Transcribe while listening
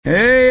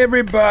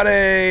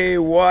Everybody,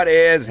 what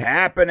is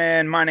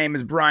happening? My name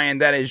is Brian,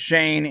 that is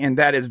Shane, and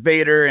that is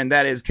Vader, and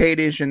that is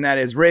Kadish, and that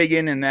is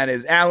Reagan, and that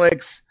is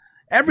Alex.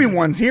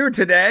 Everyone's here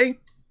today.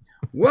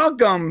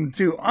 Welcome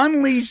to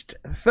Unleashed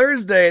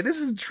Thursday. This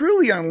is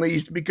truly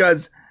unleashed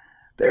because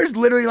there's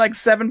literally like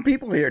 7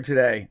 people here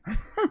today.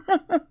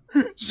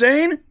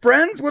 Shane,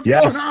 friends, what's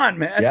going on,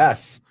 man?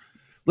 Yes.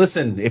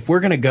 Listen, if we're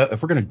gonna do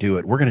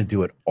it, we're gonna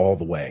do it all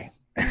the way.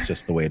 It's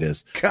just the way it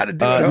is. Gotta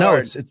do it hard.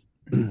 No,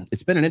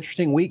 it's been an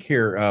interesting week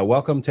here.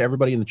 Welcome to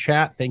everybody in the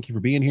chat. Thank you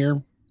for being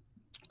here.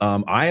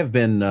 I have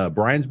been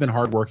Brian's been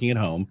hardworking at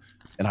home,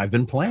 and I've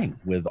been playing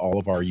with all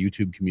of our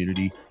YouTube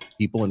community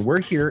people, and we're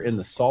here in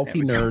the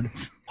Salty Nerd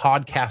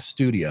podcast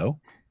studio,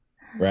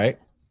 right?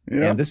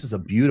 Yep. And this is a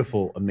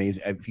beautiful,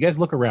 amazing. If you guys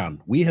look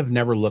around, we have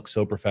never looked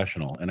so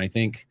professional, and I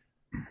think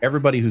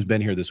everybody who's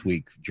been here this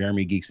week,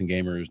 Jeremy, Geeks and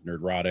Gamers,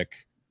 Nerdrotic,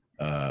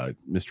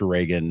 Mr.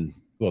 Reagan,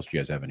 who else do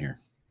you guys have in here?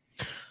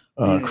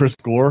 Chris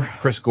Gore.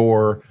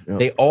 Yep.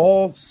 They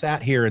all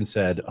sat here and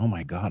said, "Oh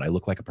my God, I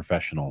look like a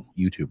professional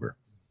YouTuber,"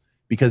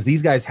 because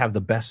these guys have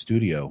the best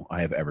studio I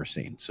have ever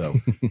seen. So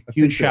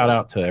huge shout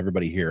out to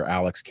everybody here: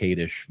 Alex,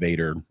 Kadish,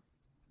 Vader,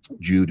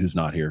 Jude, who's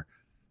not here.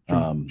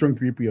 Drunk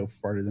 3PO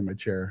farted in my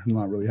chair. I'm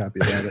not really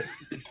happy about it.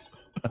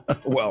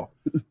 Well,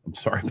 I'm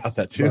sorry about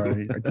that too.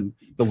 Sorry,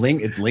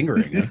 it's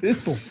lingering. Huh?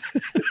 It's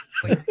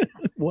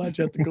Why'd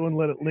you have to go and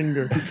let it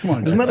linger? Come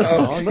on, isn't that a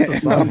song? That's a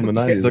song from the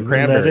 90s. The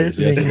Cranberries.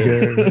 Yes, it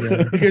is.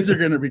 You guys are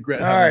gonna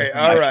regret. All right.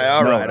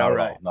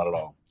 Not at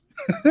all.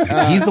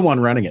 He's the one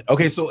running it.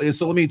 Okay, so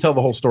let me tell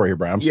the whole story here,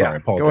 Brian. I'm sorry. I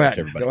apologize to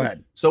everybody. Go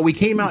ahead. So we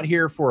came out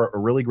here for a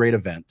really great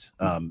event.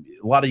 A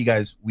lot of you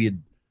guys, we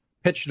had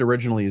pitched it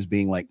originally as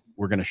being like,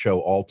 we're going to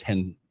show all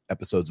 10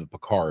 episodes of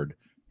Picard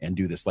and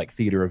do this like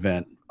theater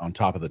event on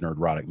top of the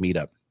Nerdrotic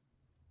meetup.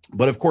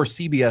 But of course,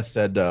 CBS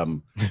said,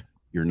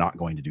 you're not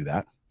going to do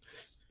that.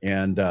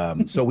 And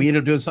so we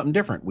ended up doing something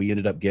different. We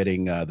ended up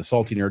getting the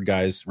Salty Nerd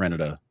guys rented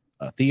a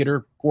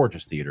theater,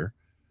 gorgeous theater.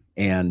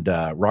 And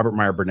Robert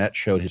Meyer Burnett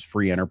showed his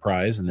free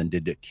Enterprise and then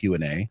did a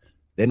Q&A.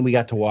 Then we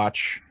got to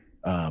watch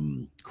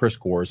Chris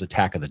Gore's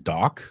Attack of the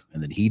Dock,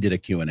 and then he did a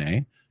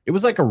Q&A. It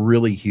was like a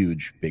really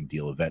huge, big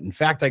deal event. In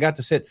fact, I got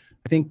to sit,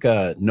 I think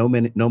No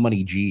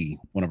Money G,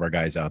 one of our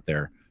guys out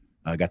there,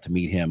 got to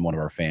meet him, one of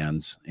our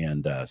fans,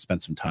 and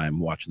spent some time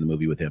watching the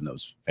movie with him. That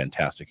was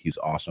fantastic. He's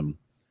awesome.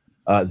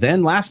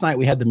 Then last night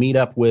we had the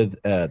meetup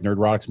with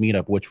Nerdrotic's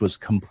meetup, which was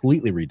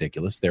completely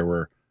ridiculous. There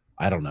were,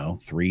 I don't know,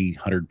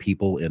 300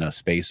 people in a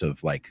space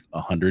of like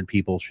 100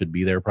 people should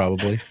be there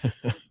probably.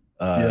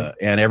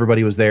 And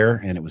everybody was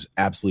there, and it was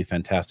absolutely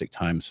fantastic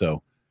time.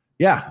 So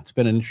yeah, it's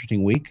been an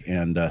interesting week,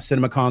 and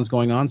CinemaCon's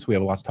going on, so we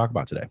have a lot to talk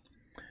about today.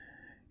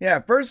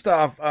 Yeah, first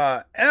off,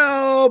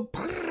 El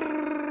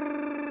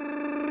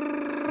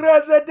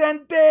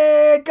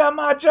Presidente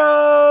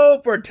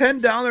Camacho for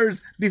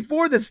 $10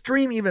 before the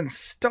stream even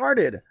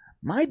started.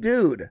 My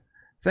dude,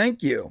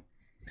 thank you.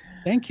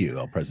 Thank you,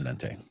 El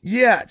Presidente.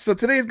 Yeah, so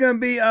today's going to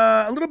be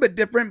a little bit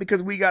different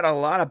because we got a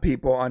lot of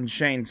people on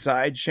Shane's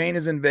side. Shane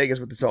is in Vegas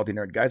with the Salty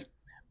Nerd guys,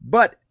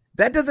 but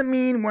that doesn't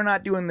mean we're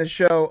not doing the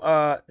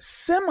show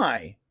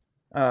semi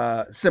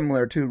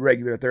similar to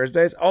regular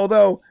Thursdays,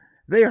 although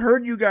they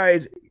heard you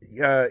guys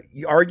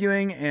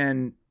arguing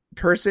and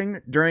cursing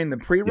during the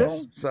pre-roll.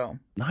 Yes. So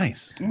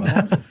nice.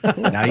 Well,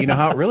 now you know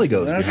how it really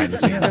goes behind the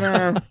scenes.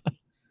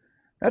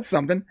 That's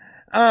something.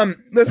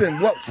 Listen,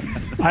 what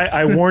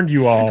I warned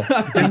you all.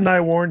 Didn't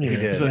I warn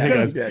you? So, Hey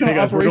guys,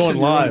 we're going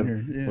live.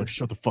 Yeah. Like,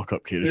 shut the fuck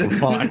up, kid. We're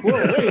fine.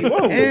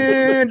 Whoa.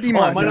 And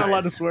demonetized. Am I not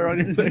allowed to swear on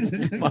your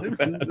thing? My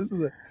bad. This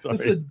is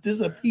Sorry. a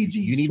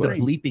PG. You need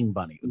strain. the bleeping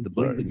bunny. The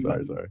bleeping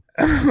bunny. Sorry.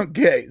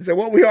 Okay, so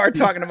what we are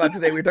talking about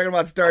today, we're talking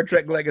about Star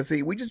Trek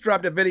Legacy. We just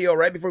dropped a video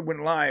right before we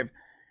went live.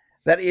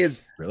 That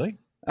is Really?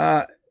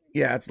 yeah,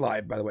 it's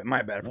live, by the way.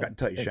 My bad, I forgot to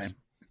tell you, thanks. Shane.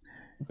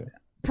 Okay.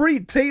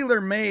 Pretty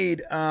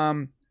tailor-made.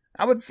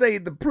 I would say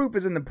the proof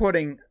is in the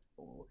pudding.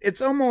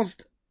 It's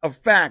almost a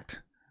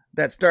fact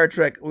that Star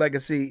Trek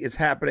Legacy is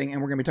happening,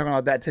 and we're going to be talking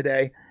about that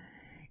today.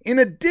 In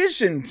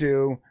addition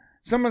to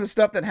some of the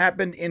stuff that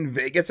happened in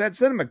Vegas at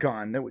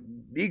CinemaCon that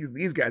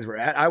these guys were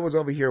at. I was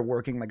over here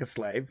working like a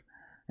slave,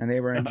 and they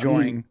were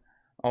enjoying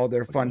all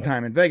their fun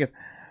time in Vegas.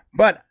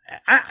 But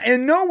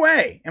in no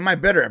way am I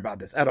bitter about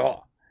this at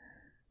all.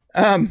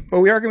 But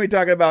we are going to be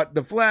talking about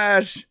The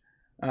Flash,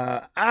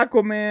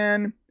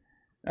 Aquaman,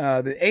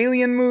 the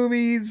Alien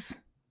movies,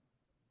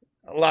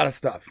 a lot of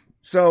stuff.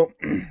 So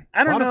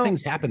I don't know. A lot of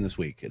things happened this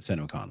week at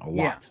CinemaCon. A lot.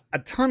 Yeah, a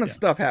ton of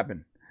stuff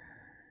happened.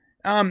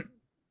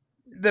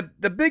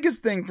 The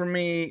biggest thing for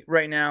me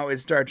right now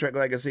is Star Trek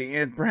Legacy,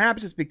 and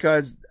perhaps it's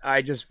because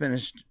I just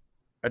finished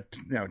a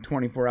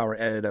 24-hour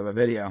edit of a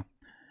video.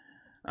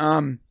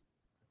 But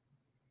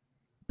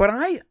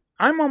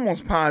I'm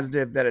almost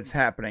positive that it's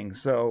happening.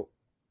 So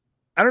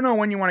I don't know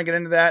when you want to get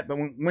into that, but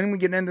when we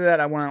get into that,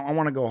 I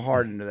want to go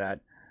hard into that.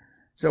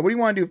 So what do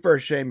you want to do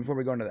first, Shane, before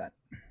we go into that?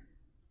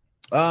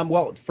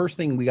 Well, first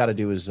thing we got to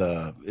do is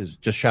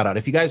just shout out.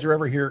 If you guys are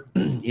ever here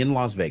in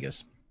Las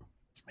Vegas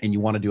and you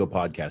want to do a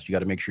podcast, you got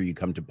to make sure you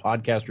come to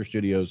Podcaster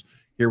Studios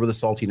here with the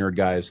Salty Nerd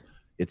guys.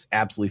 It's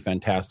absolutely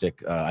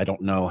fantastic. I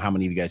don't know how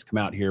many of you guys come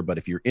out here, but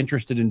if you're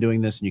interested in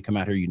doing this and you come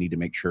out here, you need to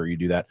make sure you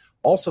do that.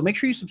 Also, make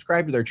sure you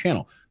subscribe to their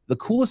channel. The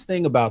coolest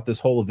thing about this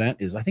whole event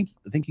is I think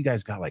you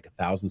guys got like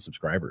 1,000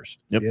 subscribers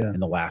in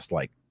the last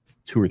like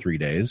 2 or 3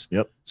 days.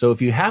 So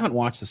if you haven't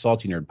watched the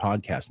Salty Nerd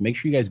podcast, make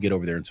sure you guys get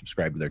over there and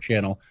subscribe to their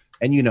channel.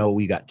 And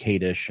we got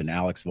Kadish and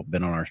Alex have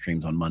been on our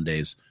streams on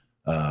Mondays.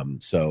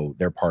 So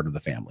they're part of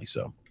the family.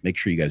 So make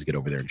sure you guys get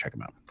over there and check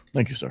them out.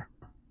 Thank you, sir.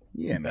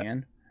 Yeah,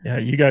 man. Yeah,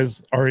 you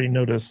guys already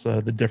noticed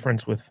the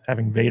difference with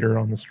having Vader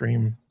on the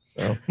stream.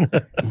 So.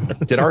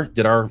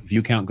 Did our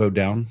view count go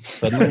down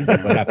suddenly?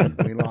 What happened?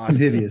 We lost.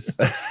 Hideous.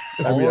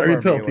 All We of already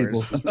our pill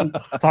viewers. people.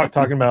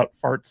 Talking about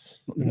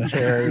farts in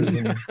chairs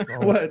and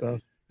all What? that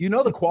stuff. You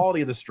know the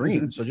quality of the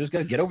stream, so just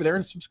get over there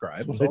and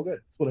subscribe. It's all good.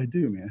 That's what I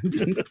do, man.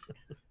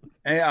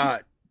 Hey,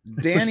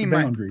 Danny, Push the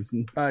boundaries.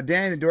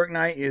 Danny the Dork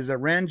Knight is a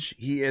wrench.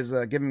 He is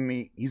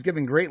he's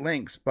giving great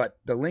links, but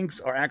the links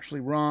are actually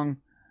wrong.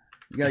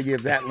 You gotta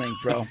give that link,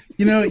 bro.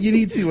 You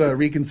need to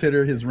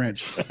reconsider his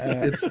wrench.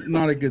 It's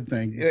not a good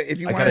thing. If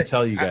you I want gotta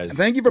tell you guys.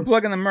 thank you for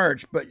plugging the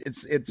merch, but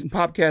it's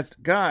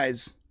Popcast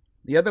guys.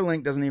 The other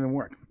link doesn't even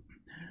work.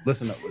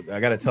 Listen,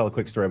 I got to tell a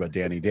quick story about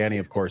Danny. Danny,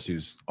 of course,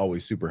 who's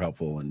always super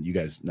helpful, and you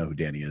guys know who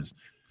Danny is.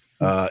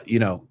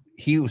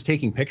 He was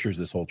taking pictures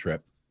this whole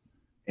trip,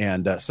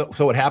 and so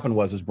what happened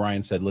was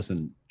Brian said,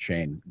 "Listen,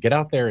 Shane, get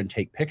out there and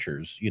take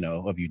pictures,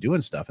 of you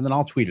doing stuff, and then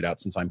I'll tweet it out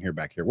since I'm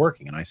back here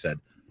working." And I said,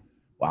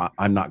 "Well,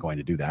 I'm not going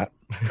to do that,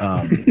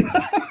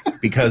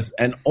 because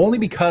I'm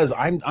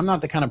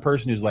not the kind of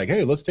person who's like,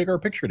 hey, let's take our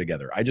picture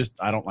together. I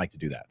don't like to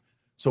do that."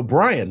 So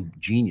Brian,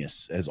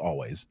 genius as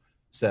always,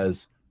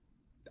 says,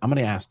 I'm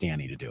going to ask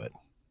Danny to do it.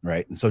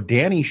 Right. And so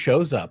Danny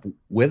shows up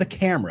with a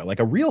camera, like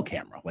a real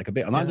camera,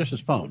 not just his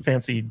phone.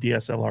 Fancy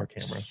DSLR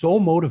camera. So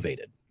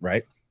motivated.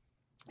 Right.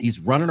 He's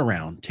running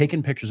around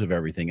taking pictures of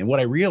everything. And what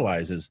I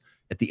realize is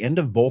at the end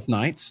of both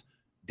nights,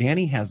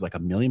 Danny has like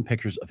 1 million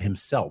pictures of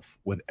himself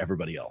with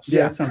everybody else.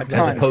 Yeah, that sounds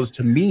as opposed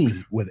to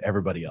me with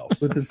everybody else.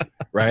 With his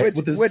right.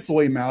 With his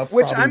soy mouth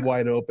probably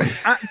wide open.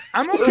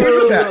 I'm okay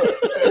with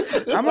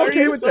that. I'm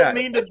okay with that.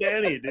 Mean to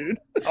Danny, dude.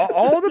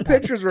 All the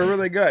pictures were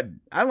really good.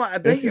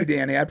 Thank you,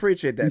 Danny. I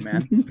appreciate that,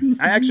 man.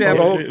 I actually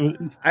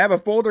have a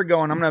folder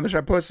going. I'm gonna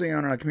start posting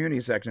on a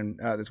community section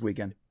this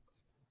weekend.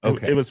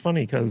 Okay. It was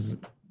funny because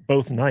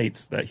both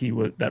nights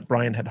that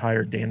Brian had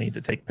hired Danny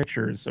to take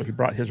pictures, so he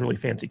brought his really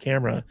fancy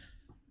camera.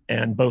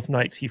 And both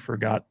nights he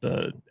forgot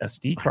the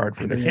SD card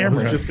for the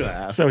camera. I was just gonna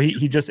ask. So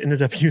he just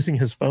ended up using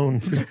his phone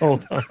the whole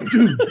time.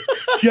 Dude, do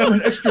you have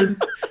an extra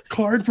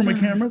card for my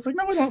camera? It's like,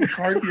 no, I don't have a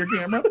card for your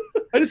camera.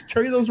 I just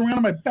carry those around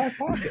in my back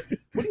pocket.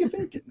 What are you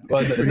thinking?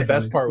 Well, the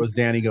best part was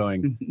Danny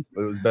going.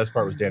 The best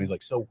part was Danny's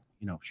like, so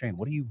Shane,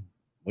 what do you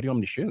want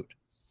me to shoot?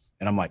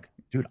 And I'm like,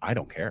 dude, I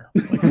don't care.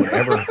 Like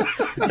whatever.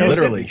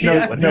 Literally,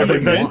 shoot whatever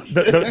you want.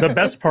 The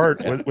best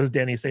part was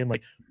Danny saying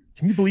like,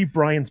 can you believe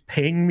Brian's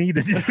paying me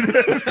to do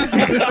this?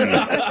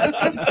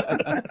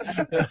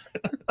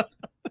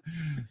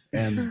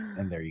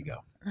 and there you go.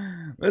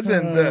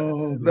 Listen,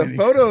 the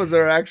photos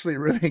are actually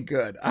really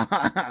good.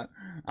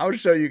 I'll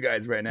show you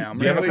guys right now.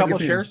 You have a couple.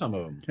 Share some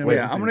of them. Wait,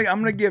 I'm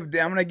gonna give all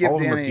Danny. Of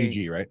them are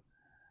PG, right?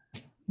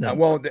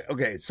 No.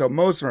 Okay, so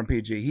most of them are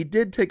PG. He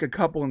did take a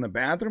couple in the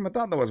bathroom. I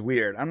thought that was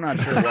weird. I'm not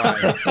sure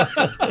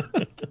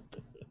why.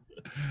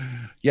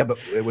 Yeah, but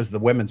it was the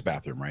women's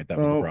bathroom, right? That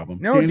was the problem.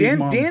 No,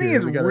 Danny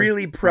is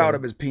really proud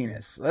of his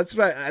penis. That's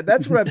what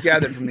I've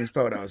gathered from these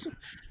photos.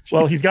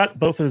 Well, he's got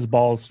both of his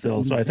balls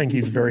still, so I think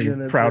he's very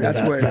proud of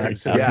that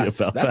fact. Yes,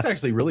 that's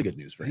actually really good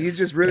news for him. He's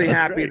just really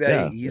happy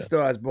that he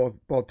still has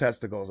both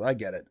testicles. I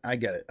get it. I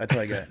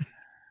totally get it.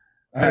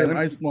 I had a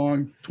nice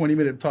long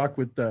 20-minute talk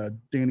with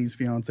Danny's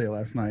fiance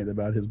last night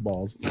about his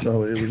balls.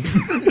 So it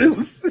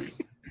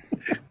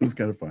was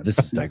kind of fun. This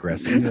is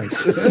digressing.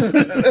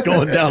 This is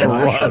going down a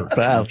wrong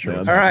path.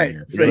 All right,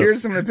 so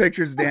here's some of the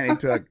pictures Danny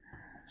took.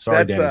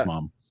 Sorry, Danny's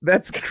mom.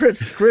 That's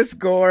Chris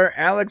Gore,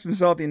 Alex from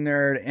Salty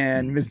Nerd,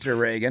 and Mr.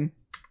 Reagan.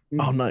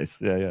 Oh,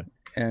 nice. Yeah.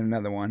 And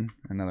another one.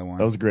 That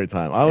was a great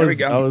time. I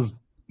was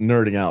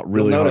nerding out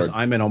really hard.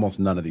 I'm in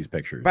almost none of these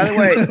pictures. By the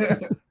way,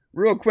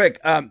 real quick,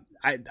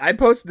 I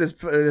posted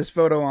this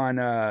photo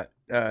on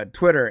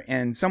Twitter,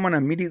 and someone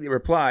immediately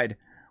replied,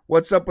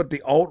 "What's up with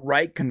the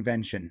alt-right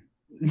convention?"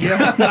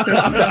 Yeah, that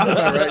sounds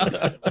about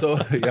right. So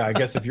yeah, I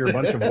guess if you're a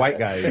bunch of white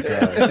guys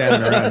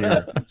standing around,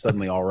 you're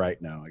suddenly all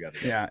right now. I got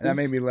it. Yeah, that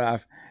made me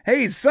laugh.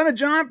 Hey, Son of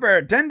John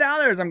for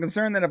 $10. I'm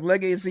concerned that if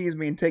Legacy is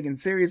being taken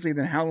seriously,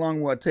 then how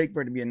long will it take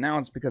for it to be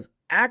announced? Because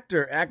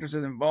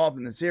actresses involved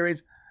in the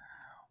series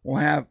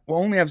will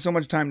only have so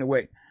much time to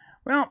wait.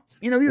 Well,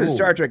 these are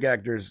Star Trek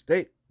actors.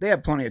 They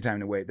have plenty of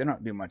time to wait. They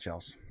don't do much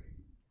else.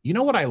 You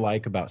know what I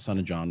like about Son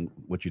of John?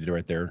 What you did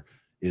right there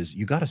is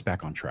you got us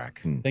back on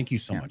track. Thank you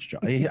so much,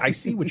 John. I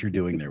see what you're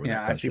doing there with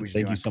that question.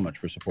 Thank you so much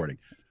for supporting.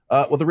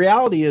 Well, the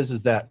reality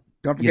is that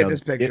don't forget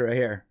this picture right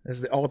here. This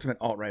is the ultimate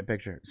alt-right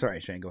picture. Sorry,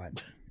 Shane, go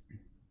ahead.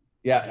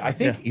 Yeah, I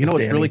think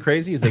what's really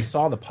crazy is they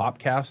saw the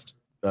Popcast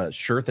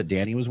shirt that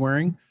Danny was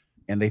wearing,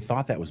 and they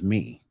thought that was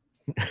me.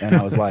 And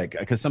I was like,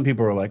 because some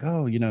people were like,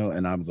 oh,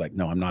 and I was like,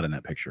 no, I'm not in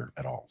that picture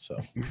at all. So,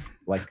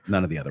 like,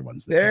 none of the other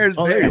ones. There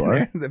you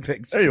are. The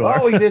picture. There you are.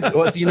 Oh, he did.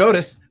 Well, so you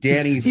notice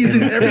Danny's He's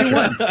in every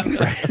one.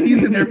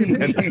 He's in every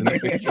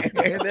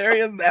There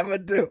he is. That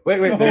one too.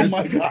 Wait. Oh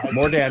my God.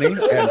 More Danny and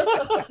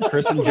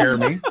Chris and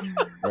Jeremy.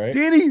 Right?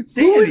 Danny,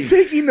 who is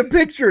taking the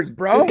pictures,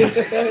 bro?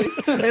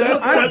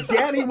 And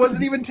Danny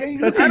wasn't even taking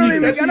the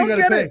pictures. I don't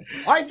get it.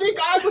 I think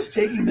I was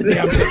taking the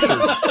damn pictures.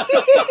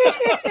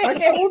 I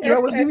told you I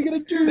wasn't even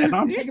going to do that.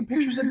 I'm taking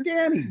pictures of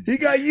Danny. He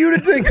got you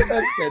to take.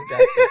 That's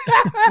fantastic.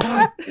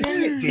 God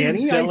dang it,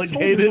 Danny.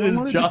 Delegated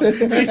his job.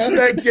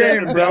 Respect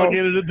game, bro.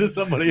 Delegated it to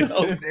somebody else.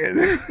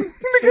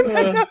 Look at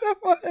that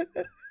one.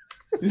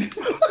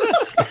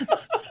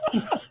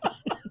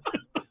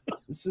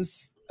 This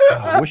is.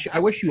 I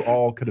wish you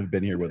all could have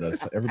been here with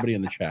us. Everybody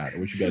in the chat. I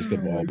wish you guys could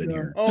have all been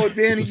here. Oh,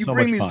 Danny, you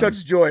bring me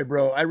such joy,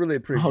 bro. I really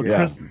appreciate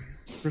it.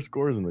 Chris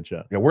Gore's in the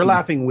chat. Yeah, we're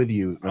laughing with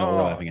you. No,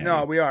 we're laughing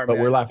at you. We are, but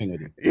man. we're laughing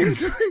with you.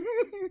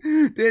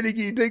 Danny,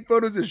 can you take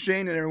photos of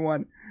Shane and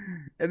everyone?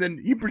 And then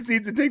he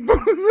proceeds to take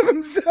photos of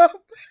himself.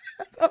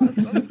 That's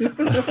awesome.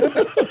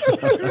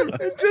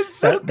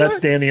 That's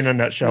Danny in a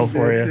nutshell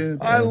for you.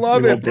 I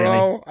love it, bro.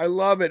 Danny. I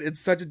love it.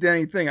 It's such a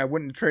Danny thing. I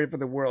wouldn't trade it for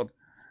the world.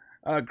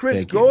 Chris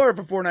Thank Gore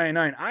for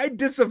 $4.99. I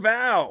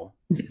disavow.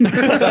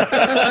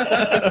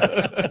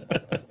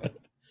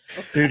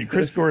 Dude,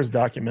 Chris Gore's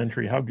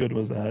documentary, how good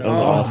was that? That was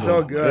awesome.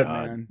 So good, It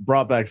man.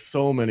 brought back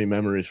so many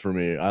memories for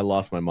me. I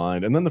lost my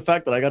mind. And then the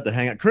fact that I got to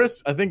hang out.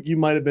 Chris, I think you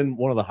might have been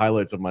one of the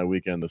highlights of my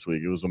weekend this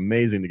week. It was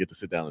amazing to get to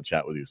sit down and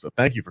chat with you. So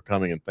thank you for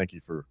coming, and thank you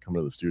for coming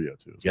to the studio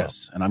too.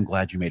 Yes, and I'm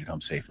glad you made it home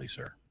safely,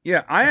 sir.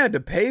 Yeah, I had to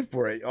pay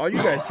for it. All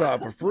you guys saw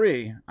it for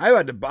free. I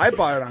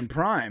bought it on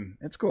Prime.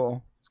 It's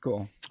cool. It's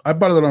cool. I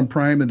bought it on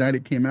Prime the night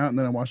it came out, and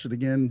then I watched it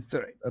again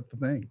at the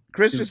thing.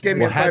 Chris just gave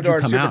me a had $5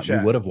 you come super out, chat.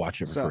 you would have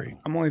watched it for free.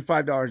 I'm only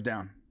 $5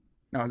 down.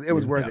 No, it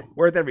was worth it.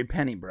 Worth every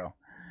penny, bro.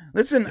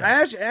 Listen,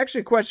 I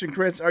actually a question,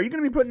 Chris. Are you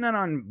going to be putting that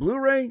on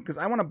Blu-ray? Because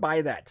I want to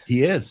buy that.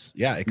 He is.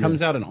 Yeah, it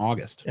comes out in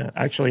August. Yeah,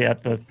 actually,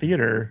 at the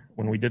theater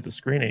when we did the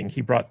screening,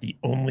 he brought the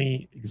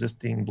only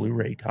existing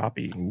Blu-ray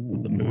copy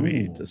of the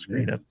movie to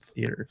screen at the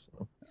theater.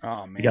 So,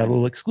 oh man, you got a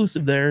little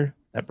exclusive there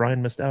that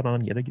Brian missed out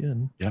on yet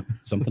again. Yep,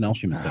 something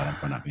else you missed out on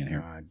by not being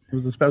here. It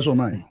was a special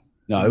night.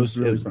 No, it was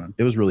really fun.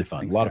 It was really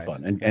fun. Thanks, a lot guys.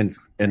 of fun.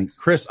 And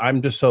Chris,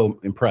 I'm just so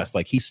impressed.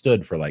 Like, he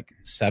stood for like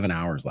 7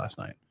 hours last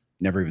night.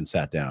 Never even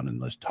sat down and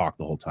let's talk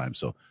the whole time.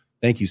 So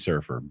thank you,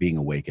 sir, for being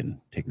awake and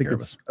taking care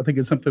of us. I think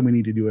it's something we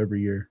need to do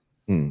every year.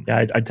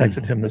 Yeah, I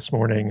texted him this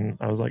morning and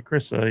I was like,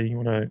 Chris, you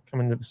want to come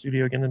into the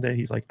studio again today?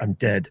 He's like, I'm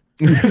dead.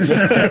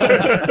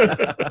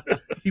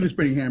 He was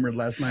pretty hammered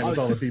last night with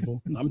all the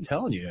people. I'm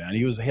telling you, and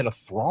he had a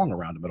throng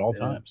around him at all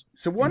times.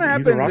 So what He's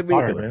happens a rock if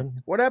star, we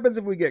man. what happens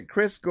if we get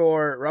Chris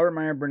Gore, Robert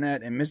Meyer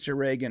Burnett, and Mr.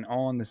 Reagan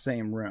all in the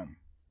same room?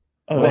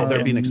 Oh, Well,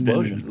 there'd be an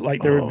explosion.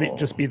 Like there would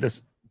just be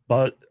this,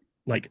 but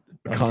like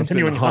Constant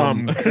continuing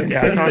hum. hum.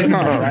 Yeah, constant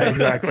hum. Right,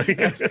 exactly.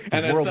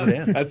 And world would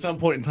end. at some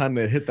point in time,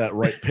 they hit that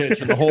right pitch,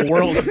 and the whole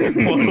world just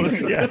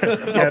implodes. yeah,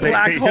 A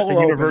black they hit hole the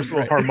opens, universal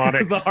right?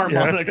 harmonics. The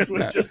harmonics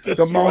would just The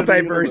destroy multiverse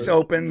universe.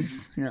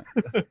 opens. Yeah.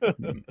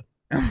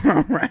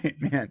 All right,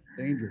 man.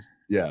 Dangerous.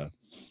 Yeah.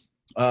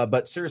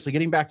 But seriously,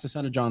 getting back to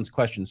Son of John's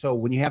question. So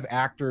when you have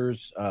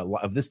actors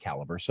of this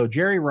caliber, so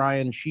Jerry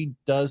Ryan, she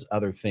does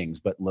other things,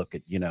 but look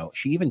at,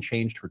 she even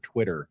changed her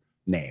Twitter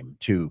name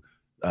to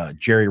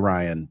Jerry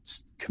Ryan,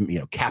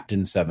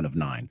 Captain 7 of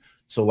 9.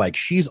 So like,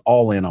 she's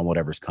all in on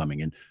whatever's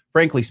coming. And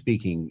frankly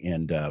speaking,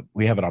 and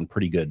we have it on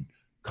pretty good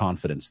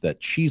confidence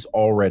that she's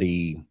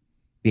already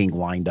being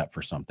lined up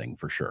for something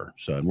for sure.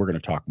 So, and we're going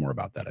to talk more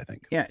about that, I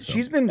think. Yeah, So,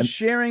 she's been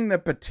sharing the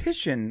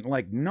petition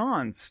like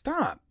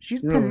nonstop. She's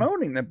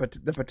promoting the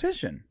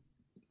petition.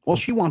 well,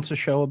 she wants a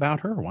show about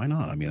her. Why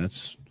not? I mean,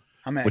 that's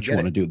I'm at what you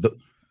want to do.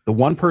 The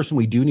one person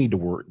we do need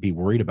to be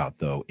worried about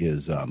though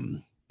is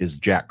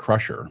Jack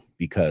Crusher,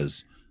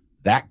 because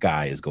that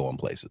guy is going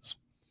places.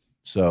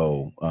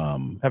 So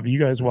Have you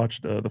guys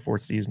watched the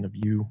 4th season of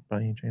You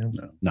by any chance?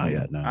 No. not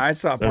yet. No. I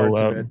saw So, parts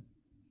of it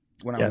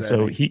when I Yeah, was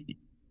so at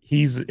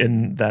he's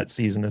in that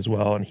season as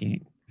well, and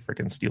he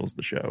freaking steals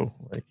the show.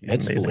 Like, he's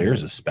Ed amazing.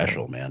 Speleers is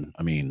special, man.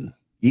 I mean,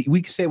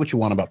 we can say what you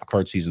want about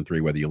Picard season 3,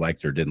 whether you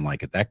liked it or didn't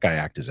like it. That guy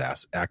acted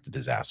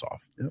his ass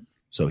off. Yep.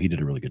 So he did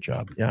a really good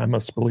job. Yeah, I'm a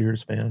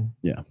Speleers fan.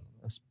 Yeah.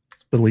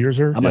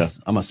 Speleerser?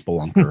 I'm a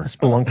spelunker.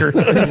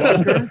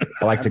 Spelunker.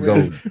 I like to go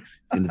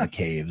into the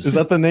caves. Is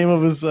that the name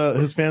of his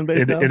fan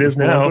base? now? It The is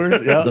now.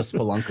 Spelunkers? Yeah. The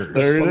spelunkers?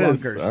 There it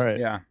is. Spelunkers. All right.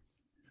 Yeah.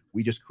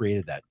 We just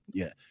created that.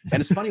 Yeah. And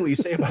it's funny what you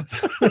say about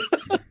the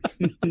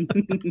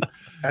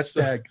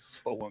Hashtag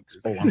Spelunkers.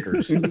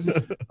 spelunkers.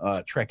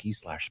 Trekkie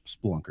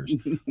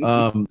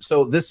 /spelunkers.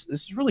 So this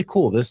is really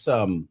cool. This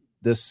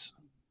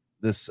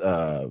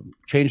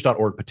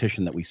change.org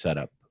petition that we set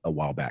up a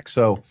while back.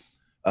 So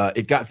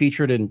it got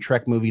featured in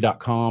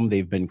trekmovie.com.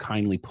 They've been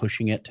kindly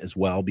pushing it as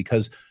well,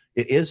 because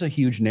it is a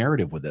huge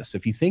narrative with this.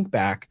 If you think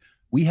back,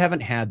 we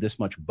haven't had this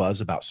much buzz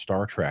about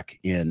Star Trek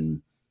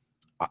in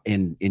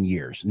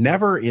years.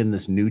 Never in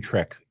this new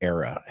Trek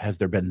era has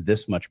there been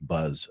this much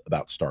buzz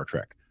about Star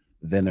Trek.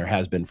 than there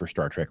has been for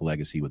Star Trek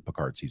Legacy with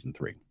Picard season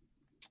 3.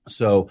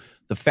 So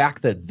the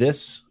fact that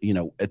this,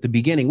 at the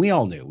beginning, we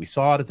all knew, we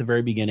saw it at the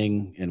very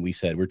beginning, and we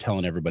said, we're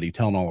telling everybody,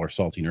 telling all our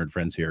salty nerd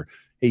friends here,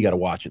 hey, you got to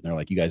watch it. And they're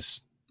like, you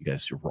guys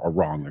are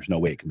wrong. There's no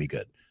way it can be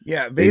good.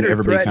 Yeah, Vader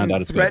everybody found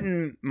out it's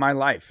threatened my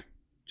life.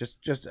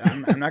 Just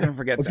I'm not going to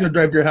forget. I was going to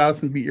drive to your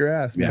house and beat your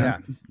ass,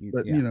 man. Yeah.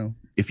 But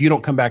if you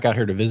don't come back out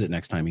here to visit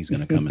next time, he's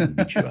going to come and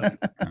beat you up.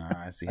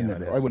 I see how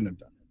it is. I wouldn't have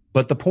done it.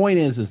 But the point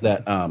is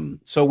that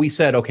so we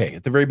said, okay,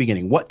 at the very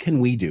beginning, what can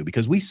we do?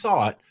 Because we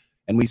saw it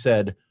and we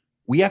said,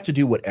 we have to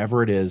do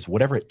whatever it is,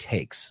 whatever it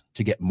takes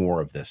to get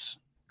more of this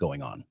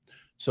going on.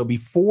 So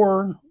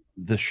before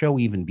the show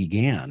even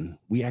began,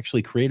 we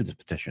actually created this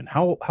petition.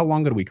 How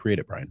long ago did we create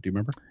it, Brian? Do you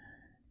remember?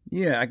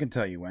 Yeah, I can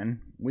tell you when.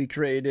 We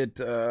created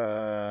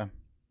the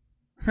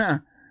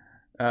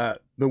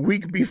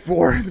week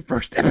before the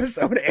first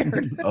episode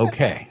aired.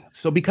 Okay.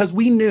 So because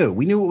we knew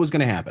what was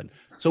going to happen.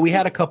 So we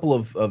had a couple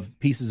of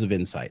pieces of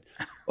insight.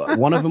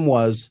 One of them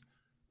was,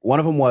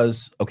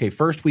 okay,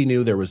 first we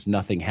knew there was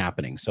nothing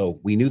happening. So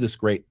we knew this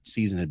great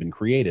season had been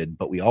created,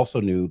 but we also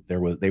knew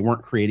they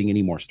weren't creating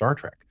any more Star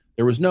Trek.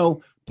 There was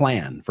no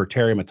plan for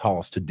Terry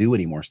Matalas to do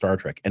any more Star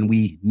Trek. And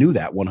we knew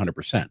that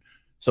 100%.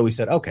 So we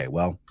said, okay,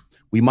 well,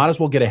 we might as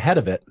well get ahead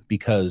of it,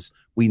 because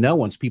we know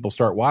once people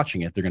start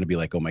watching it, they're going to be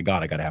like, oh my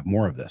God, I got to have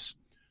more of this.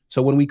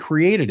 So when we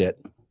created it,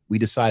 we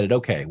decided,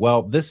 okay,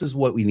 well, this is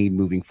what we need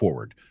moving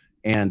forward.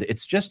 And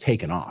it's just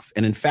taken off.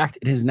 And in fact,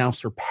 it has now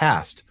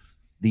surpassed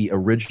the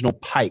original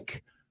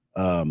Pike.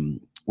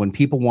 When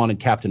people wanted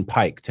Captain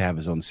Pike to have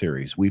his own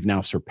series, we've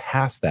now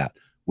surpassed that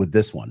with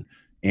this one.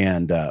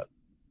 And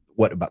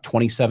about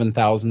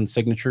 27,000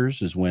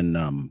 signatures is when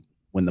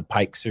the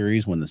Pike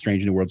series, when the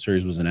Strange New World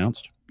series was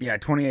announced? Yeah,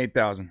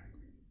 28,000.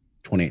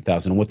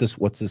 28,000.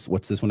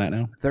 What's this one at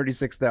now?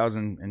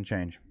 36,000 and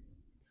change.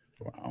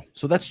 Wow.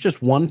 So that's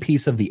just one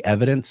piece of the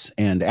evidence.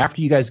 And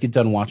after you guys get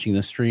done watching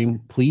this stream,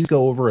 please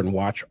go over and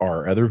watch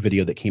our other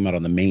video that came out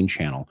on the main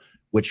channel,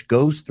 which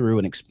goes through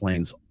and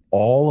explains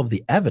all of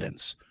the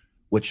evidence,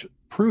 which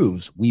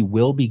proves we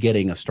will be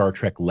getting a Star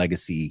Trek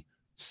Legacy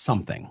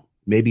something.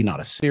 Maybe not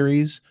a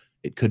series.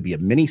 It could be a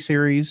mini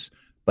series,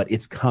 but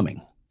it's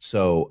coming.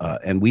 So,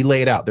 and we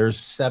lay it out. There's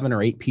 7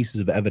 or 8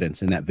 pieces of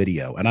evidence in that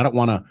video. And I don't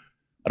want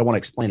to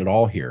explain it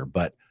all here,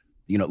 but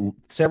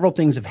several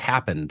things have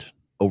happened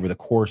over the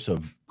course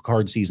of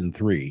Picard season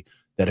 3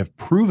 that have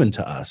proven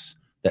to us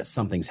that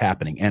something's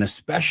happening. And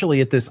especially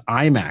at this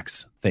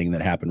IMAX thing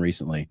that happened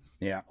recently.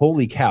 Yeah.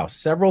 Holy cow.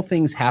 Several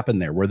things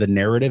happened there where the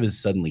narrative has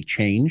suddenly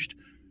changed.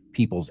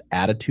 People's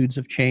attitudes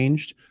have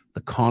changed.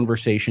 The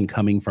conversation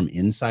coming from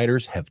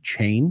insiders have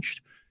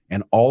changed.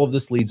 And all of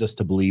this leads us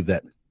to believe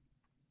that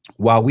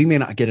while we may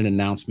not get an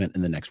announcement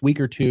in the next week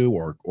or two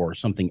or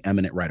something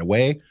imminent right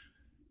away,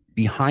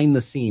 behind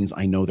the scenes,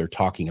 I know they're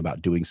talking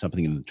about doing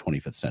something in the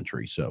 25th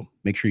century. So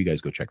make sure you guys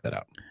go check that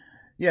out.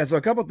 Yeah. So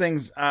a couple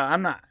things.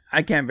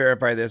 I can't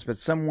verify this, but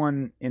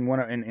someone in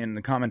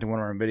the comment in one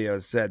of our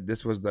videos said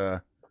this was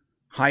the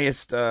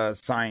highest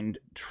signed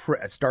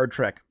Star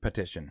Trek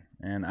petition,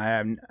 and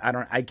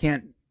I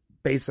can't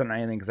base it on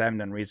anything because I haven't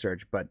done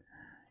research. But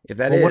if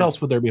that is, what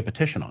else would there be a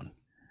petition on?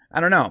 I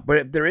don't know. But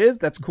if there is,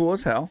 that's cool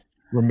as hell.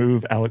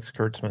 Remove Alex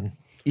Kurtzman.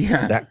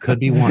 Yeah, that could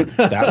be one.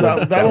 That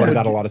one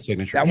got a lot of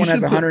signatures. That one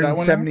has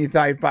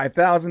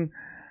 175,000.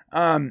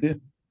 Yeah.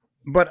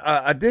 But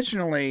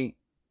additionally,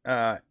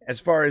 as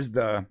far as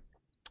the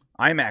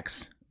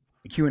IMAX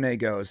Q&A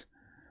goes,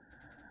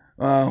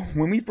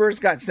 when we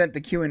first got sent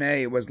the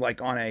Q&A, it was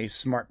like on a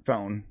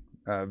smartphone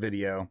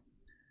video,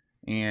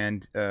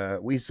 and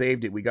we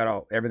saved it. We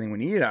got everything we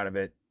needed out of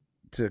it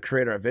to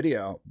create our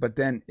video, but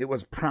then it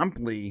was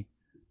promptly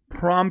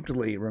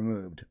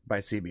removed by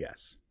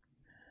CBS.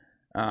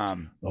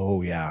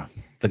 Oh yeah,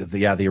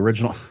 the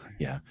original.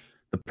 Yeah,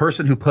 the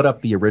person who put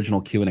up the original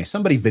Q&A,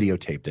 somebody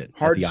videotaped it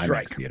at the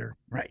strike. IMAX theater,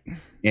 Right?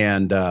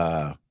 And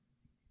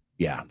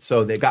yeah,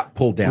 so they got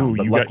pulled down. Ooh,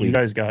 but luckily, you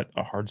guys got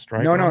a hard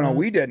strike. No,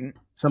 we didn't.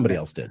 Somebody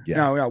else did. Yeah.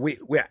 No, we.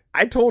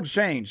 I told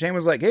Shane. Shane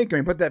was like, "Hey, can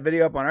we put that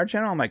video up on our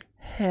channel?" I'm like,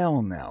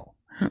 "Hell no."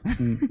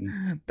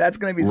 That's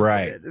gonna be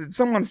right.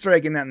 Someone's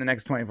striking that in the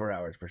next 24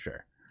 hours for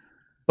sure.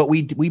 But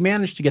we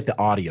managed to get the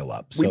audio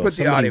up. So we put if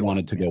the somebody audio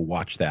wanted to go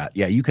watch that,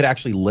 yeah, you could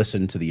actually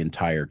listen to the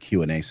entire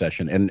Q&A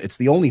session, and it's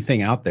the only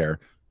thing out there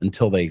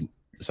until they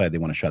decide they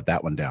want to shut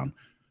that one down.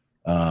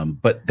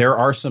 But there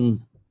are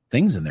some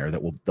things in there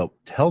that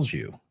tells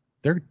you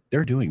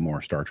they're doing more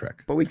Star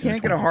Trek. But we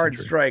can't get a hard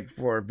strike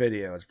for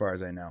video, as far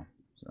as I know.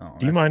 So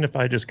do you mind if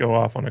I just go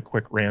off on a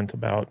quick rant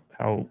about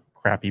how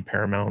crappy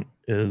Paramount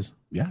is?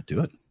 Yeah,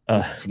 do it.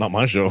 It's not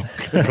my show.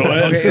 Go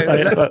ahead.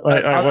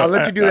 Okay, I'll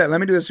let you do that.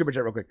 Let me do the super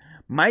chat real quick.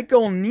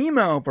 Michael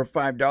Nemo for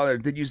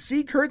 $5. Did you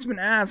see Kurtzman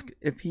ask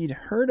if he'd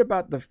heard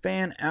about the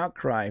fan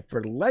outcry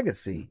for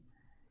Legacy?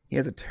 He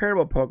has a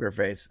terrible poker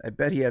face. I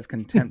bet he has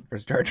contempt for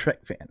Star Trek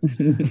fans.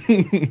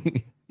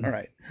 All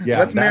right. Yeah.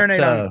 Let's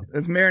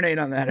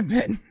marinate on that a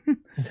bit.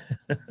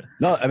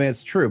 No, I mean,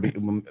 it's true.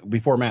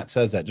 Before Matt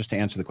says that, just to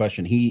answer the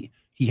question, he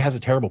has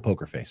a terrible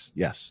poker face.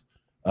 Yes.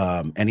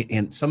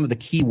 And some of the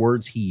key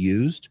words he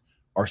used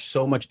are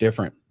so much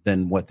different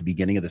than what the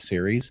beginning of the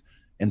series.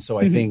 And so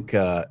I think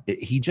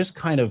he just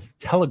kind of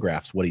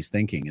telegraphs what he's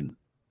thinking. And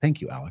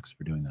thank you, Alex,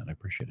 for doing that. I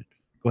appreciate it.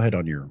 Go ahead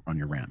on your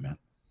rant, man.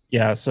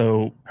 Yeah,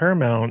 so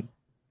Paramount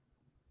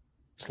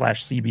 /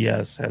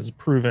 CBS has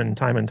proven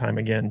time and time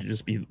again to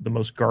just be the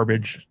most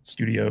garbage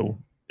studio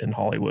in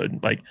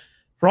Hollywood. Like,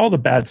 for all the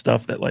bad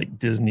stuff that like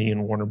Disney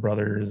and Warner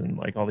Brothers and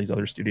like all these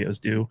other studios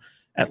do,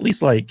 at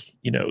least like,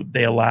 you know,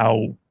 they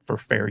allow for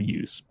fair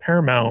use.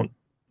 Paramount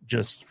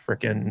just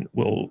frickin'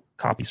 will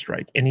copy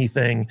strike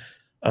anything.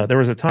 There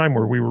was a time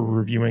where we were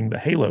reviewing the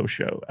Halo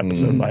show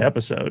episode by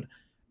episode,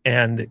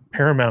 and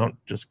Paramount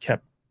just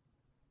kept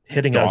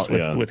hitting us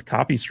with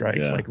copy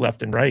strikes like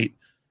left and right,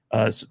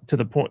 to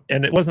the point.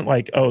 And it wasn't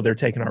like, oh, they're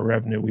taking our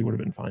revenue. We would have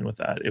been fine with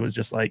that. It was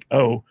just like,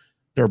 oh,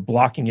 they're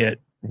blocking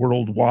it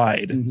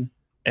worldwide.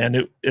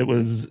 And it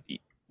was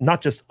not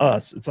just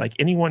us. It's like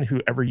anyone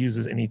who ever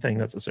uses anything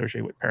that's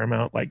associated with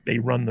Paramount, like they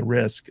run the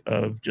risk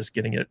of just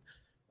getting it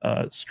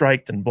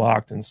striked and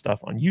blocked and stuff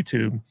on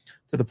YouTube,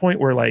 to the point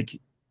where like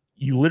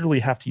you literally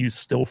have to use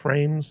still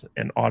frames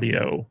and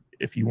audio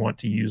if you want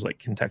to use like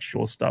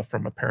contextual stuff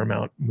from a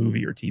Paramount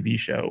movie or TV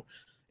show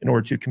in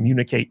order to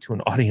communicate to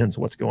an audience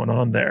what's going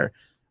on there.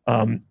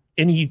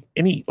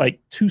 Any like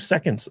 2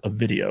 seconds of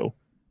video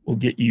will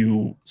get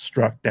you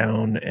struck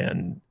down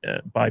and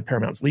by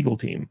Paramount's legal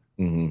team.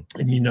 And,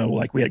 you know,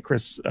 like we had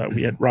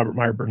Robert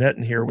Meyer Burnett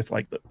in here with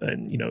like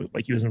and, you know,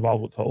 like he was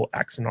involved with the whole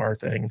Axonar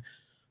thing,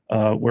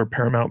 where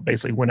Paramount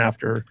basically went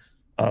after,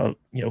 you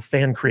know,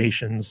 fan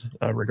creations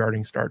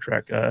regarding Star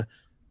Trek.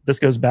 This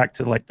goes back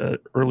to like the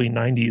early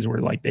 90s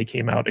where like they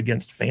came out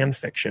against fan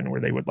fiction, where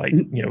they would like,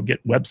 you know,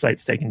 get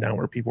websites taken down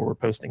where people were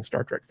posting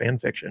Star Trek fan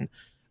fiction.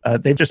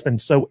 They've just been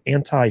so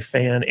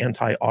anti-fan,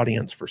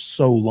 anti-audience for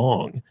so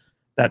long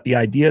that the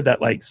idea that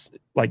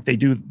like they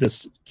do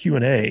this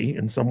Q&A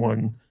and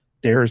someone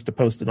dares to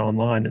post it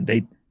online and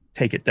they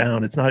take it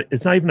down. It's not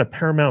even a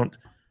Paramount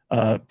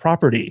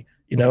property.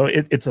 You know,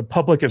 it's a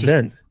public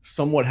event.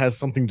 Somewhat has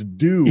something to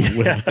do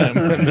with them.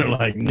 And they're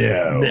like,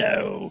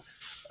 no.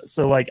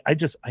 So like, I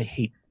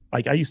hate,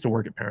 like I used to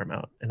work at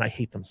Paramount and I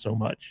hate them so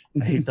much.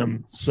 I hate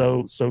them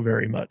so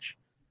very much.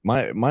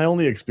 My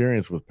only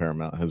experience with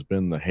Paramount has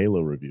been the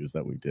Halo reviews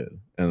that we did,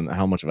 and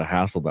how much of a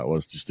hassle that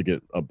was just to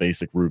get a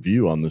basic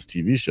review on this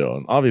TV show.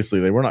 And obviously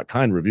they were not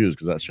kind reviews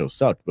because that show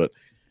sucked, but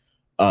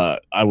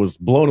I was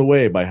blown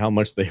away by how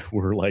much they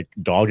were like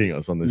dogging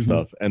us on this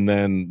stuff. And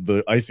then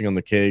the icing on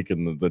the cake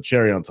and the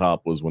cherry on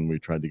top was when we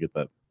tried to get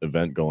that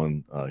event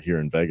going here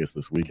in Vegas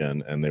this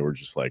weekend, and they were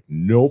just like,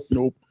 nope.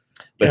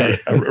 Yeah,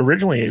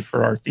 originally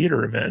for our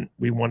theater event,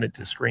 we wanted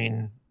to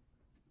screen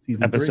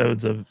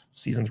episodes of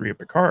season 3 of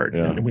Picard,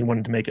 and we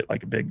wanted to make it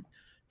like a big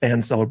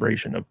fan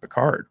celebration of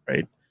Picard,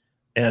 right?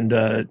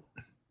 And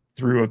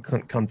through a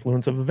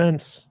confluence of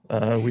events,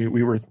 we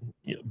were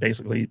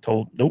basically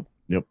told, nope,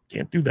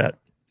 can't do that.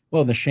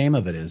 Well, the shame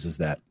of it is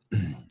that,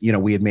 you know,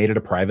 we had made it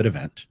a private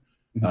event.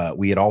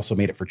 We had also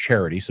made it for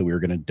charity, so we were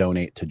going to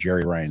donate to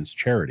Jerry Ryan's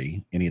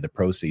charity any of the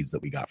proceeds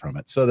that we got from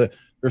it. So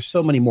there's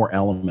so many more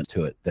elements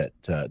to it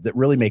that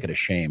really make it a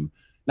shame.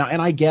 Now,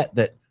 and I get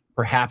that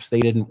perhaps they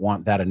didn't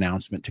want that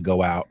announcement to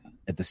go out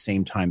at the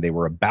same time they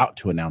were about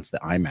to announce the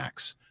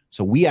IMAX.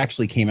 So we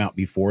actually came out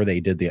before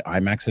they did the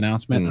IMAX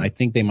announcement. And I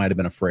think they might have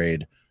been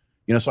afraid,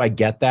 you know, so I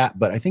get that.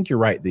 But I think you're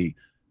right.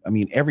 I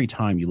mean, every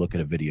time you look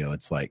at a video,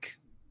 it's like,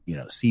 you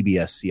know,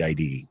 CBS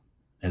CID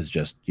has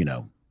just, you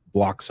know,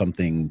 blocked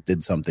something,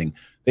 did something.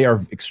 They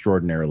are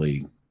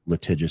extraordinarily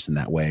litigious in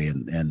that way.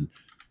 And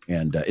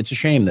it's a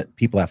shame that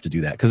people have to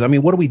do that. Because, I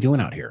mean, what are we doing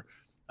out here?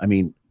 I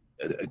mean,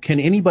 can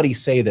anybody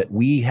say that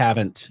we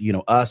haven't, you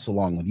know, us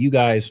along with you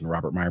guys and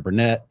Robert Meyer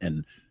Burnett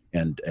and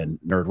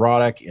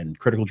Nerdrotic and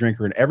Critical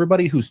Drinker and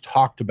everybody who's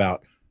talked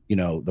about, you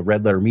know, the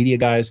Red Letter Media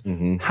guys,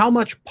 how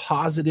much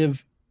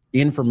positive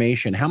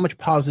information, how much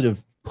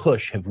positive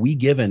push have we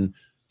given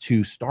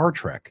to Star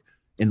Trek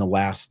in the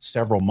last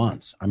several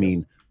months? I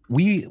mean,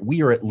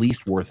 we are at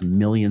least worth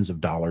millions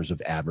of dollars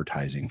of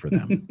advertising for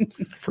them.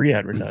 Free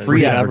advertising.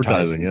 Free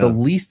advertising. The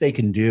least they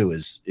can do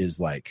is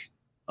like,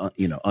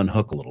 you know,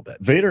 unhook a little bit.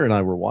 Vader and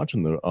I were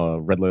watching the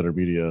Red Letter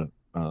Media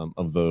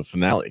of the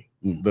finale,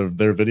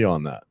 their video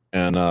on that.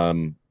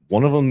 And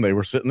one of them, they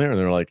were sitting there and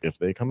they're like, if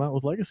they come out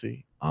with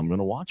Legacy, I'm going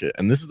to watch it.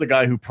 And this is the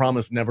guy who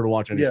promised never to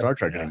watch any Star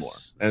Trek anymore.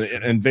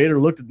 And Vader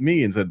looked at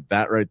me and said,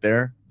 that right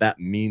there,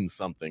 that means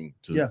something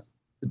to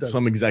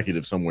some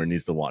executive somewhere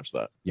needs to watch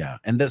that. Yeah.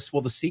 And the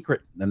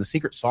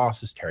secret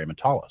sauce is Terry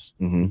Matalas.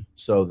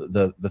 So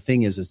the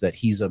thing is that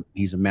he's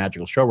a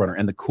magical showrunner.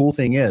 And the cool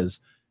thing is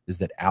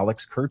that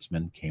Alex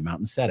Kurtzman came out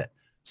and said it.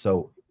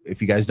 So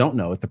if you guys don't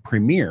know, at the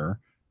premiere,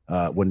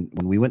 when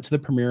we went to the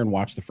premiere and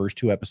watched the first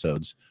 2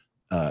 episodes,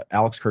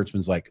 Alex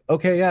Kurtzman's like,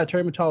 okay, yeah,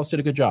 Terry Matalas did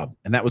a good job.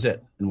 And that was it.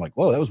 And I'm like,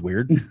 whoa, that was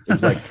weird. It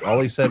was like, all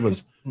he said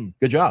was,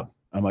 good job.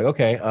 I'm like,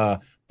 okay.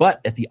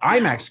 But at the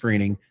IMAX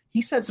screening,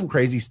 he said some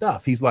crazy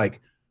stuff. He's like,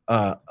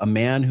 a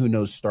man who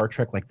knows Star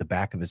Trek like the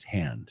back of his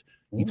hand.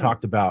 He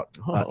talked about,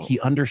 he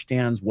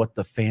understands what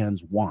the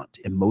fans want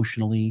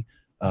emotionally,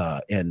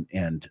 and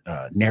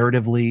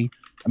narratively.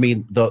 I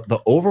mean, the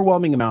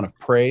overwhelming amount of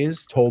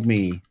praise told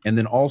me, and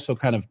then also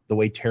kind of the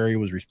way Terry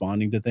was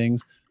responding to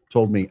things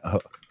told me,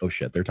 oh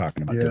shit, they're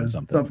talking about doing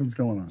something. Something's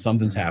going on.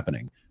 Something's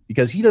happening,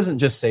 because he doesn't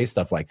just say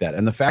stuff like that.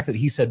 And the fact that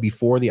he said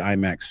before the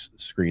IMAX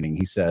screening,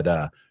 he said,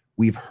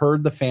 we've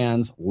heard the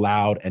fans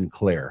loud and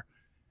clear.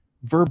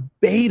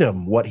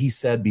 Verbatim what he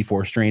said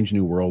before Strange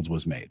New Worlds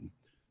was made.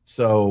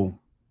 So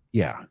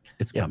yeah,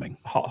 it's coming.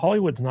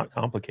 Hollywood's not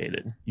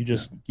complicated. You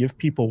just give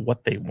people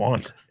what they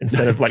want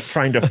instead of like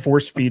trying to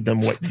force feed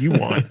them what you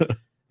want.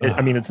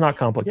 I mean, it's not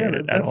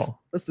complicated at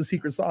all. That's the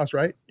secret sauce,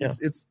 right? Yeah.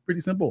 It's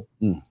pretty simple.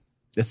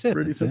 That's it.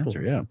 Pretty That's the simple.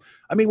 answer, yeah.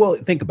 I mean, well,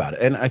 think about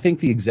it. And I think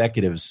the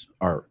executives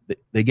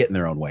they get in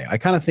their own way. I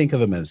kind of think of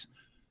them as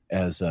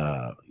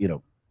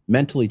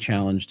mentally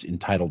challenged,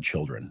 entitled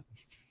children,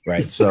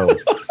 right? So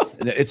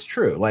it's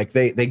true. Like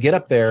they get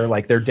up there,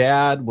 like their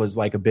dad was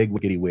like a big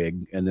wiggity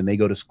wig, and then they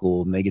go to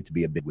school and they get to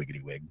be a big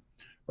wiggity wig,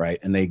 right?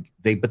 And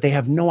but they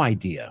have no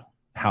idea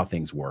how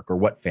things work or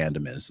what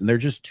fandom is. And they're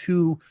just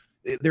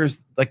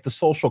there's like the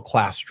social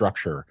class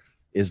structure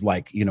is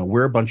like,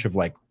 we're a bunch of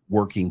like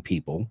working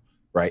people,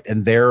 right?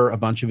 And they're a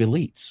bunch of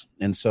elites.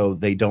 And so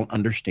they don't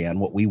understand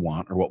what we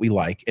want or what we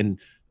like. And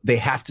they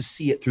have to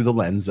see it through the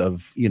lens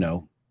of,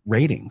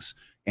 ratings.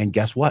 And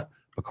guess what?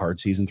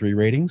 Picard season 3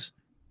 ratings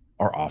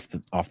are off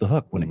the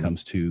hook when it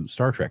comes to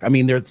Star Trek. I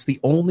mean, it's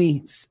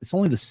only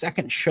the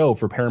second show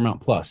for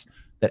Paramount Plus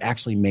that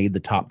actually made the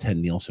top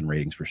 10 Nielsen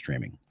ratings for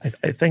streaming.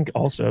 I think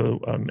also,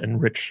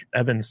 and Rich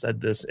Evans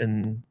said this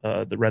in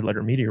the Red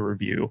Letter Media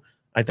review,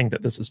 I think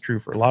that this is true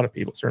for a lot of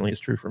people. It certainly is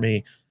true for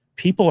me.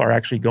 People are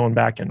actually going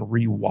back and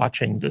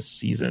rewatching this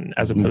season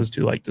as opposed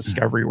to like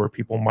Discovery, where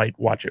people might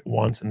watch it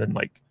once and then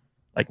like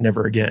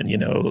never again,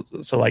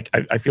 So like,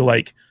 I feel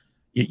like,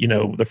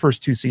 the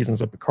first 2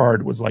 seasons of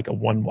Picard was like a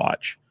one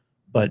watch,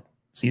 but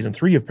season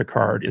 3 of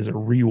Picard is a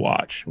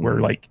rewatch where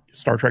like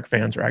Star Trek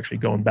fans are actually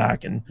going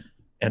back and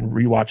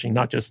rewatching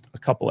not just a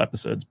couple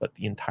episodes, but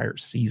the entire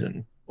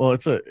season. Well,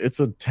 it's a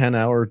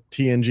 10-hour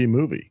TNG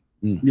movie.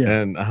 Yeah.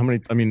 And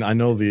I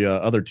know the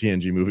other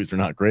TNG movies are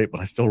not great,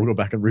 but I still go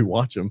back and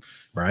rewatch them.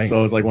 Right.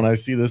 So it's like when I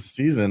see this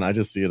season, I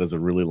just see it as a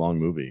really long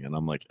movie. And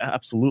I'm like,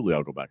 absolutely,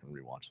 I'll go back and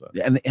rewatch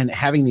that. And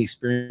having the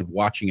experience of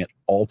watching it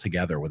all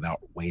together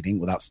without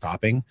waiting, without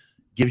stopping,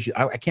 gives you,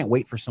 I can't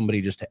wait for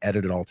somebody just to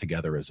edit it all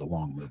together as a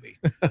long movie.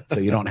 So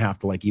you don't have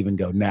to like even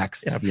go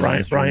next. Yeah,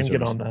 Brian,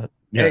 get on that.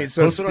 Yeah, Hey,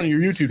 so post it on your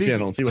YouTube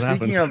channel and see what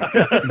happens.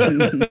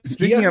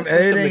 Speaking of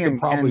editing and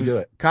probably do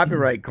it.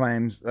 copyright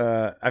claims,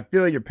 I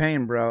feel your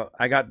pain, bro.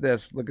 I got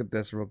this. Look at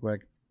this real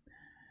quick.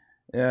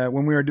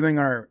 When we were doing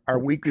our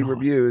weekly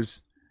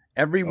reviews,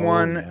 every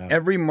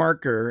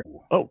marker.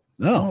 Oh,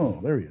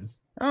 there he is.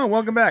 Oh,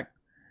 welcome back.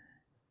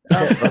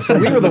 So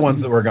we were the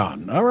ones that were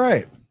gone. All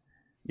right.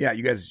 Yeah,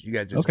 you guys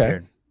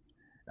disappeared.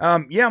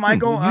 Yeah,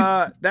 Michael,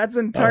 that's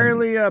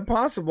entirely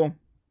possible.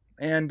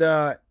 And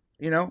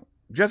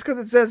just because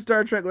it says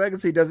Star Trek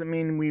Legacy doesn't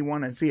mean we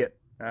want to see it.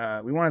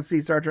 We want to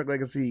see Star Trek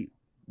Legacy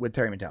with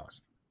Terry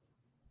Metalis.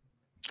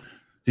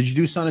 Did you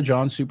do Son of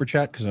John super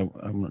chat? Because I'm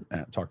going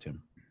to talk to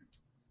him.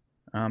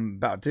 I'm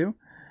about to.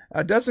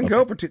 Dustin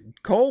Cole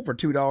for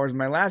 $2.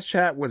 My last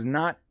chat was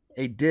not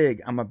a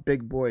dig. I'm a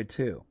big boy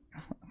too.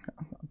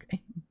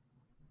 Okay.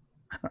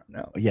 I don't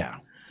know. Yeah.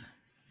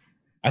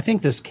 I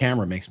think this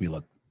camera makes me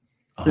look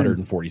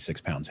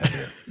 146 pounds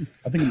heavier.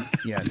 I think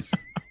yes.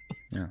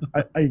 Yeah.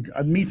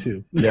 I me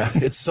too. Yeah,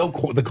 it's so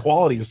cool. The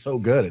quality is so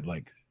good.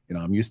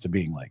 I'm used to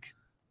being like.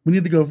 We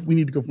need to go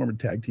form a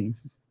tag team.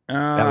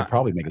 That would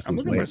probably make us I'm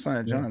lose looking weight. for Son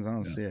of John's. I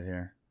don't see it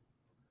here.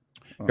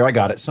 Here, I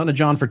got it. Son of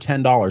John for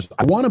 $10.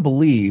 I want to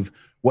believe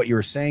what you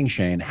were saying,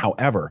 Shane.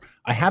 However,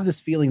 I have this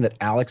feeling that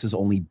Alex is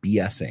only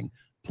BSing,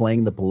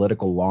 playing the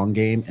political long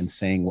game and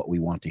saying what we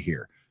want to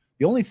hear.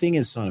 The only thing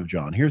is, Son of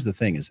John, here's the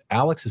thing, is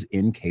Alex is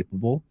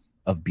incapable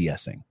of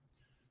BSing.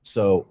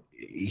 So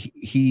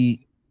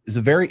he is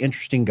a very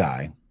interesting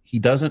guy. He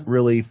doesn't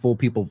really fill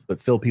people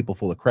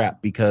full of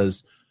crap,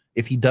 because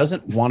if he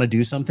doesn't want to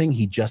do something,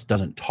 he just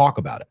doesn't talk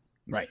about it.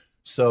 Right.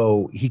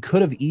 So he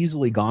could have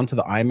easily gone to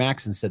the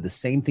IMAX and said the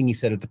same thing he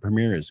said at the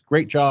premiere is,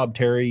 great job,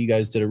 Terry. You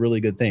guys did a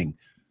really good thing.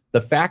 The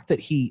fact that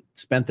he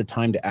spent the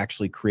time to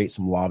actually create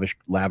some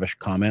lavish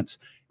comments,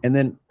 and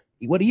then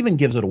what even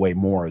gives it away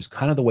more is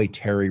kind of the way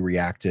Terry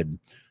reacted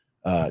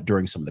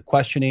during some of the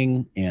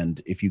questioning.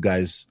 And if you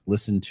guys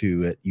listen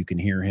to it, you can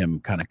hear him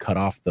kind of cut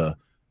off the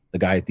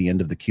guy at the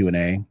end of the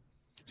Q&A.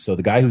 So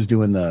the guy who's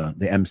doing the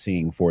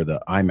emceeing for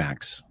the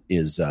IMAX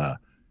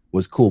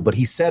was cool. But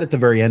he said at the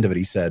very end of it,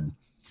 he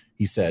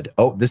said,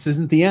 oh, this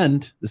isn't the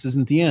end. This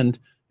isn't the end.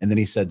 And then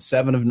he said, this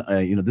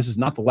is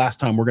not the last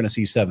time we're going to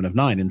see 7 of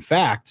 9. In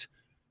fact,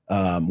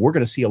 we're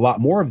going to see a lot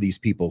more of these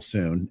people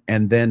soon.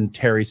 And then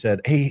Terry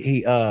said,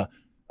 hey,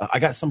 I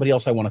got somebody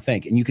else I want to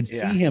thank. And you could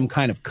see him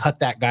kind of cut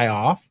that guy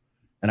off.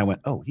 And I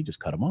went, oh, he just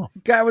cut him off.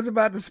 Guy was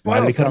about to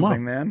spoil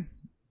something, man.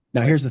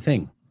 Now, here's the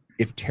thing.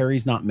 If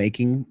Terry's not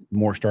making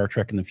more Star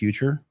Trek in the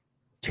future,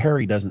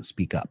 Terry doesn't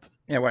speak up.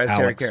 Yeah, why does Alex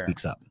Terry care?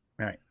 speaks up.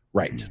 Right.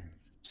 Right.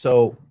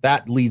 So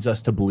that leads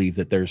us to believe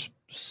that there's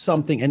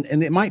something, and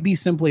it might be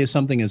simply as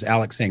something as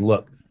Alex saying,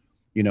 look,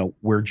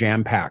 we're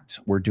jam packed.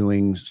 We're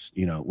doing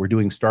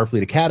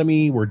Starfleet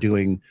Academy. We're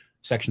doing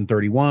Section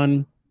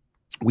 31.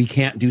 We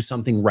can't do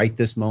something right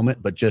this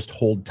moment, but just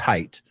hold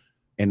tight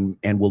and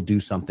we'll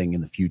do something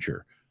in the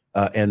future.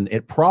 And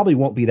it probably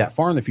won't be that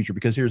far in the future,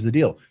 because here's the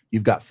deal.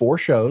 You've got 4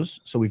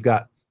 shows. So we've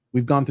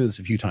gone through this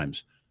a few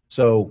times.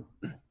 So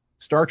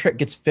Star Trek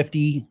gets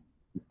 50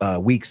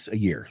 weeks a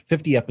year,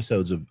 50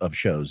 episodes of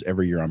shows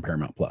every year on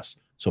Paramount Plus.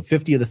 So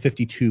 50 of the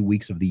 52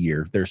 weeks of the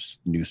year, there's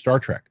new Star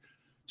Trek.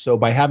 So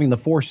by having the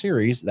 4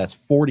 series, that's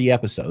 40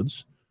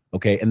 episodes.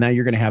 Okay. And now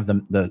you're going to have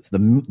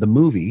the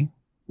movie,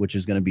 which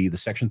is going to be the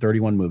Section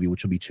 31 movie,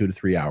 which will be 2 to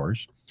 3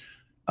 hours.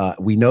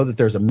 We know that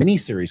there's a mini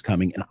series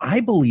coming, and I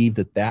believe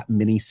that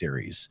mini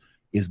series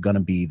is going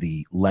to be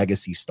the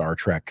legacy Star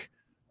Trek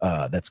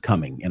that's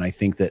coming. And I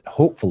think that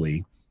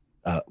hopefully,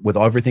 with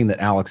everything that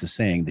Alex is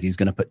saying, that he's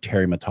going to put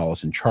Terry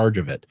Matalas in charge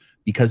of it,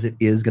 because it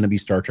is going to be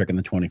Star Trek in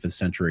the 25th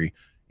century,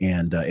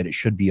 and it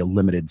should be a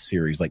limited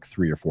series, like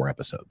 3 or 4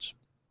 episodes.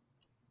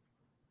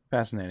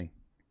 Fascinating.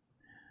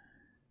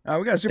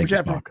 We got a super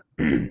chat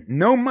from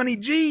No Money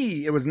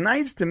G. It was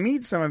nice to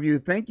meet some of you.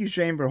 Thank you,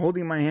 Shane, for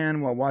holding my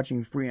hand while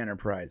watching Free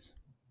Enterprise.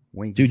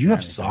 Wink. Dude, you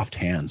have soft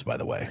hands, by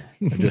the way.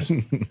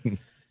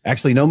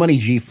 Actually, No Money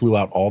G flew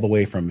out all the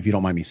way from, if you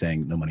don't mind me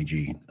saying, No Money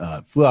G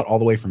flew out all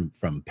the way from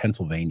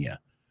Pennsylvania.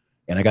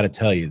 And I got to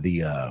tell you,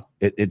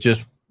 it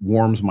just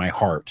warms my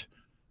heart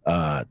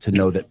to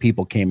know that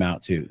people came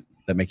out to.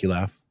 That make you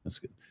laugh? That's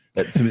good.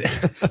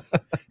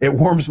 It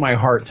warms my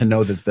heart to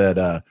know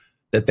that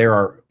there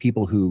are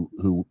people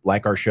who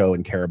like our show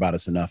and care about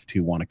us enough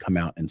to want to come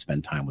out and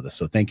spend time with us.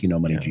 So thank you, No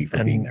Money G,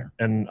 for being there.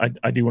 And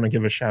I do want to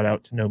give a shout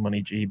out to No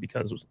Money G,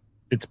 because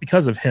it's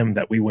because of him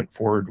that we went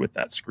forward with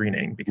that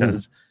screening,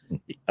 because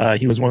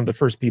he was one of the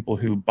first people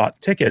who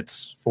bought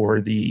tickets for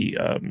the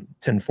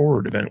 10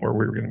 Forward event where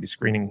we were going to be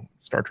screening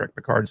Star Trek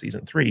Picard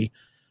season 3.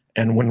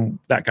 And when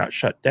that got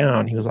shut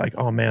down, he was like,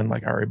 oh man,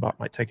 like I already bought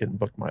my ticket and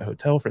booked my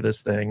hotel for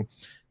this thing.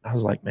 I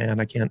was like, man,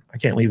 I can't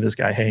leave this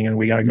guy hanging.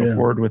 We got to go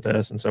forward with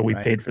this. And so we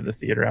paid for the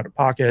theater out of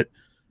pocket,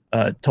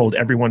 told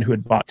everyone who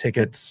had bought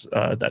tickets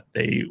that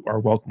they are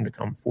welcome to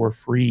come for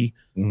free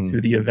to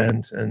the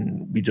event.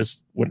 And we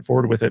just went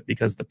forward with it,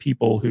 because the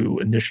people who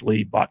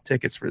initially bought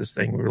tickets for this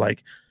thing, we were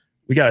like,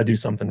 we got to do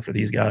something for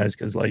these guys.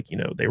 Cause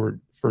they were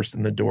first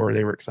in the door.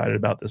 They were excited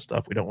about this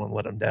stuff. We don't want to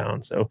let them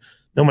down. So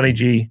No Money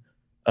G,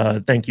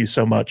 thank you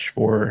so much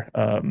for,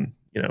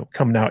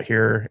 coming out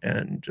here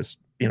and just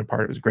being a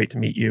part. It was great to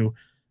meet you.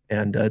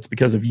 And it's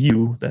because of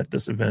you that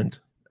this event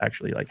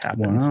actually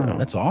happened. Wow. So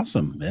That's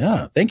awesome.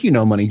 Yeah. Thank you,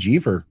 No Money G,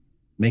 for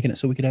making it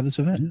so we could have this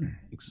event.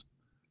 Thanks.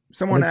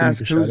 Someone I'd like to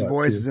asked make a whose shout out,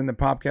 voice too. is in the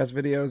podcast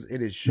videos.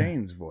 It is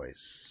Shane's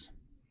voice.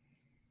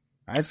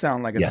 I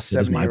sound like a Yes, it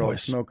is my 70-year-old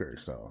voice. smoker,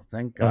 so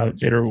thank God.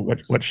 it's Vader, Shane's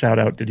voice. what shout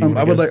out did you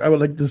I would give?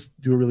 like to just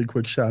do a really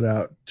quick shout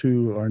out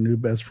to our new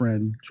best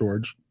friend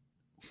George,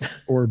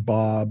 or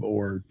Bob,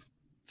 or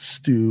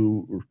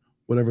Stu, or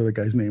whatever the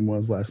guy's name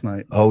was last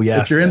night. Oh,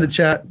 yes. If you're in the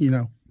chat, it's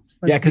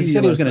nice Yeah, because he meeting said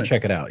you he was last going to night.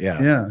 check it out.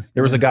 Yeah. Yeah.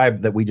 There was a guy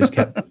that we just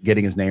kept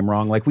getting his name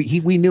wrong. Like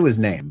we knew his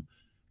name,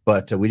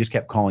 but we just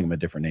kept calling him a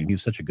different name. He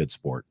was such a good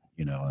sport,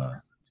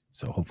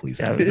 so hopefully he's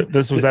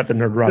This was at the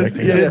Nerdrotic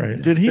thing,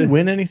 right? Did he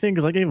win anything?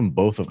 Because I gave him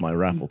both of my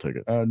raffle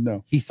tickets.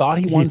 No. He thought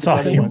he He won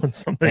thought he something, won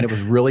something. and it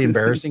was really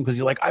embarrassing because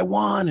he's like, I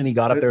won, and he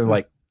got up there and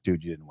like,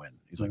 dude, you didn't win.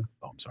 He's like,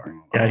 oh, I'm sorry.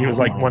 Yeah, he was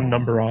like one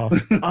number off.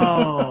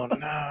 Oh no,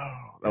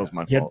 that was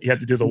my He fault. had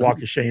to do the walk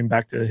of shame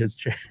back to his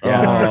chair.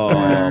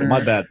 Oh,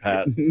 my bad,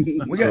 Pat.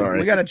 We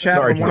Sorry. got a chat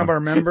Sorry, from one John. of our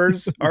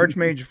members.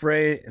 Archmage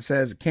Frey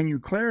says, can you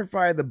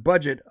clarify the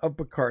budget of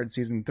Picard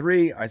season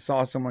 3? I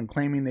saw someone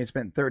claiming they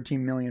spent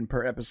 $13 million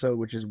per episode,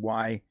 which is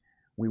why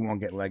we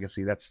won't get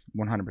Legacy. That's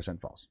 100%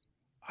 false.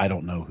 I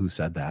don't know who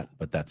said that,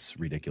 but that's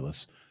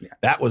ridiculous. Yeah.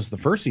 That was the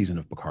first season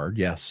of Picard.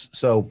 Yes.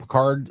 So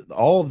Picard,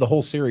 all of the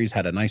whole series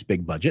had a nice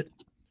big budget.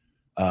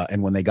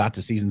 And when they got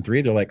to season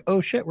 3, they're like, oh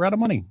shit, we're out of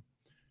money.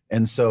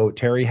 And so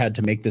Terry had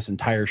to make this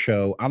entire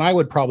show. And I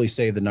would probably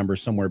say the number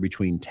somewhere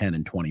between 10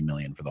 and 20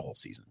 million for the whole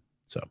season.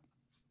 So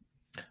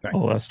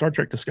Oh, Star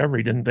Trek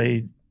Discovery, didn't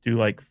they do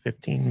like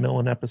 15 mil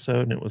an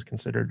episode? And it was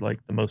considered like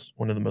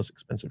one of the most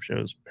expensive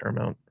shows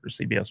Paramount or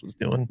CBS was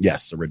doing.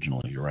 yes,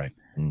 originally, you're right.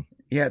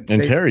 Yeah.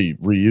 And Terry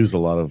reused a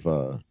lot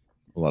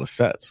of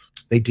sets.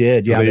 They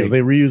did. Yeah. They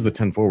reused the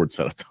 10 Forward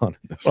set a ton. In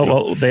this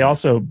Well, they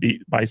also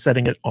by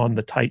setting it on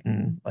the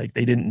Titan, like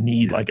they didn't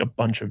need like a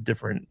bunch of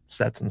different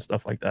sets and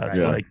stuff like that.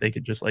 So Yeah. like they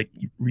could just like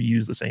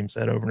reuse the same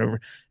set over and over.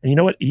 And you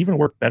know what? It even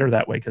worked better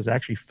that way because it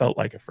actually felt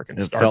like a freaking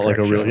It Star felt Trek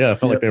like a real, show. it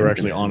felt like they were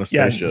actually on a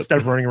Yeah, spaceship. instead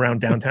of running around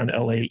downtown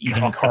LA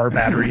eating car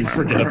batteries.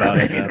 Forget about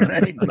it. Man.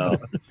 Right. No.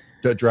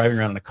 Driving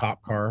around in a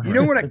cop car. You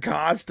know what it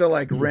costs to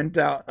rent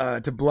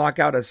out to block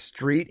out a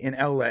street in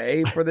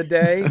LA for the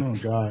day? Oh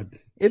God.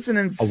 It's an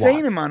insane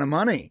lot. amount of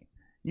money.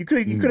 You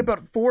could have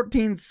bought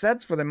 14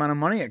 sets for the amount of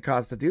money it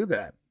costs to do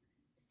that.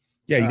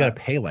 Yeah, you got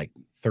to pay like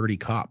 30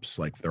 cops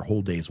like their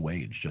whole day's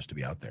wage just to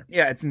be out there.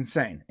 Yeah, it's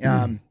insane.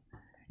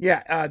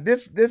 Yeah,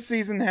 this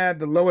season had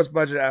the lowest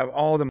budget out of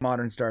all the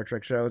modern Star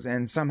Trek shows,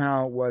 and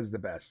somehow was the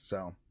best.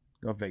 So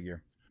go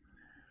figure.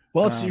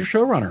 Well, it's your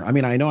showrunner. I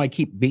mean, I know I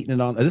keep beating it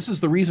on. This is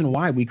the reason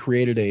why we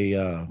created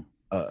a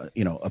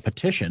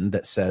petition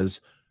that says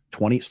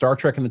Star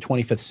Trek in the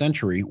 25th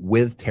century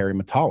with Terry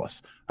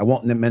Matalas. I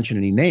won't mention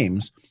any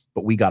names,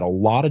 but we got a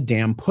lot of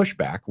damn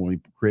pushback when we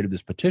created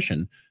this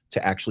petition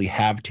to actually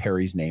have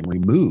Terry's name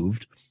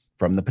removed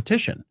from the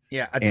petition.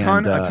 Yeah, a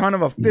ton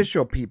of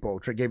official people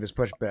gave us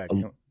pushback.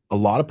 A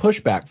lot of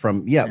pushback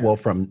from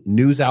from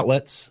news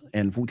outlets,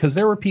 and because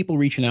there were people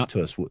reaching out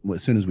to us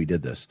as soon as we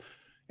did this,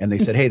 and they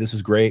said, "Hey, this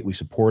is great. We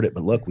support it,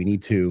 but look,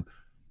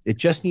 it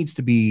just needs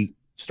to be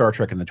Star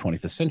Trek in the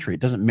 25th century. It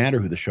doesn't matter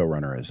who the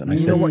showrunner is." And I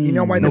said, "You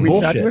know why they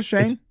reached out to us,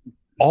 Shane? It's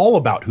all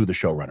about who the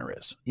showrunner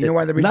is. You know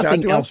why they reached out to us?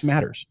 Nothing else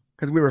matters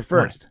because we were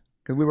first.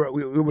 Because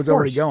it was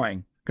already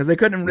going. Because they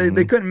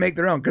couldn't make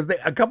their own. Because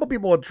a couple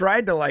people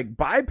tried to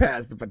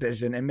bypass the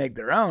petition and make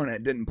their own. And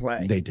it didn't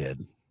play. They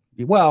did.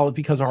 Well,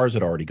 because ours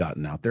had already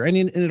gotten out there, and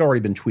it had already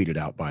been tweeted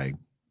out by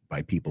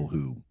people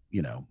who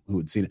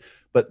had seen it.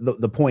 But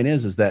the point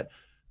is that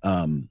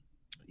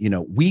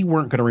we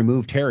weren't going to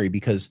remove Terry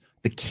because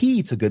the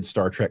key to good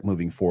Star Trek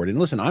moving forward. And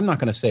listen, I'm not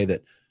going to say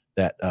that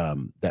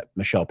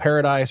Michelle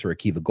Paradise or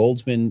Akiva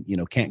Goldsman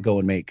can't go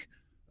and make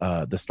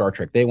the Star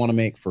Trek they want to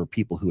make for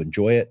people who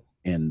enjoy it,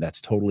 and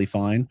that's totally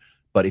fine.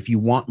 But if you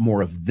want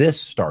more of this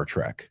Star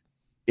Trek,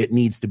 it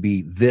needs to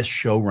be this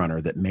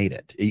showrunner that made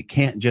it. It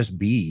can't just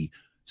be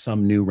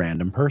some new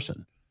random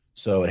person.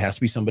 So it has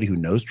to be somebody who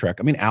knows Trek.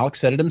 I mean, Alex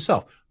said it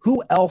himself.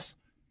 Who else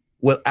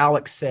will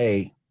Alex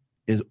say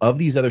is of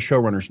these other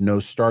showrunners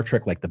knows Star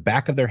Trek like the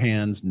back of their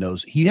hands?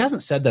 He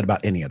hasn't said that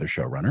about any other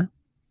showrunner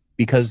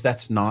because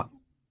that's not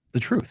the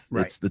truth.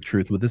 Right. It's the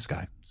truth with this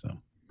guy. So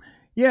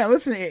yeah,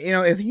 listen,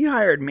 if he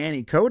hired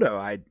Manny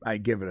Kodo,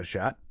 I'd give it a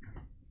shot.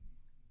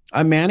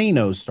 Manny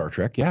knows Star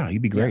Trek. Yeah,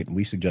 he'd be great. And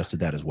we suggested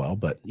that as well.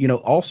 But,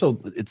 also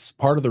it's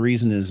part of the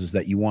reason is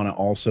that you want to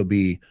also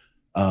be,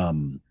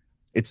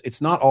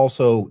 it's not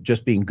also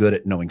just being good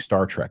at knowing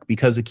Star Trek,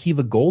 because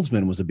Akiva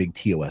Goldsman was a big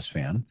TOS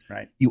fan.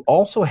 Right. You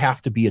also have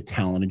to be a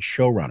talented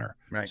showrunner.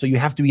 Right. So you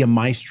have to be a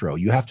maestro.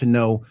 You have to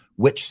know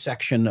which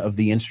section of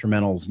the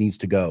instrumentals needs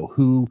to go,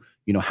 who,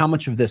 how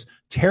much of this.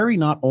 Terry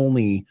not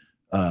only,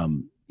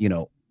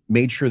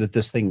 made sure that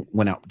this thing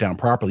went down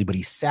properly, but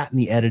he sat in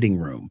the editing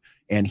room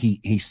and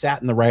he sat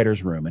in the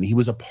writer's room and he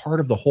was a part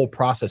of the whole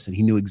process, and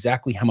he knew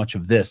exactly how much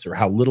of this or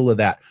how little of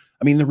that.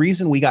 I mean, the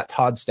reason we got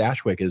Todd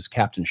Stashwick as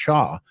Captain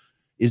Shaw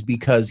is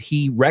because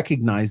he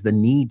recognized the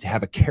need to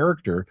have a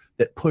character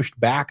that pushed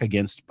back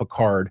against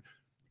Picard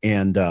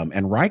and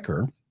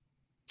Riker,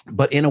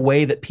 but in a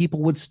way that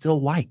people would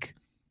still like.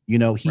 He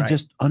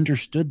just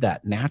understood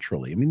that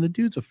naturally. I mean, the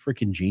dude's a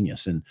freaking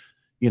genius, and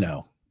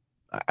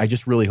I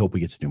just really hope we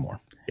get to do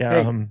more.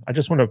 Yeah, hey. I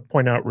just want to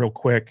point out real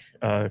quick,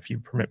 if you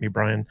permit me,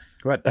 Brian,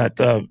 go ahead.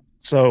 That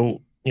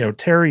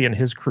Terry and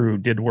his crew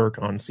did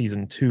work on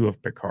season 2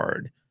 of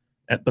Picard,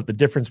 but the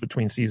difference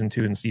between season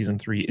 2 and season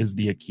 3 is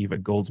the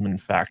Akiva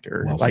Goldsman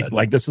factor.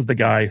 Well this is the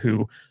guy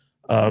who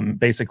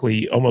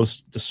basically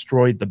almost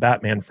destroyed the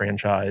Batman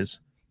franchise,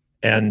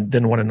 and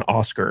then won an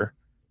Oscar,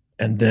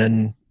 and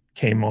then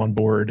came on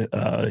board,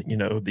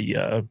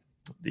 the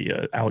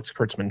Alex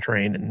Kurtzman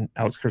train, and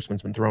Alex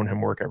Kurtzman's been throwing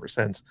him work ever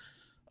since.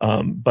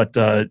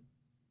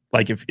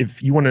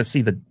 If you want to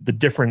see the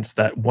difference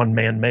that one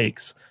man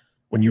makes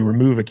when you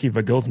remove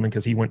Akiva Goldsman,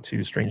 because he went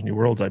to Strange New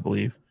Worlds, I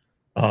believe,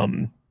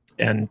 and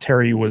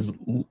Terry was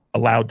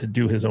allowed to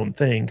do his own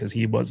thing because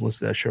he was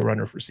listed as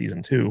showrunner for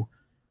season 2.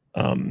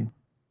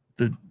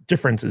 The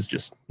difference is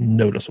just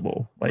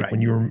noticeable.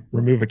 When you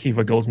remove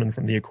Akiva Goldsman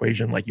from the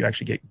equation, you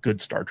actually get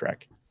good Star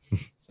Trek.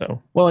 So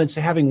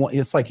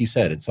it's like you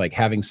said, it's like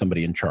having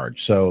somebody in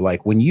charge. So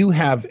when you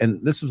have,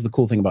 and this was the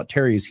cool thing about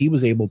Terry, is he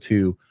was able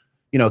to,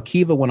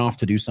 Akiva went off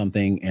to do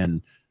something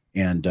and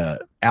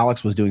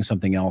Alex was doing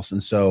something else.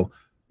 And so,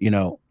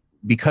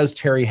 because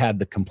Terry had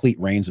the complete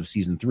reins of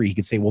season 3, he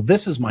could say, well,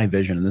 this is my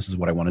vision and this is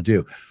what I want to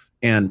do.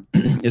 And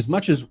as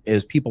much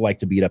as people like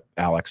to beat up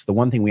Alex, the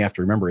one thing we have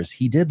to remember is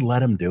he did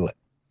let him do it.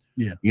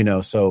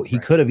 Yeah. So he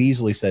could have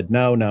easily said,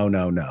 no.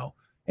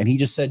 And he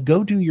just said,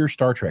 go do your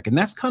Star Trek. And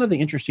that's kind of the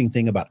interesting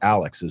thing about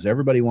Alex is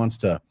everybody wants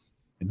to,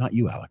 and not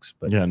you, Alex,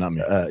 but yeah, not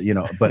me.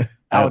 But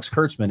Alex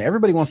Kurtzman,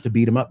 everybody wants to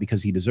beat him up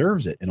because he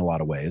deserves it in a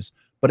lot of ways.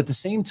 But at the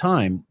same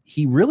time,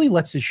 he really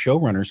lets his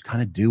showrunners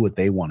kind of do what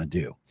they want to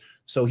do.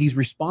 So he's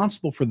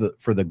responsible for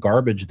the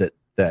garbage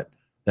that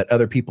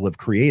other people have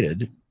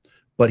created,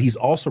 but he's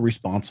also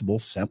responsible,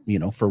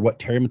 for what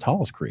Terry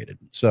Matalas created.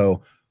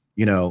 So,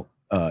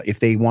 if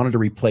they wanted to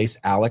replace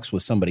Alex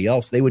with somebody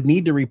else, they would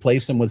need to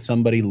replace him with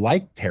somebody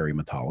like Terry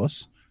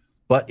Matalas.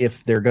 But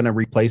if they're going to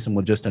replace him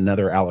with just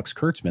another Alex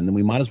Kurtzman, then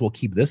we might as well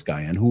keep this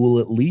guy in, who will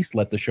at least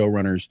let the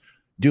showrunners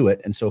do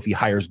it. And so if he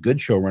hires good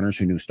showrunners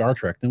who knew Star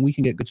Trek, then we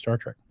can get good Star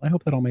Trek. I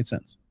hope that all made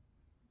sense.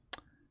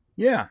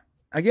 Yeah.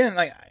 Again,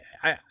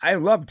 I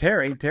love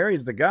Terry.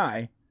 Terry's the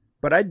guy,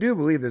 but I do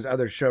believe there's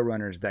other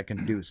showrunners that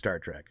can do Star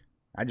Trek.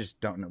 I just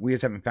don't know. We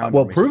just haven't found.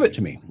 Well, prove it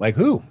to me. Like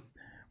who?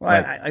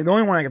 Well, Right. the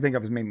only one I can think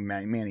of is maybe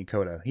Manny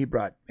Coda. He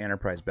brought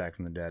Enterprise back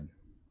from the dead.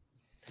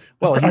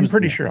 Well, I'm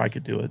pretty sure I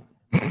could do it.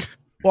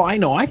 Well, I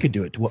know I could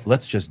do it.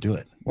 Let's just do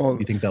it. Well,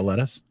 You think they'll let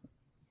us?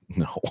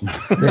 No.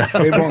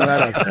 they won't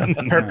let us.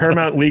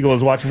 Paramount Legal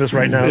is watching this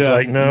right now. It's Yeah,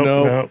 like,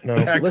 no.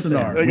 Listen,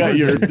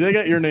 They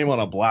got your name on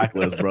a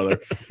blacklist, brother.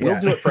 We'll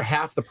do it for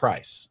half the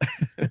price.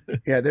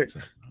 Yeah,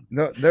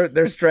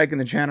 they're striking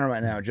the channel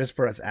right now just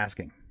for us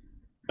asking.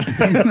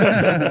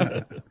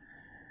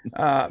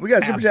 We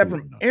got a super chat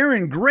from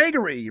Aaron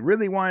Gregory.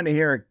 Really wanted to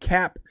hear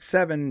Cap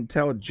 7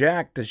 tell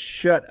Jack to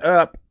shut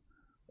up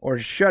or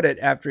shut it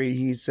after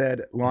he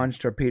said launch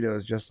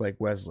torpedoes just like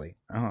Wesley.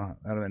 Oh,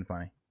 that would have been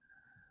funny.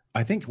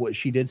 I think what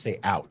she did say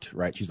out,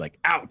 right? She's like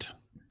out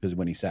because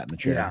when he sat in the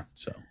chair. Yeah.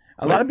 So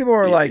a lot of people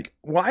are like,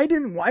 why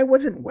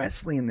wasn't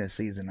Wesley in this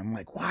season? I'm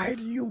like, why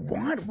do you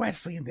want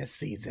Wesley in this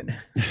season?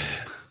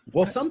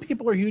 well, some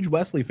people are huge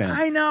Wesley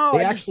fans. I know.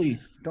 They I actually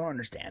don't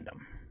understand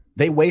them.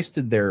 They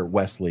wasted their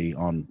Wesley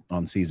on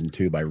season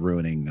 2 by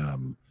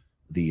ruining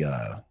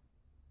the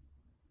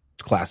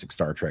classic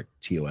Star Trek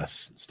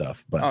TOS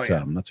stuff. But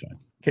that's fine.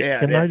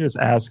 Can I just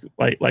ask,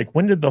 like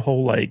when did the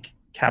whole like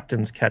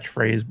captain's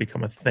catchphrase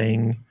become a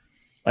thing?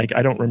 Like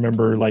I don't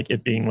remember like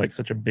it being like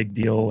such a big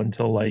deal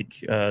until like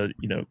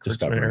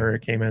Kurtzman era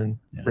came in.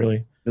 Yeah.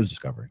 Really, it was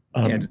Discovery.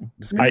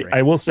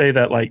 I will say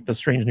that like the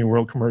Strange New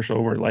World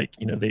commercial where like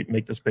they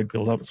make this big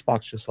build up,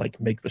 Spock's just like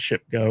make the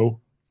ship go.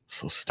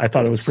 So stupid. I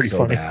thought it was pretty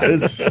funny.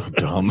 It's so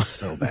dumb.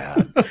 So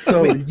bad.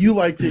 So you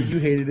liked it, you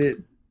hated it.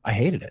 I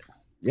hated it.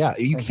 Yeah,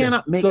 you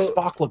cannot make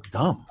Spock look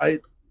dumb.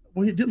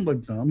 Well, he didn't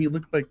look dumb. He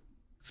looked like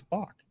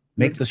Spock.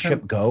 Make the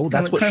ship go.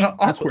 That's what kind of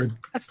awkward.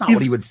 That's not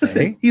what he would say.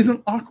 Listen, he's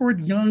an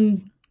awkward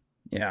young.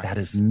 Yeah, that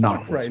is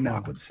not what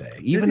Spock would say.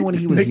 Even when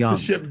he was make young, the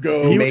ship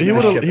go. He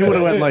would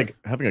have went like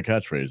having a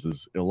catchrism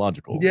is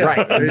illogical. Yeah,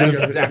 right. That's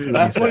exactly.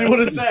 That's what he would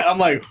have said. I'm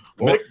like,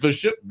 make the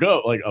ship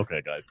go. Like,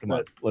 okay, guys, come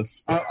on,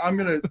 let's. I'm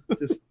gonna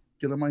just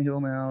get on my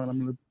heel now, and I'm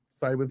gonna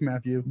side with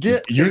Matthew.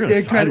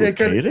 It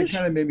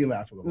kind of made me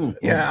laugh a little bit.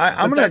 Yeah,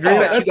 I'm gonna agree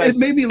with you. It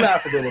made me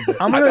laugh a little bit.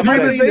 I'm gonna agree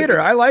with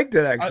Vader. I liked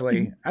it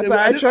actually. I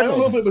don't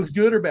know if it was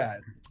good or bad,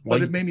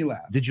 but it made me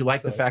laugh. Did you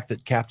like the fact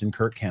that Captain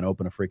Kirk can't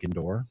open a freaking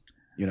door?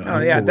 Oh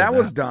yeah, that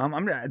was dumb.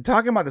 I'm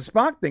talking about the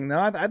Spock thing though.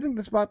 I think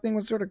the Spock thing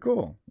was sort of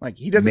cool. Like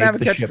he doesn't have a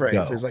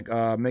catchphrase. He's like,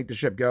 "Make the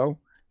ship go."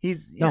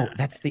 No,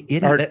 that's the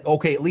idiot.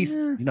 Okay, at least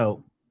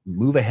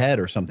move ahead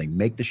or something.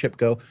 Make the ship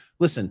go.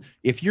 Listen,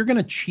 if you're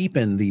gonna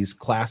cheapen these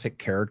classic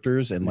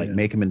characters and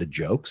make them into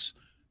jokes,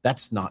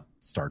 that's not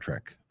Star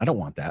Trek. I don't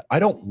want that. I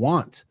don't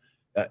want,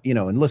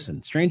 And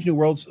listen, Strange New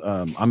Worlds.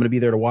 I'm gonna be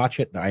there to watch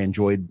it. I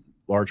enjoyed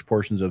large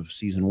portions of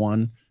season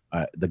 1.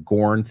 The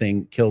Gorn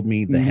thing killed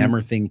me. The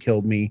Hammer thing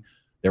killed me.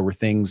 There were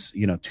things,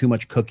 too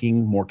much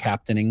cooking, more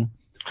captaining.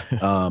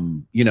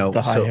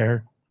 The high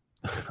hair.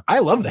 I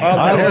love that.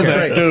 That was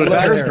great. Dude,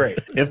 that's great.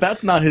 If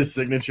that's not his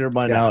signature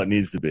by now, it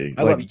needs to be.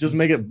 Just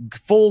make it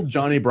full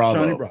Johnny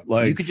Bravo.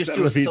 Like you could just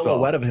do a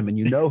silhouette of him, and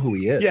you know who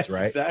he is, yes,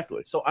 right?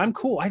 Exactly. So I'm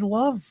cool. I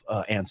love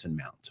Anson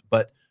Mount,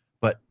 but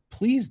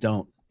please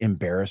don't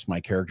embarrass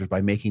my characters by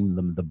making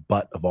them the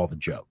butt of all the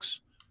jokes.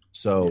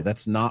 So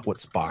that's not what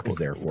Spock is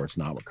there for. It's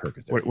not what Kirk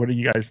is there for. What do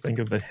you guys think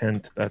of the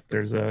hint that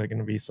there's going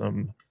to be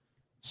some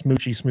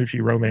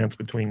smoochy romance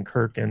between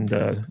Kirk and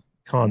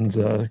Khan's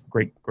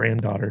great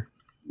granddaughter?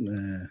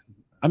 Nah.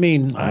 I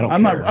mean, I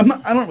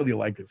don't really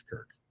like this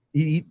Kirk.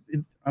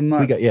 I'm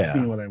not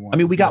seeing what I want. I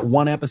mean, we got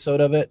one episode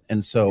of it,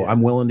 and so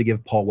I'm willing to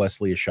give Paul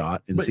Wesley a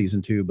shot in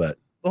season 2. But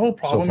the whole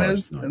problem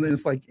is, and then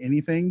it's like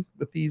anything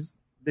with these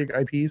big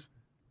IPs,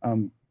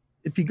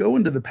 if you go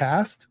into the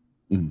past,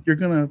 you're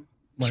gonna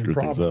screw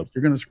things up.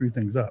 You're gonna screw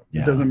things up.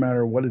 Yeah. It doesn't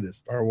matter what it is,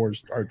 Star Wars,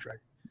 Star Trek.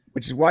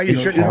 Which is why you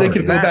should. They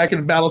could go back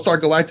in Battlestar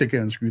Galactica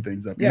and screw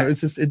things up. Yeah.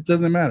 It's just it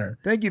doesn't matter.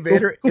 Thank you,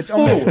 Vader. Go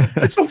forward.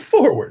 It's go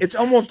forward. It's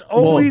almost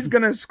always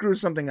gonna screw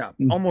something up.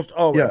 Almost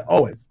always. Yeah,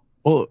 always.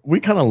 Well, we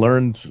kind of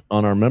learned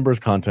on our members'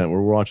 content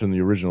where we're watching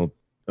the original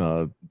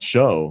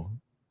show,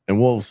 and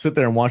we'll sit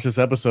there and watch this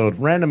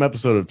random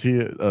episode of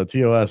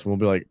TOS, and we'll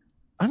be like,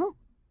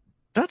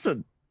 that's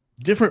a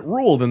different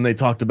rule than they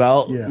talked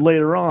about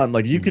later on.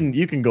 Like you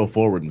can go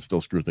forward and still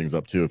screw things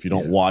up too if you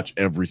don't watch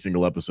every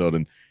single episode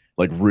and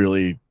like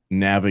really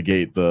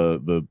navigate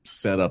the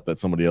setup that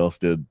somebody else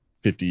did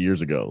 50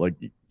 years ago. Like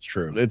it's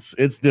true.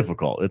 It's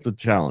difficult. It's a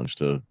challenge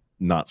to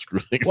not screw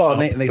things up.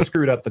 Well, they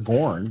screwed up the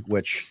Gorn,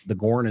 which the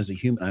Gorn is a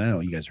human. I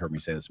know you guys heard me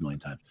say this a million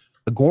times.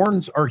 The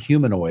Gorns are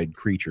humanoid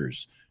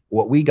creatures.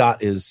 What we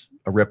got is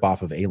a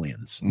ripoff of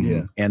Aliens.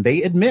 Yeah. And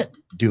they admit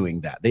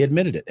doing that. They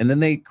admitted it. And then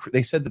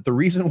they said that the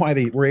reason why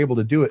they were able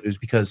to do it is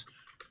because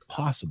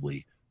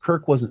possibly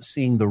Kirk wasn't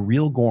seeing the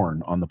real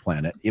Gorn on the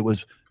planet. It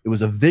was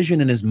a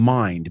vision in his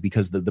mind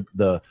because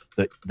the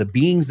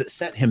beings that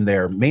sent him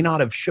there may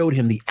not have showed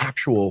him the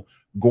actual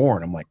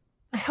Gorn. I'm like,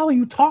 what the hell are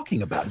you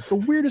talking about? It's the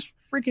weirdest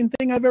freaking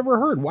thing I've ever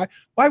heard. Why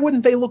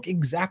wouldn't they look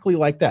exactly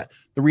like that?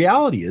 The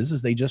reality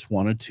is they just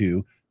wanted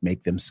to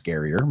make them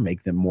scarier,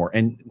 make them more,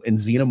 and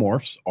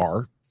xenomorphs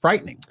are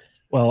frightening.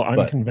 Well, I'm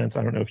But- convinced.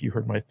 I don't know if you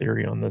heard my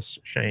theory on this,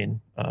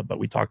 Shane, but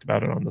we talked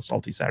about it on the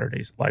Salty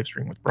Saturdays live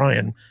stream with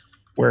Brian,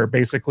 where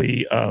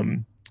basically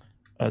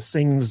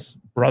Singh's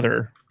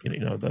brother,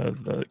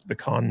 the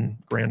Khan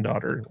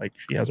granddaughter, like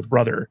she has a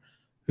brother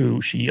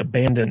who she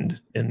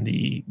abandoned in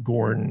the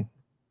Gorn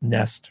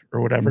nest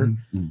or whatever.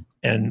 Mm-hmm.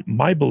 And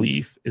my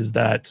belief is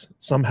that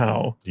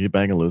somehow Do you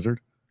bang a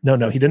lizard?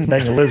 no, he didn't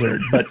bang a lizard,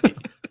 but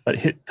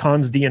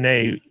Khan's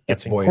DNA gets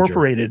That's Voyager.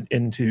 incorporated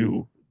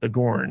into the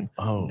Gorn.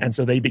 Oh, And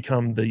so they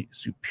become the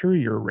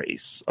superior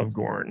race of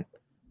Gorn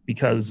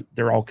because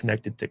they're all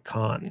connected to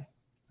Khan.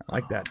 I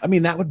like that. I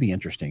mean, that would be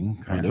interesting.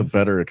 Kind that's of. a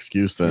better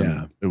excuse than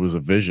Yeah. it was a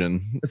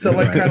vision. So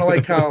like Right. kind of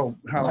like how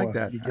I like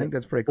that. you I get think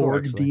that's pretty cool.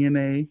 Borg actually.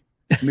 DNA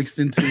mixed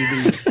into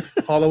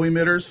the hollow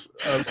emitters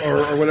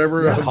or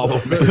whatever. Yeah, hollow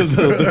the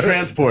transporters. The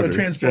transporter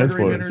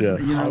Transporters, emitters. yeah.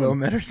 You know, Hollow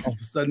emitters. all of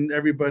a sudden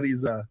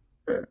everybody's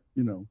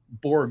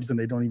Borgs and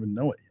they don't even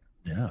know it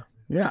yet. Yeah,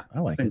 Yeah. I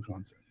like Same it.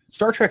 concept.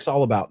 Star Trek's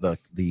all about the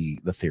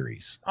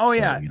theories. Oh So,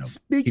 yeah. keep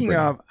Speaking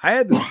bringing of, I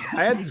had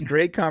this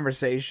great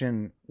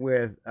conversation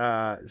with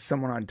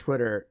someone on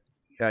Twitter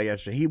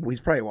yesterday. He's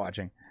probably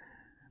watching,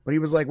 but he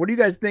was like, "What do you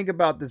guys think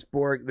about this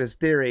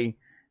theory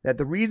that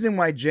the reason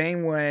why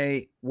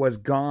Janeway was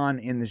gone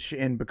in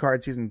in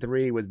Picard season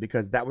 3 was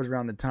because that was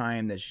around the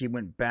time that she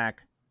went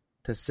back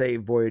to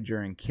save Voyager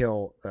and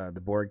kill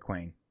the Borg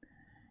Queen."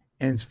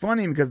 And it's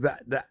funny because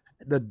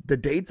the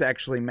dates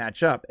actually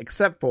match up,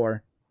 except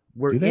for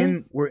Do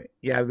they?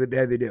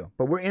 they do,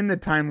 but we're in the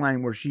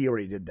timeline where she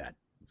already did that,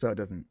 so it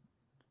doesn't.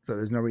 So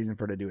there's no reason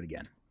for her to do it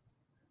again.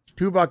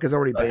 Tuvok has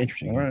already been.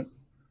 Interesting. All right.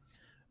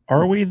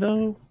 Are we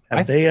though? Have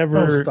I they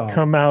ever stop.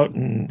 come out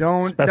and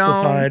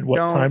specified what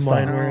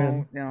timeline we're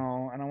in?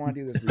 No, I don't want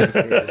to do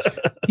this.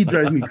 He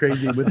drives me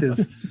crazy with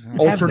his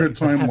alternate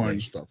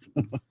timeline stuff.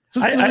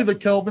 Just I- really the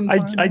Kelvin. I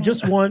timeline?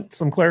 just want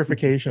some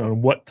clarification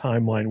on what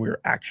timeline we're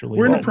actually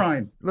we're in on. the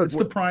prime. Look, It's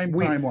the prime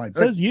we- timeline.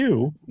 Says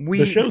you. We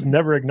The show's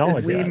never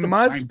acknowledged we It's that. the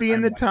must prime be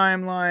in the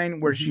timeline.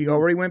 timeline where she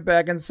already went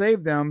back and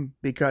saved them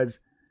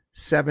because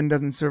 7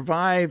 doesn't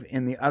survive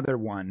in the other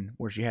one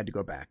where she had to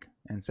go back,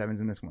 and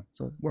 7's in this one.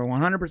 So we're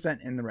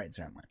 100% in the right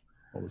timeline.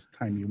 All this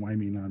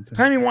timey-wimey nonsense.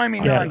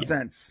 Timey-wimey Yeah.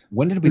 nonsense.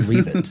 When did we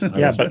leave it?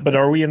 Yeah, but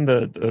are we in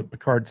the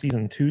Picard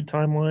season 2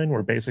 timeline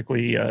where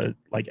basically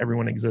like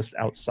everyone exists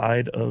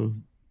outside of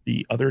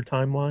the other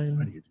Why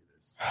timeline? do you do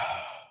this?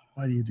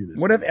 Why do you do this?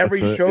 What if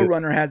every That's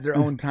showrunner has their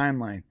own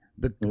timeline?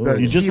 The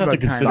You just have to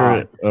Kiva consider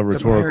timeline. it a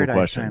rhetorical Paradise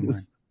question.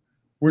 timeline.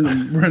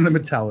 We're in the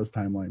Metalis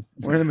timeline.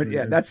 We're in the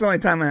yeah, that's the only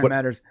timeline that What-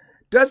 matters.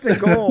 Dustin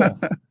Cole,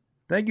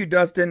 thank you,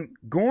 Dustin.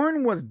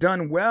 Gorn was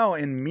done well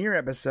in Mir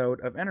episode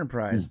of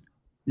Enterprise.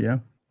 Yeah.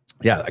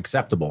 Yeah,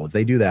 acceptable. If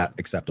they do that,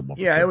 acceptable.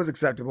 for Yeah, sure. it was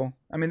acceptable.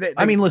 I mean,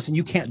 I mean, listen,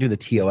 you can't do the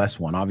TOS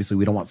one. Obviously,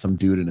 we don't want some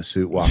dude in a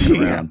suit walking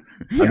Yeah. around.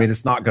 I mean,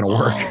 it's not going to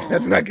work.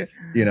 that's not good.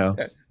 You know,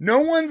 No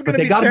one's But going to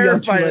they be gotta be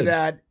on two terrified of legs.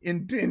 that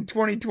in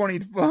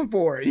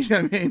 2024. You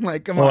know what I mean?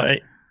 Like, come Well, on.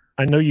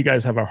 I know you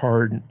guys have a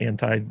hard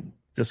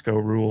anti-disco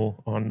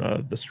rule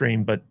on the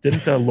stream, but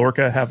didn't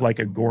Lorca have like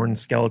a Gorn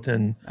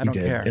skeleton I don't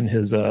did. care. in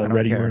his don't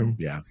ready care. room?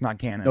 yeah. It's not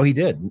canon. No, he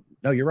did.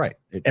 No, you're right.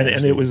 And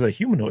it was a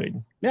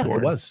humanoid. yeah, Gorn.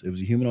 it was. It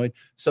was a humanoid.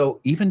 So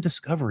even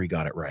Discovery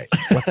got it right.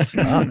 What's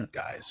up,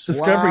 guys?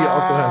 Discovery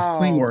also has Wow.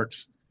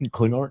 Klingworks.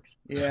 Klingorks.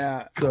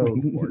 yeah. So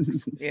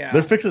Yeah.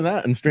 They're fixing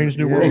that in Strange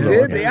New Yeah, They Worlds. they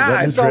did. did. Yeah, That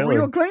I new saw trailer.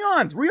 real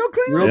Klingons. Real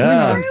Klingons. real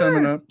Yeah. Klingons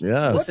coming up.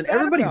 Yeah. What's Listen, that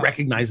everybody about?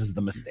 recognizes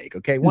the mistake.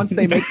 Okay, once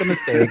they make the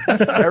mistake,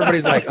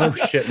 everybody's like, "Oh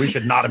shit, we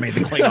should not have made the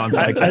Klingons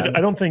like that."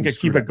 I don't think You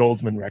screwed Akiva up.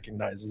 Goldsman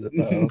recognizes it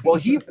though. Well,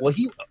 he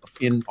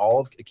in all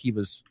of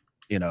Akiva's,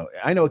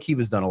 I know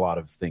Akiva's done a lot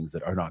of things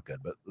that are not good,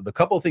 but the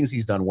couple of things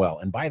he's done well.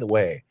 And by the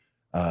way,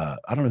 I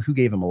don't know who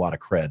gave him a lot of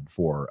cred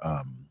for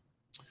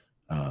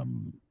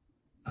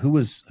who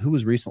was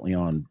recently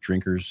on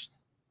Drinkers,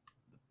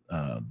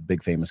 the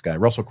big famous guy,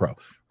 Russell Crowe.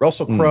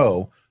 Russell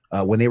Crowe,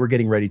 when they were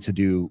getting ready to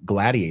do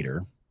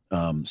Gladiator,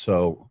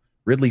 so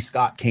Ridley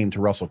Scott came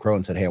to Russell Crowe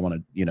and said, "Hey, I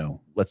want to,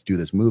 let's do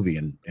this movie."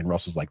 And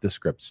Russell's like, "This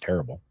script's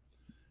terrible."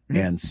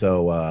 And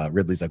so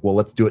Ridley's like, "Well,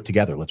 let's do it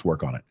together. Let's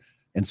work on it."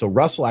 And so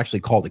Russell actually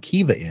called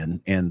Akiva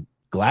in, and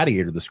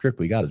Gladiator, the script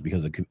we got is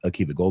because of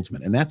Akiva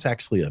Goldsman, and that's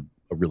actually a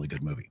really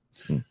good movie.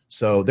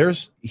 So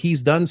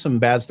he's done some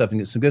bad stuff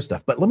and some good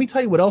stuff. But let me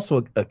tell you what else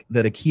that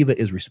Akiva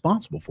is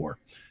responsible for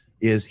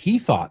is he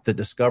thought that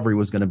Discovery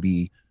was going to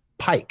be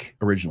Pike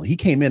originally. He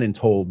came in and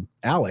told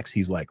Alex,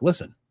 he's like,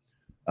 "Listen,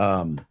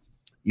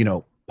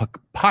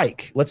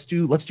 Pike, let's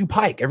do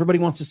Pike. Everybody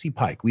wants to see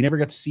Pike. We never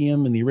got to see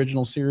him in the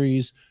original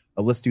series.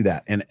 Let's do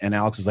that." And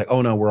Alex is like,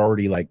 "Oh no, we're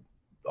already like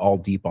all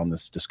deep on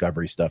this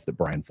Discovery stuff that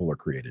Brian Fuller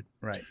created."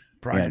 Right.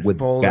 And with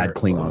bad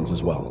Klingons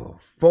as well.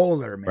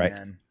 Fuller, man. Right.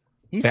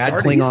 He Bad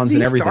started, Klingons he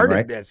and everything, started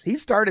right? this. He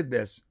started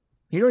this.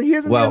 He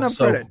doesn't Well, get enough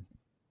so- credit.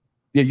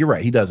 Yeah, you're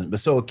right. He doesn't.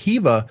 But so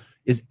Akiva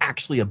is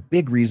actually a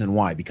big reason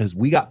why, because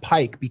we got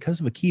Pike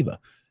because of Akiva.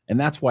 And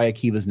that's why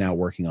Akiva is now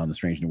working on the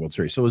Strange New World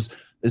series. So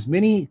as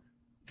many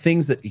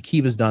things that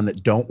Akiva's done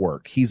that don't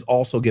work, he's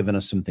also given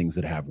us some things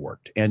that have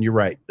worked. And you're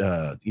right.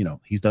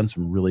 He's done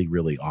some really,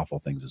 really awful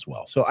things as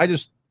well. So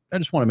I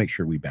just want to make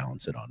sure we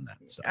balance it on that.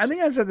 So, I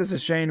think I said this to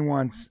Shane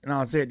once, and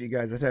I'll say it to you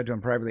guys. I said it to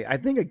him privately. I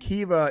think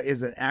Akiva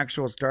is an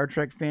actual Star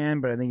Trek fan,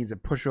 but I think he's a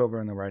pushover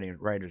in the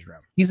writers'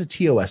 room. he's a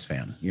TOS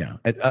fan. Yeah.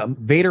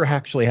 Vader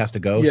actually has to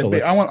go. Yeah, So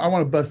but let's, I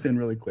want to bust in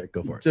really quick.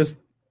 Go for it. Just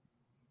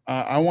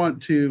I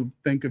want to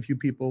thank a few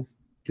people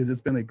because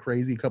it's been a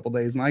crazy couple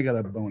days, and I got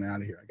to bone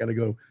out of here. I got to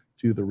go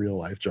do the real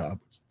life job,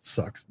 which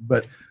sucks.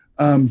 But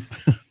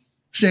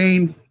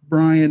Shane,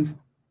 Brian,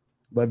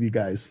 love you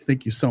guys.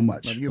 Thank you so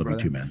much. Love you, love you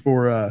brother. too, man.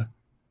 For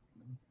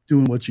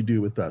doing what you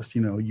do with us.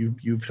 You know,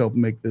 you've helped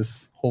make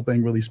this whole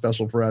thing really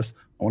special for us.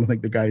 I want to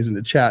thank the guys in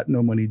the chat,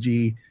 No Money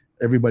G,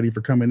 everybody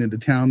for coming into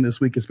town this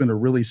week. It's been a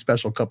really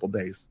special couple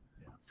days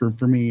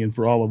for me and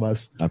for all of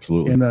us.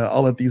 Absolutely. And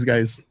I'll let these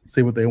guys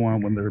say what they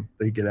want when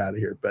they get out of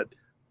here. But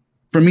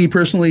for me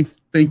personally,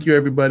 thank you,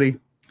 everybody.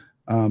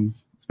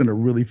 It's been a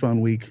really fun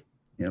week,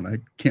 and I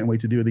can't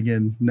wait to do it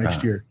again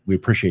next year. We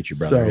appreciate you,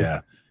 brother. So,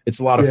 yeah. It's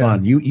a lot of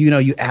fun.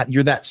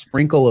 You're that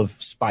sprinkle of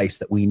spice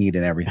that we need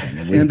in everything.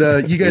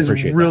 And you guys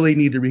appreciate really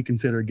need to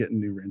reconsider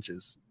getting new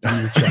wrenches on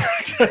your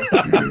chest.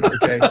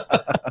 Okay?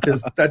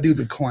 Because that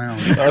dude's a clown.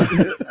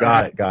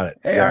 Got it.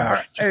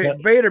 Hey, hey,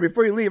 Vader,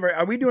 before you leave,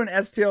 are we doing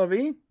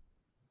STLV?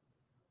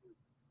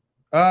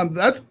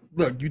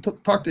 Look, you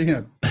talk to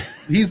him.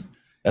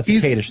 That's a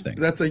Kadish thing.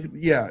 That's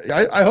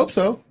I hope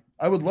so.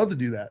 I would love to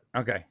do that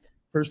Okay.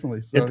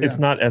 personally. So It's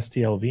not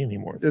STLV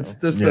anymore. Though. It's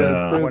just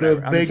Whatever.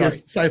 the I'm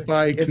Vegas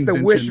sci-fi. It's the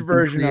Wish convention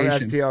version of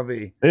creation.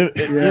 STLV.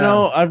 You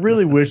know, I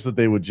really wish that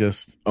they would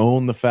just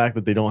own the fact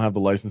that they don't have the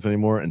license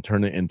anymore and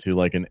turn it into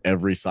like an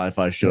every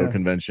sci-fi show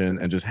convention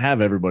and just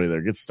have everybody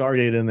there. Get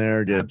Stargate in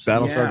there, get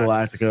Battlestar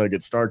Galactica,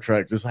 get Star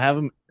Trek. Just have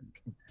them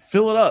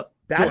fill it up.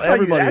 That's how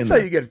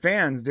you get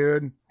fans,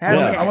 dude.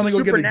 I want to go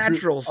get a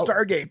Supernatural,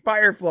 Stargate,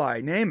 Firefly,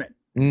 name it.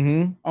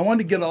 Mm-hmm. I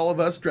wanted to get all of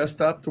us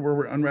dressed up to where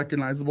we're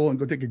unrecognizable and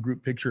go take a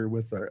group picture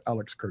with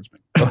Alex Kurtzman.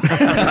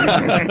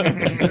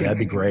 That'd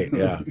be great.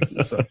 Yeah.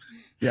 So,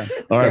 yeah.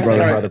 All right,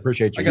 brother.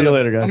 Appreciate you. See you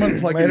later, guys. I'm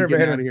unplugging Later, and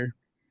getting Vader. out of here.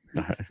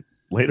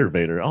 Later,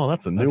 Vader. Oh,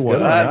 that's a new That's one.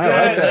 good.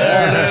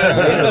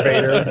 That's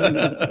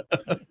Vader.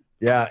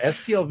 Yeah,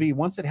 STLV,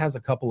 once it has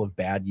a couple of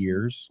bad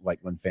years, like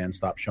when fans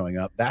stop showing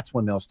up, that's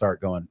when they'll start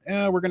going,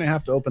 we're going to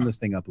have to open this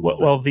thing up a little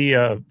bit. Well,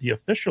 the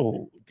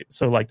official,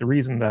 so like the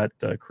reason that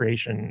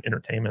Creation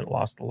Entertainment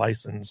lost the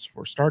license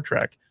for Star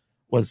Trek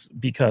was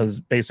because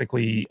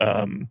basically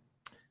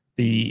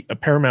the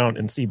Paramount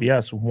and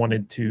CBS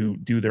wanted to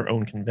do their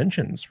own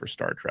conventions for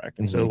Star Trek.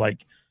 And so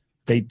like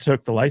they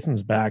took the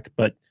license back,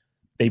 but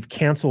they've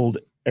canceled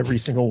every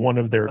single one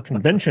of their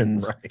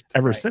conventions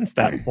ever since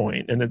that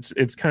point. And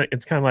it's kind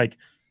of like,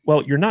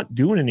 well, you're not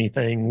doing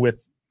anything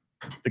with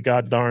the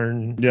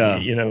goddamn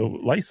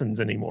license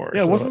anymore.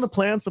 Yeah, so, wasn't the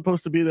plan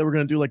supposed to be that we're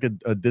going to do like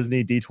a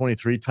Disney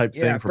D23 type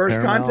thing for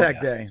First Paramount?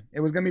 Contact Day. It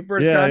was going to be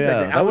First Contact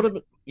Day. That would have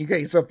been.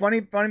 Okay, so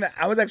funny that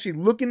I was actually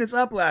looking this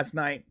up last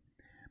night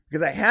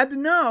because I had to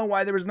know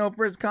why there was no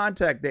First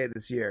Contact Day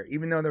this year,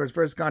 even though there was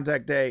First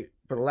Contact Day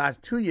for the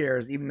last 2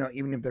 years, even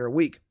if they're a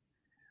week.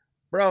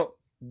 Bro,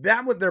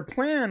 their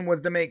plan was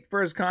to make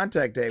First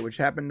Contact Day, which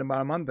happened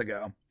about a month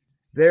ago.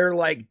 They're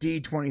like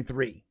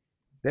D23.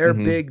 Their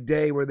big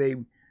day where they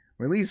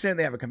release it.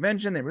 They have a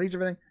convention. They release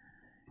everything.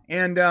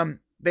 And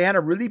they had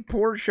a really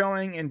poor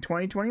showing in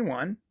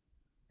 2021.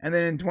 And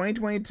then in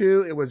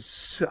 2022, it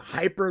was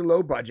hyper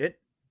low budget.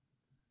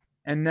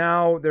 And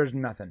now there's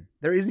nothing.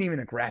 There isn't even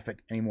a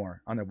graphic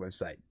anymore on their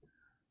website.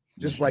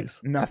 Just like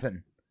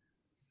nothing.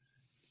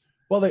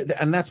 Well,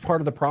 and that's part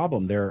of the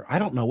problem there. I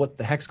don't know what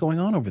the heck's going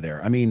on over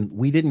there. I mean,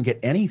 we didn't get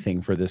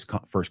anything for this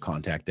First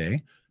Contact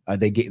Day.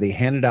 They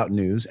handed out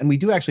news, and we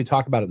do actually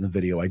talk about it in the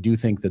video. I do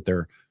think that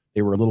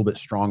they were a little bit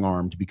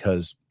strong-armed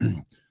because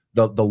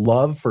the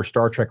love for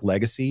Star Trek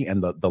Legacy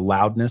and the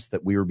loudness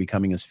that we were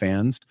becoming as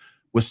fans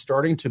was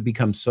starting to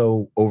become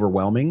so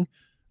overwhelming,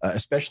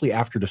 especially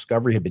after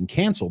Discovery had been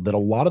canceled, that a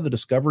lot of the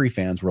Discovery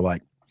fans were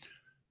like,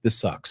 this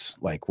sucks.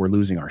 Like, we're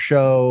losing our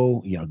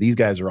show. You know, these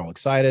guys are all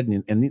excited,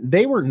 and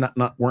they weren't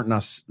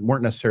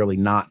necessarily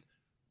not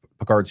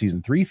Picard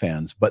season 3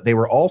 fans, but they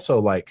were also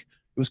like,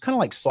 it was kind of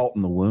like salt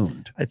in the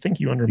wound. I think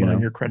you undermine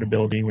your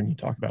credibility when you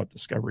talk about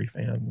Discovery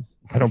fans.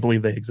 I don't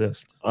believe they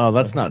exist. Oh,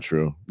 that's not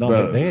true.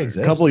 No, they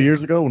exist. A couple of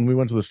years ago when we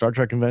went to the Star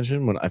Trek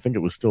convention, when I think it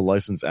was still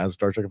licensed as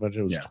Star Trek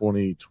convention, it was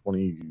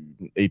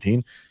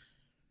 2018.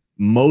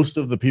 Most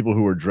of the people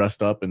who were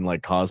dressed up in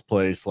like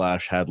cosplay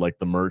 / had like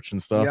the merch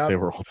and stuff, they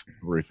were all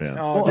Discovery fans.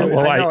 Oh, dude,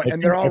 I know.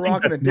 And they're all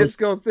rocking the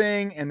disco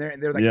thing, and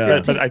they're like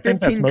 15, but I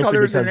think 15 that's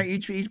colors in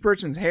because, each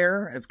person's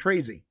hair. It's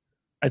crazy.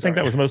 I think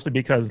that was mostly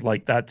because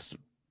like that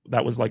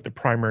was like the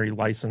primary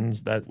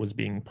license that was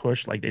being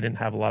pushed. Like they didn't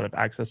have a lot of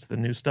access to the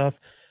new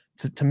stuff.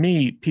 To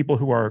me, people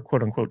who are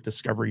quote unquote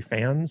Discovery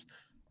fans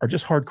are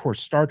just hardcore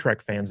Star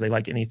Trek fans. They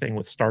like anything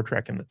with Star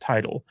Trek in the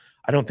title.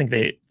 I don't think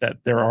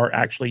that there are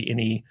actually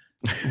any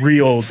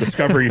real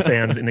Discovery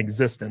fans in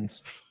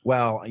existence.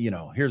 Well,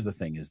 here's the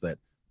thing is that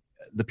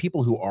the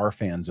people who are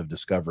fans of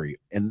Discovery,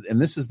 and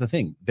this is the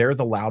thing, they're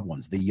the loud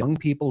ones. The young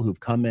people who've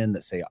come in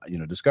that say,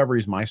 Discovery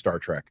is my Star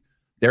Trek.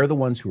 They're the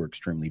ones who are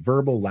extremely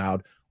verbal,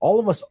 loud. All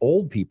of us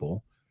old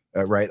people,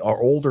 right, are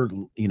older,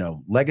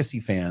 legacy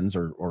fans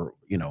or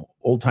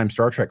old time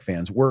Star Trek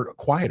fans. We're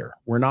quieter.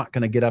 We're not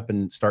going to get up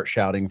and start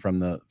shouting from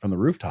the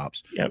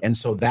rooftops. Yep. And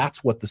so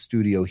that's what the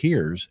studio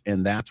hears,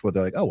 and that's what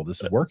they're like, oh, well,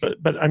 this is working.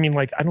 But I mean,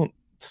 like, I don't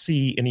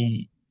see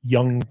any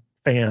young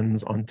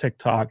fans on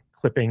TikTok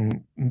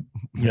clipping,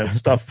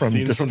 stuff from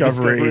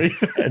Discovery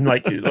and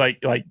like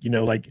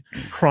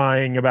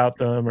crying about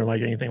them or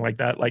like anything like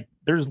that. Like,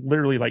 there's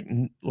literally like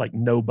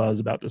no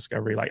buzz about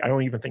Discovery. Like, I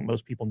don't even think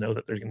most people know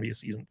that there's going to be a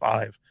season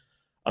 5.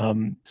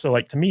 So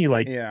like, to me,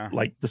 like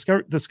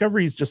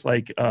Discovery is just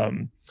like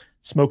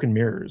smoke and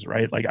mirrors,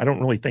 right? Like, I don't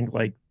really think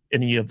like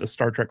any of the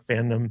Star Trek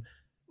fandom,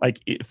 like,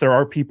 if there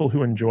are people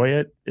who enjoy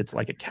it, it's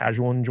like a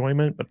casual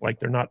enjoyment, but like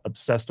they're not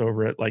obsessed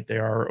over it like they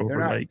are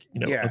over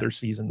other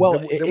seasons. Well,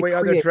 the way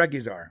other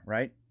Trekkies are,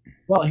 right?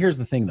 Well, here's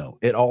the thing, though.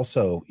 It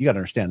also, you got to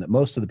understand that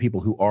most of the people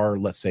who are,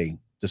 let's say,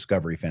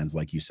 Discovery fans,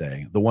 like you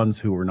say, the ones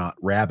who are not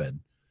rabid,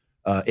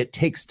 it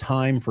takes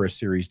time for a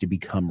series to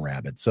become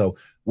rabid. So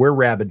we're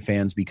rabid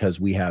fans because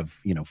we have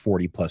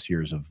 40 plus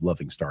years of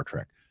loving Star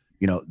Trek.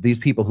 These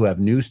people who have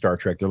new Star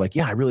Trek, they're like,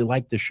 yeah, I really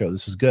like this show.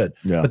 This is good.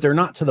 Yeah. But they're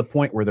not to the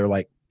point where they're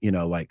like,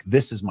 like,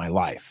 this is my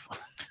life.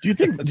 Do you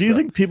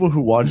think people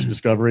who watch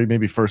Discovery,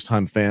 maybe first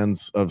time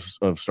fans of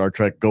Star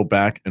Trek, go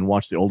back and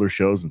watch the older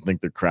shows and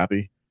think they're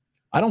crappy?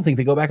 I don't think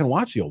they go back and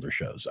watch the older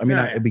shows. I mean,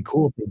 it'd be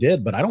cool if they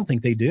did, but I don't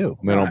think they do.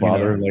 They don't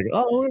bother. Like,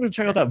 oh, we're going to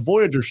check out that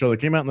Voyager show that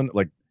came out. And then,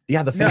 like,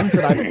 yeah, the fans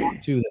that I've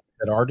talked to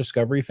that are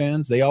Discovery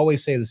fans, they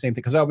always say the same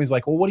thing. Because I always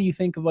like, well, what do you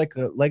think of like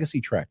a Legacy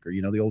Trek or,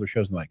 the older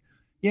shows? And like,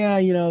 yeah,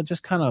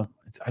 just kind of,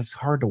 it's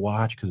hard to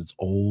watch because it's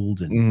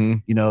old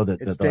and,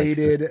 it's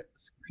dated. Like,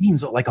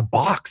 screen's like a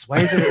box.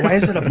 Why is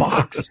it a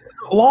box? It's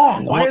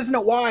long. Why isn't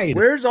it wide?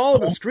 Where's all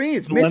of the screen?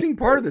 It's missing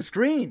part of the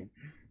screen.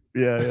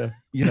 Yeah.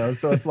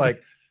 So it's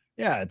like,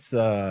 yeah, it's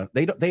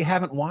they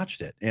haven't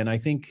watched it, and I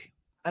think,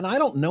 and I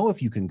don't know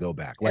if you can go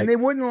back. Like, and they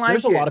wouldn't like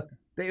there's it. A lot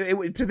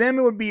of to them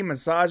it would be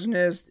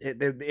misogynist.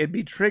 It'd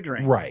be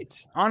triggering. Right.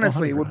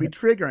 Honestly, 100%. It would be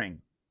triggering.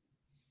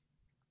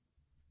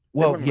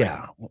 Well,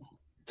 yeah.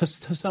 To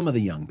some of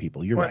the young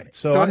people, you're right.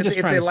 So I'm just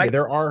trying to say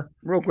there are...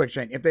 Real quick,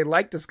 Shane. If they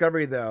like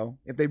Discovery, though,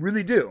 if they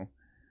really do,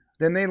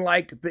 then they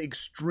like the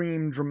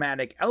extreme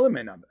dramatic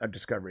element of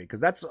Discovery, because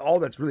that's all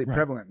that's really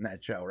prevalent in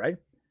that show, right?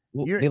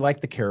 Well, they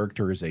like the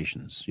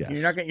characterizations, yes.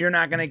 You're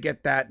not going to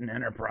get that in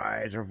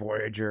Enterprise or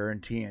Voyager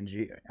and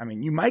TNG. I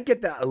mean, you might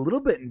get that a little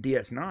bit in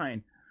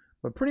DS9,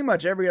 but pretty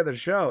much every other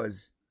show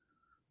is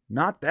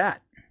not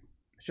that.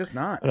 It's just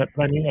not. But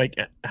I mean, like,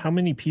 how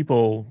many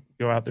people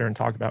go out there and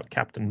talk about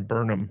Captain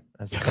Burnham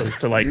as opposed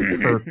to like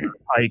Kirk or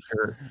Pike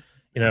or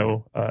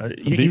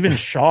even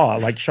Shaw?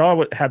 Like,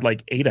 Shaw had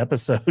like 8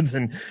 episodes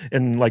in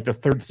like the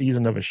 3rd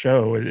season of a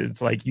show.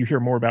 It's like you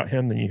hear more about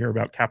him than you hear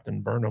about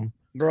Captain Burnham.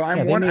 Bro,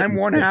 I'm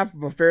one half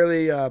of a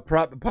fairly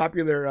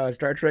popular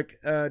Star Trek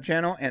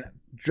channel, and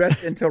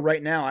just until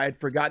right now, I had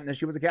forgotten that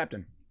she was a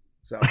captain.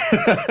 So,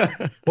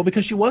 well,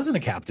 because she wasn't a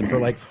captain for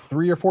like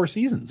 3 or 4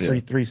 seasons.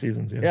 Three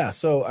seasons. Yeah.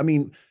 So, I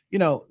mean,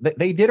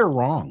 they did her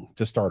wrong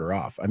to start her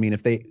off. I mean,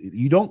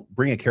 you don't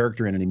bring a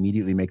character in and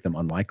immediately make them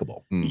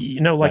unlikable.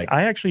 Like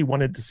I actually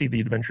wanted to see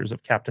the adventures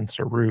of Captain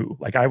Saru.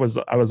 Like I was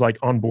like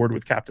on board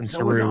with Captain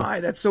Saru. Was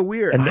I. That's so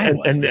weird.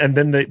 And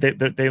then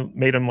they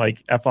made him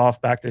like F off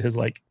back to his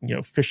like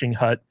fishing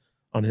hut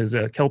on his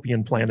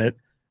Kelpian planet.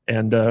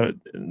 And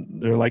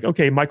they're like,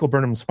 okay, Michael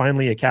Burnham's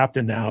finally a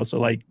captain now. So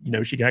like,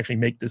 she can actually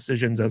make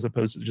decisions as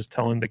opposed to just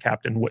telling the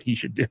captain what he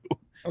should do.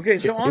 Okay.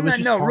 So on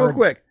that note, real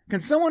quick,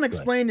 can someone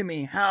explain to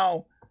me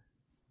how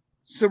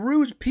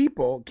Saru's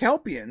people,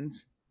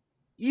 Kelpians,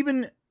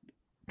 even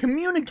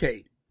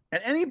communicate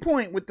at any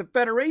point with the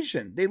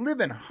Federation? They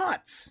live in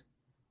huts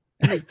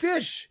and they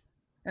fish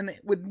and they,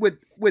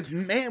 with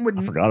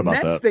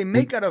nets they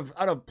make out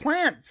of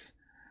plants.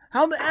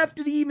 How the F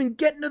did he even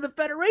get into the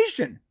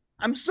Federation?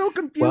 I'm so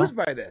confused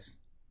by this.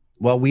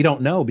 Well, we don't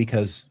know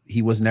because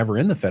he was never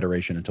in the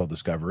Federation until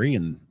Discovery,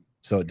 and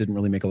so it didn't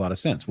really make a lot of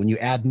sense. When you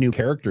add new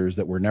characters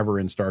that were never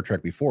in Star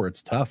Trek before,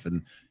 it's tough,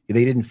 and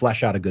they didn't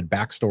flesh out a good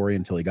backstory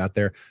until he got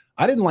there.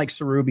 I didn't like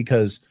Saru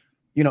because,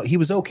 he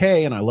was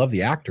okay, and I love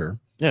the actor.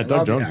 Yeah,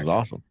 Doug Jones is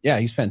awesome. Yeah,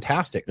 he's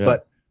fantastic,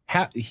 but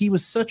he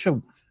was such a,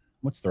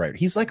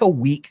 he's like a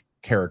weak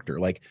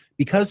character. Like,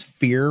 because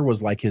fear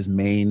was like his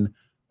main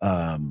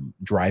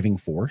driving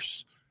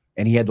force,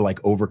 and he had to like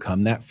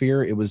overcome that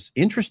fear. It was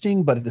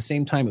interesting, but at the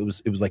same time, it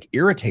was like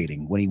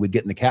irritating when he would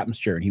get in the captain's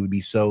chair and he would be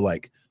so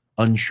like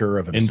unsure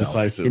of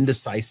himself,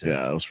 indecisive.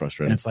 Yeah, it was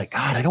frustrating. And it's like,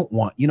 God, I don't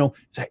want,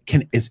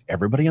 is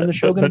everybody on the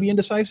show going to be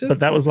indecisive? But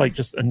that was like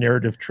just a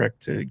narrative trick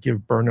to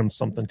give Burnham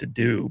something to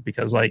do,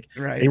 because like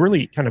they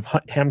really kind of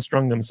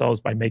hamstrung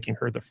themselves by making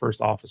her the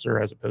first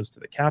officer as opposed to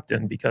the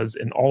captain, because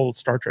in all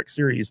Star Trek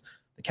series,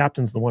 the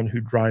captain's the one who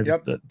drives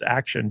the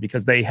action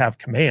because they have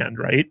command,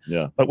 right?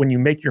 Yeah. But when you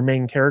make your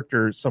main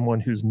character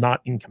someone who's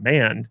not in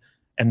command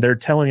and they're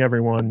telling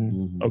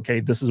everyone, okay,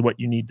 this is what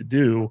you need to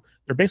do,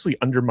 they're basically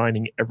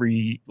undermining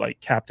every like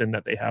captain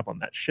that they have on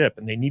that ship.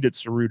 And they needed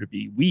Saru to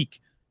be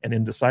weak and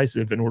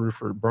indecisive in order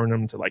for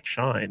Burnham to like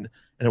shine.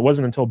 And it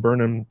wasn't until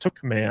Burnham took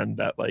command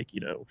that like,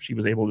 you know, she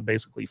was able to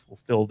basically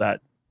fulfill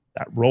that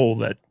role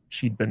that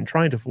she'd been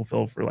trying to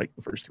fulfill for like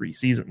the first 3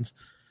 seasons.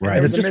 Right.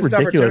 It It's was a just missed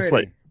ridiculous.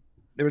 opportunity. Like,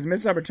 There was a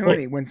missed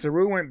opportunity when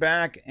Saru went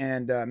back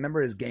and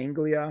remember his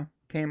ganglia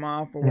came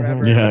off or Mhm.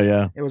 whatever.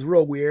 Yeah. It was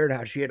real weird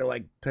how she had to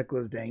like tickle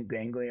his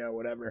ganglia or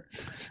whatever.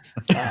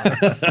 You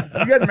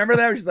guys remember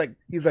that?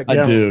 He's like,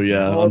 I do,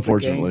 yeah, hold the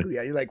unfortunately.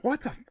 ganglia. You're like,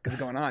 what the fuck is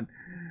going on?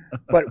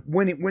 But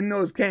when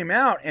those came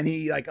out and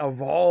he like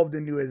evolved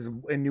into his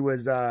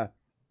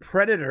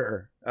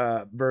predator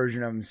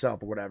version of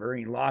himself or whatever, and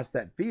he lost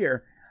that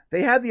fear,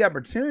 they had the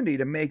opportunity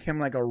to make him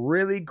like a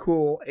really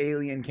cool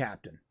alien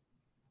captain.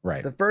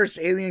 Right. The first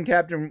alien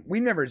captain,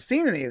 we've never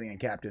seen an alien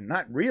captain,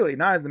 not really,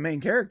 not as the main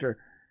character.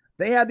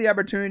 They had the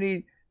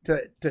opportunity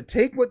to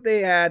take what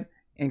they had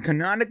and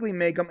canonically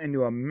make him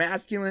into a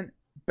masculine,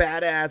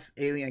 badass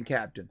alien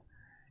captain.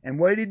 And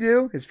what did he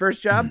do? His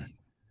first job?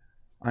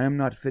 I am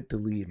not fit to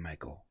lead,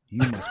 Michael. You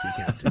must be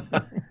captain.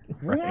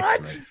 What?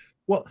 Right.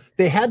 Well,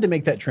 they had to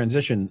make that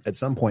transition at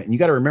some point. And you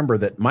got to remember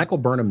that Michael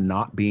Burnham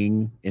not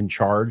being in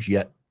charge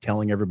yet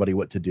telling everybody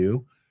what to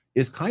do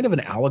is kind of an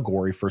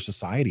allegory for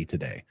society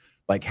today.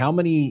 Like how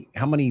many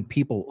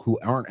people who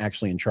aren't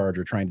actually in charge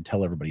are trying to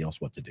tell everybody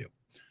else what to do.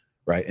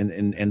 Right.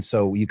 And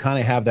so you kind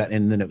of have that.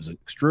 And then it was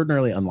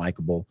extraordinarily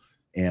unlikable.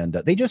 And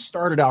they just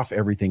started off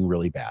everything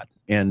really bad.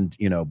 And,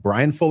 you know,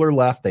 Brian Fuller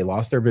left. They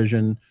lost their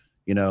vision.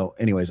 You know,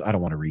 anyways, I don't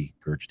want to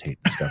regurgitate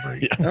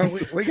Discovery.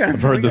 Yes. We got,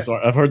 I've heard this.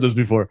 I've heard this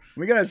before.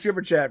 We got a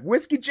super chat.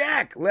 Whiskey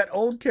Jack, let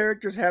old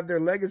characters have their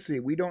legacy.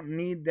 We don't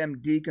need them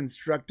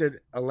deconstructed,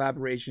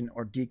 elaboration,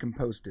 or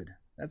decomposed.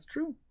 That's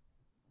true.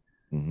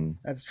 Mm-hmm.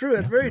 That's true.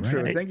 That's very Right.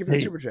 true. Thank you for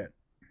the super chat.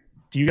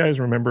 do you guys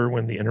remember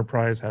when the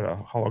Enterprise had a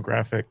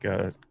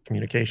holographic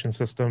communication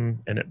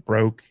system and it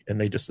broke and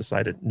they just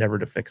decided never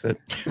to fix it?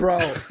 Bro,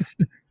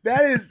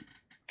 that is...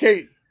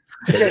 Okay.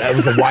 That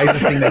was the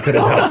wisest thing that could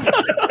have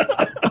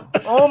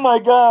helped. Oh my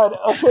God.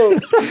 Okay.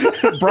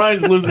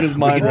 Brian's losing his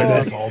mind right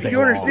this now. all day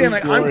You understand? long.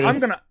 Like I'm Glorious.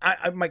 gonna.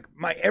 I'm like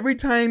my every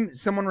time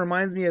someone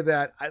reminds me of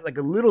that, I like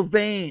a little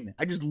vein.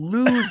 I just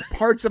lose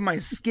parts of my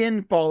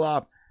skin fall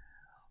off.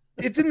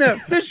 It's in the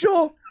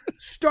official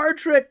Star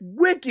Trek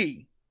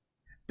wiki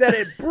that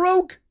it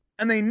broke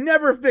and they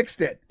never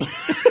fixed it.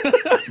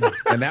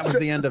 And that was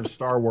the end of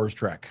Star Wars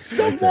Trek.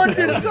 Someone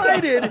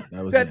decided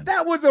That was the end.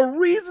 that was a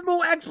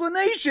reasonable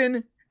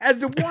explanation as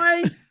to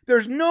why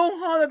there's no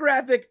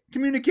holographic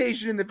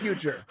communication in the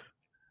future.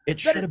 It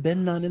should have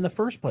been none in the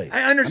first place.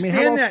 I understand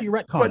how else that, do you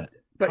retcon it?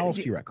 But How else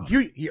do you retcon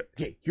it?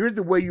 okay, here's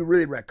the way you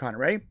really retcon it,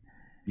 right?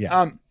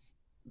 Yeah.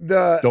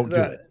 Don't do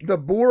it. The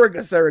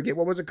Borg surrogate,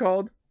 what was it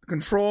called?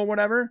 Control,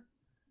 whatever.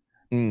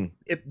 Mm.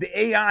 If the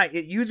AI,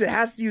 it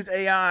has to use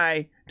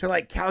AI to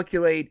like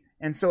calculate,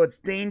 and so it's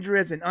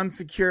dangerous and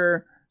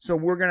unsecure. So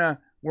we're gonna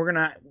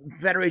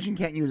Federation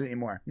can't use it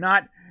anymore.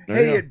 Not There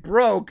you hey, go. it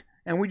broke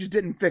and we just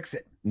didn't fix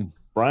it.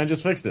 Brian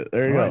just fixed it.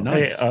 There you All go. right,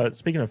 nice. Hey,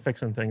 speaking of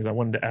fixing things, I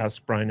wanted to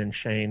ask Brian and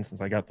Shane,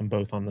 since I got them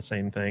both on the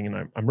same thing,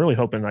 and I'm really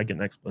hoping I get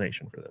an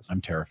explanation for this.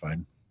 I'm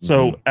terrified.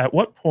 So, at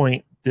what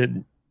point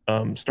did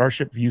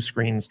Starship view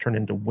screens turn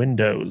into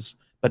windows,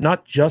 but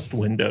not just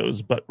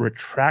windows, but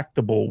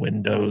retractable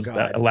windows Oh,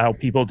 that God. allow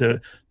people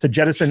to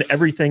jettison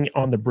everything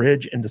on the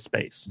bridge into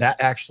space? That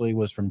actually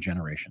was from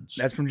Generations.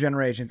 That's from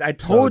Generations. I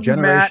told you,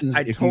 Matt. Generations, I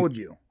if you- told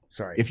you.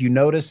 Sorry. If you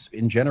notice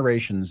in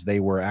Generations, they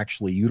were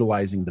actually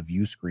utilizing the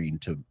view screen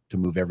to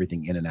move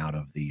everything in and out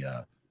of the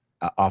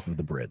off of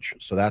the bridge.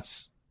 So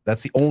that's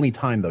the only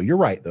time, though. You're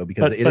right, though,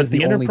 because But, it but is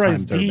the only time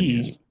Enterprise it's ever been D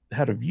used.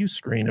 had a view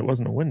screen. It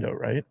wasn't a window,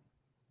 right?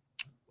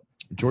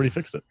 Jordy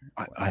fixed it.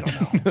 I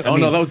don't know. Oh I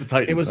mean, no, that was the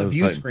Titan. it was That a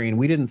view Titan. screen.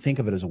 We didn't think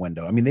of it as a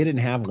window. I mean, they didn't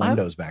have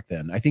windows back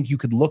then. I think you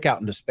could look out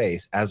into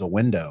space as a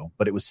window,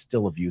 but it was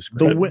still a view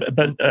screen.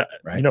 But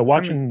Right? you know,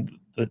 watching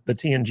the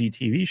TNG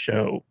TV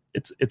show,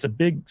 it's a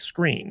big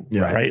screen,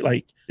 Yeah. right?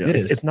 Like Yeah. It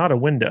it's, is. it's not a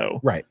window.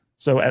 Right.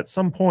 So at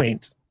some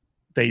point,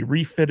 they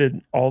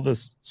refitted all the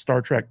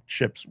Star Trek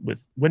ships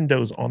with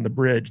windows on the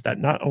bridge that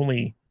not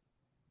only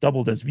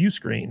doubled as view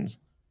screens,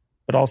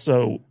 but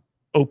also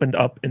opened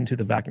up into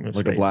the vacuum of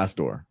Like space. a blast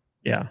door.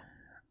 Yeah.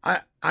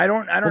 I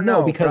don't Well, no,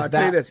 know, because but I'll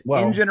tell you that- this: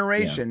 well, in yeah.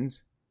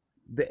 Generations,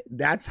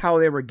 that's how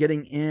they were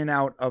getting in and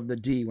out of the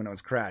D when it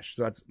was crashed.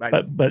 So that's like,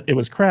 But it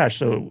was crashed,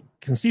 so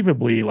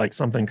conceivably, like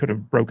something could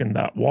have broken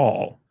that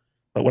wall.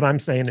 But what I'm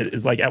saying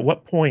is, like, at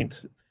what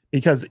point?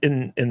 Because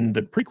in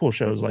the prequel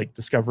shows like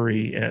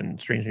Discovery and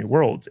Strange New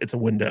Worlds, it's a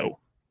window,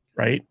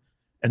 right?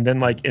 And then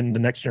like in the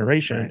Next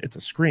Generation, it's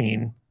a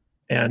screen,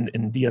 and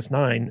in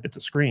DS9, it's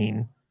a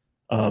screen.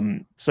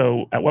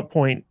 So at what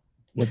point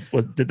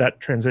did that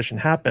transition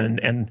happen?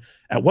 And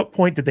at what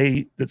point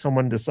did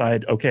someone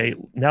decide, okay,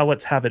 now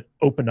let's have it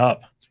open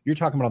up? You're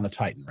talking about on the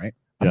Titan, right?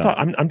 Yeah.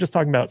 I'm just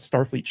talking about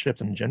Starfleet ships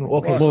in general.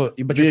 Okay, Well, but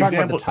the you're talking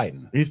example- about the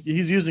Titan. He's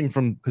using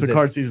from 'Cause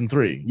Picard season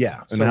 3. Yeah.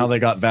 And so- how they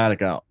got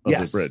Vadic out of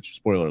Yes. the bridge.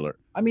 Spoiler alert.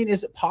 I mean,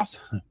 is it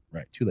possible?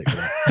 Right, too late for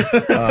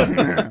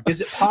that. Is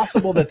it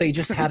possible that they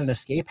just had an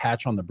escape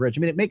hatch on the bridge? I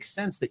mean, it makes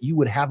sense that you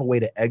would have a way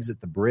to exit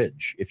the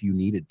bridge if you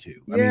needed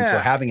to. I mean, so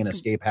having an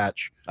escape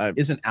hatch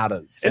isn't out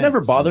of sense. It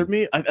never bothered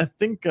me. I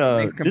think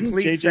makes didn't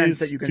complete sense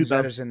that JJ's you can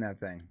jettison that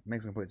thing.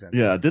 Makes complete sense.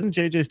 Yeah, didn't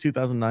JJ's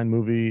 2009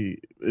 movie?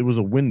 It was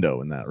a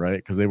window in that, right?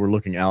 Because they were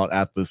looking out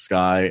at the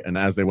sky, and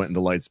as they went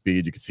into light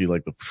speed, you could see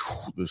like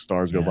the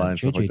stars go by and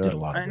stuff like that. Did a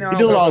lot of he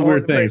did a lot of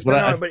weird things, but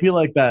I feel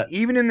like that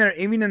even in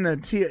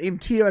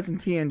TOS and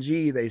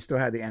TNG, they still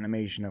had the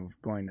animation of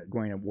going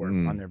to warp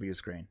on their view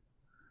screen.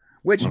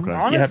 Which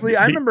honestly,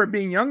 I remember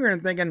being younger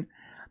and thinking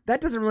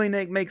that doesn't really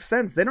make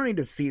sense. They don't need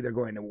to see they're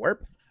going to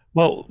warp.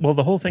 Well,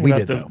 the whole thing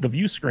about the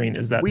view screen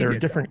is that there are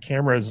different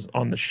cameras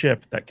on the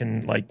ship that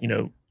can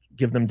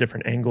give them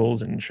different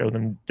angles and show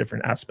them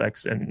different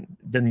aspects, and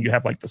then you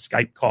have like the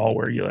Skype call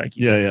where you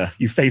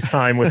you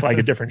FaceTime with like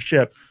a different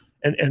ship.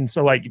 And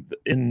so like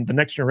in the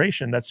Next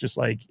Generation, that's just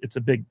like it's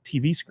a big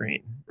TV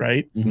screen,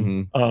 right?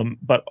 Mm-hmm.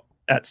 But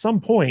at some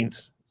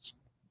point,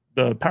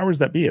 the powers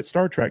that be at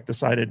Star Trek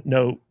decided,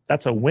 no,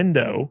 that's a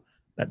window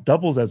that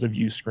doubles as a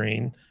view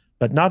screen.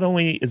 But not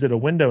only is it a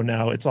window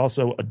now, it's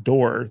also a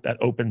door that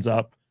opens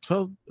up.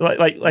 So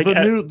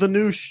the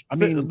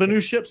new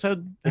ships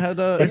had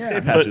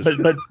escape hatches.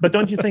 But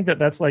don't you think that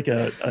that's like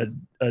a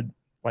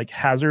like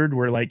hazard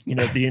where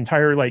the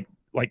entire like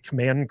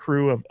command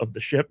crew of the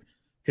ship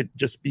could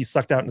just be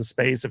sucked out into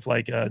space if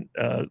like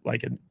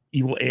an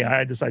evil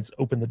AI decides to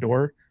open the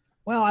door?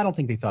 Well, I don't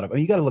think they thought of it. I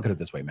mean, you got to look at it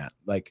this way, Matt.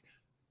 Like,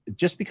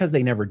 just because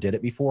they never did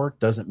it before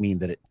doesn't mean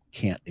that it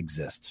can't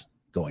exist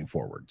going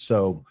forward.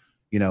 So,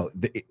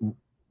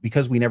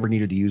 because we never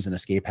needed to use an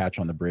escape hatch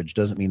on the bridge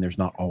doesn't mean there's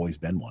not always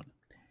been one.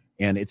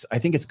 And I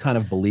think it's kind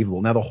of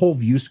believable. Now, the whole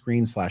view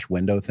screen /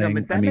 window thing.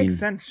 No, but that makes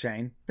sense,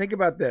 Shane. Think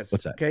about this.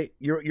 What's that? Okay,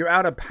 you're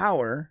out of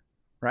power,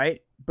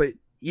 right? But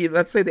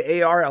let's say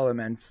the AR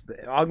elements,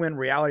 the augmented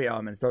reality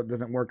elements,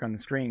 doesn't work on the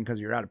screen because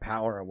you're out of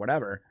power or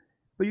whatever.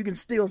 But you can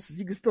still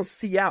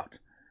see out.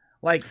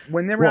 Like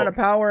when they were out of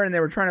power and they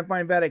were trying to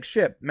find Vadic's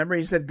ship. Remember,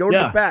 he said, "Go to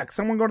the back.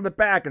 Someone go to the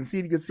back and see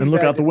if you can see." And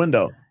look out the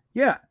window.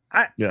 Yeah,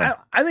 I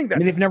think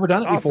that's. They've never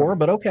done it before,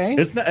 but okay.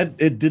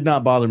 It did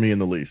not bother me in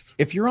the least.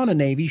 If you're on a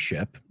Navy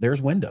ship,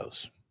 there's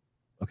windows.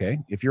 Okay,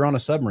 if you're on a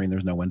submarine,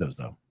 there's no windows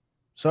though.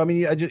 So I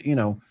mean, I just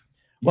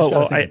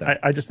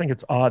I just think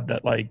it's odd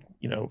that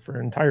for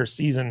an entire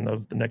season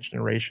of the Next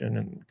Generation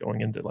and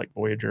going into like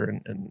Voyager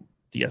and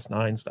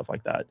DS9 stuff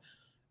like that,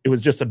 it was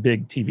just a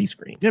big TV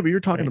screen. Yeah, but you're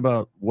talking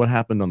about what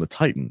happened on the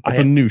Titan. It's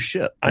a new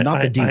ship,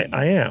 not the D.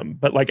 I am,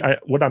 but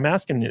what I'm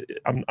asking,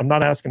 I'm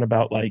not asking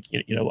about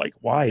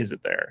why is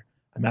it there?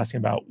 I'm asking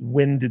about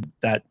when did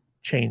that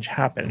change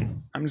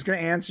happen? I'm just going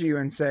to answer you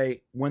and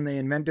say when they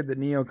invented the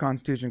Neo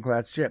Constitution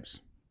class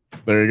ships.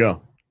 There you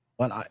go.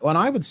 When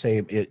I would say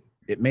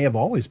it may have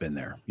always been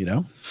there,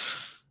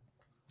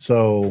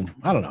 So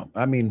I don't know.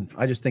 I mean,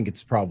 I just think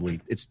it's a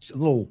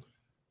little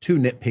too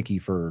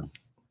nitpicky for.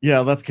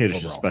 Yeah, that's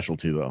Katie's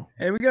specialty, though.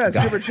 Hey, we got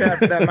a super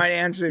chat that might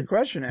answer your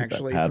question,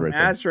 actually. From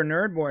Astro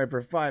Nerdboy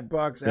for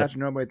 $5.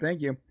 Astro Nerdboy,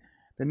 thank you.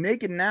 The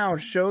Naked Now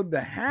showed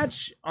the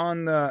hatch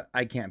on the,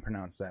 I can't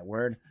pronounce that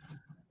word,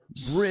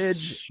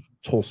 bridge.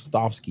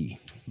 Tolstovsky.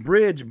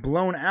 Bridge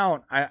blown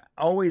out. I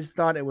always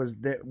thought it was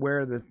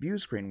where the view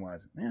screen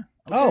was. Yeah.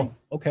 Okay. Oh,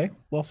 okay.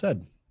 Well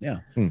said. Yeah.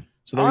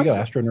 So there you go.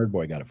 Astro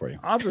Nerdboy got it for you.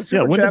 Also,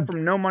 super chat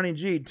from No Money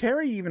G.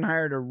 Terry even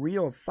hired a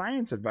real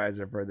science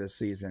advisor for this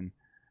season.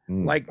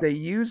 Like they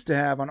used to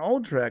have on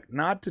old Trek,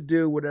 not to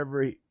do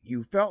whatever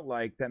you felt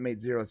like that made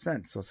zero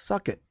sense. So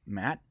suck it,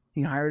 Matt.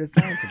 He hired a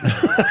science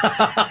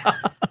advisor.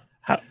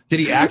 Did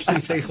he actually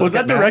say something? Was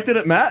that directed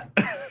at Matt?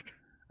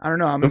 I don't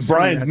know.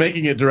 Brian's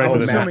making it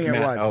directed at Matt. It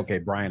was. Okay,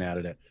 Brian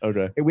added it.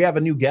 Okay. Hey, we have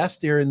a new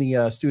guest here in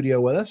the studio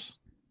with us.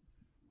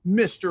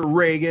 Mr.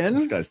 Reagan.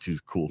 This guy's too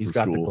cool for school. He's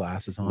got the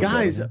glasses on.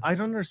 Guys, I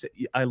don't understand.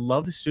 I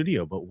love the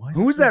studio, but why?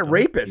 Who's that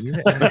rapist?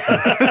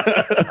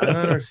 I don't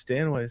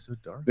understand why it's so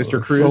dark.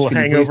 Mr. Cruz,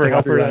 can you please take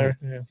off your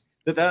glasses?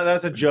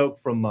 That's a joke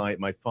from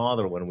my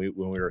father when we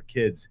were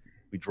kids.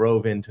 We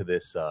drove into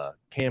this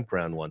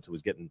campground once. It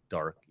was getting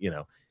dark,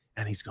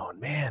 and he's going,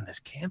 "Man, this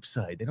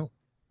campsite, they don't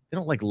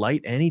like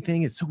light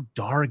anything. It's so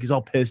dark." He's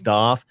all pissed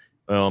off.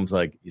 My mom's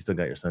like, "You still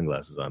got your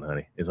sunglasses on,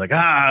 honey." He's like,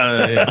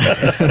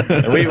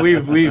 yeah.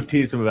 we've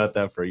teased him about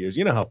that for years.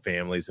 You know how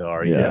families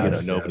are.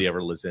 Nobody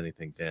ever lives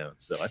anything down.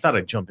 So I thought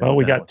I'd jump in. Well,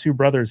 we got two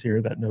brothers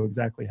here that know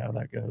exactly how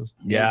that goes.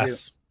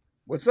 Yes.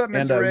 What's up,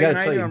 Mr. Reagan?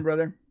 How you doing,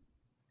 brother?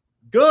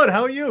 Good.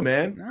 How are you,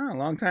 man?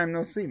 Long time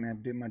no see,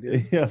 man. My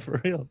dude. Yeah, for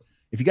real.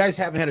 If you guys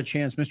haven't had a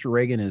chance, Mr.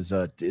 Reagan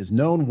is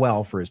known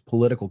well for his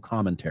political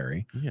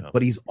commentary,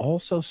 but he's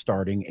also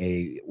starting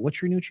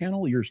what's your new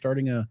channel? You're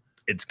starting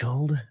it's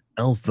called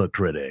Alpha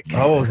Critic.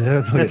 Oh,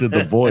 I did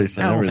the voice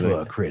and Alpha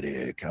everything.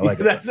 Critic. I like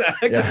it. That's a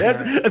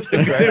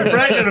good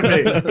impression of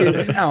me.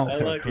 It's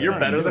Alpha. Like you're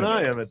better than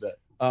I am at that.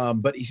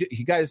 But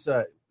you guys,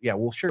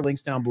 we'll share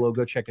links down below.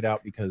 Go check it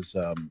out because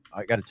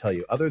I got to tell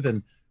you, other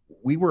than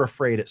we were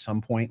afraid at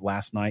some point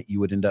last night you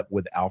would end up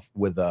with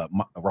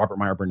Robert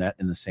Meyer Burnett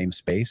in the same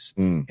space,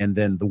 and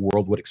then the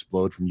world would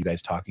explode from you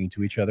guys talking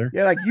to each other.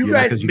 Yeah, like you know,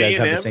 guys, because you guys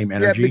have the same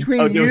energy. Yeah,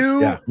 between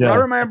Yeah.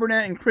 Robert Meyer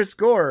Burnett, and Chris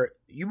Gore,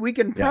 we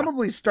can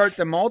probably start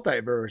the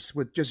multiverse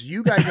with just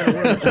you guys in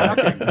a room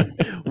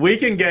talking. We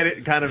can get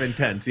it kind of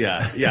intense.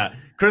 Yeah.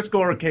 Chris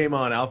Gore came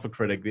on Alpha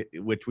Critic,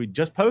 which we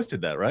just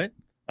posted that, right?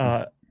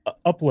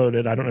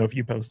 Uploaded. I don't know if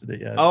you posted it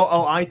yet.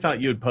 Oh, I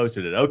thought you had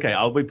posted it. Okay,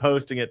 I'll be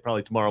posting it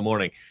probably tomorrow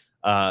morning.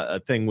 A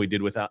thing we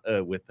did with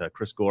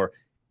Chris Gore,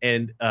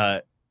 and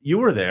you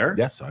were there.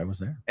 Yes, I was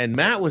there, and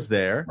Matt was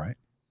there. Right,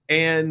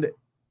 and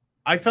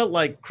I felt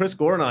like Chris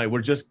Gore and I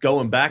were just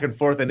going back and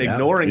forth and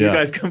ignoring you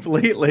guys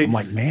completely. I'm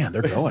like, man,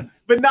 they're going,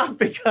 but not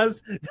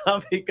because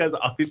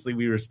obviously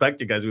we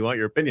respect you guys, we want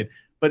your opinion,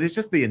 but it's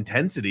just the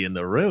intensity in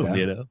the room,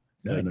 you know.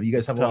 Yeah, I know you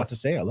guys have a lot to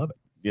say. I love it.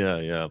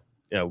 Yeah.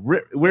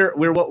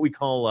 We're what we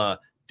call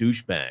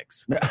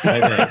douchebags. I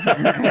think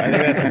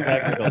that's a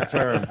technical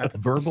term.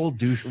 Verbal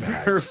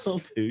douchebags. Verbal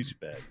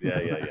douchebags.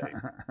 Yeah.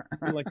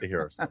 We like to hear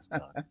ourselves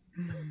talk.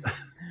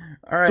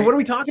 All right. So what are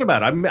we talking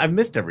about? I've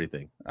missed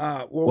everything.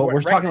 Well,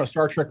 we're talking about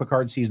Star Trek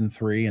Picard season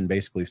 3 and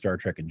basically Star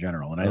Trek in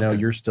general. And I know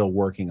you're still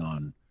working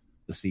on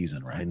the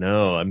season, right? I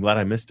know. I'm glad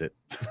I missed it.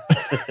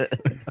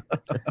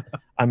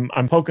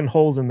 I'm poking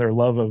holes in their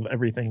love of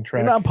everything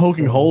Trek. You're not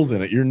poking holes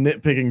in it. You're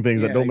nitpicking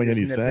things that don't make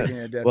any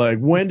sense. Like,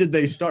 when did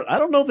they start? I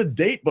don't know the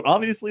date, but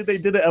obviously they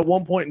did it at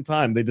one point in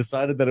time. They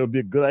decided that it would be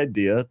a good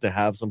idea to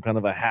have some kind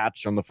of a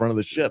hatch on the front of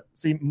the ship.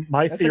 See,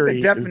 my theory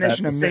like the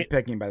definition of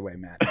nitpicking, by the way,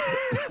 Matt.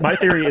 My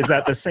theory is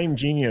that the same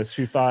genius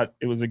who thought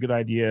it was a good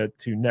idea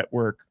to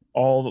network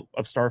all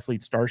of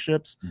Starfleet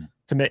starships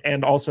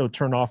and also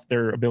turn off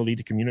their ability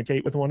to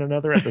communicate with one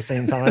another at the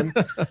same time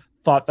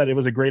thought that it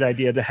was a great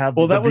idea to have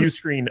the view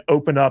screen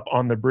open up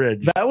on the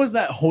bridge. That was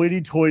that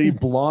hoity-toity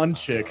blonde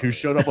chick who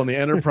showed up on the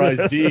Enterprise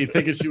D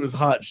thinking she was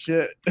hot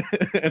shit,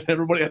 and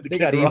everybody had to. They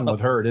got even with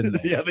her,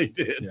 didn't they? Yeah, they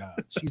did. Yeah,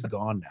 she's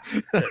gone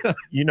now.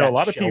 You know, a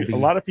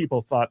lot of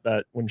people thought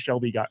that when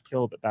Shelby got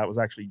killed, that was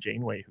actually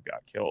Janeway who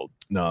got killed.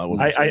 No, it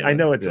wasn't. I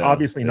know it's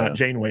obviously not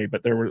Janeway,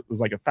 but there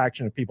was like a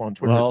faction of people on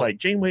Twitter. It's like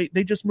Janeway,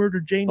 they just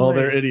murdered Janeway. Oh,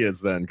 they're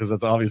idiots then, because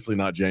that's obviously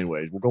not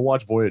Janeway. We'll go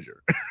watch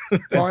Voyager.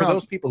 And for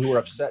those people who are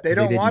upset, they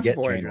don't watch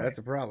Voyager. Janeway. That's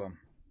a problem.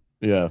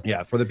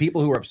 Yeah. For the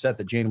people who are upset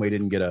that Janeway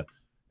didn't get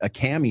a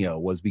cameo,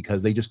 was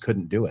because they just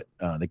couldn't do it.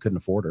 They couldn't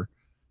afford her.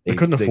 They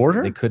couldn't afford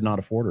her. They could not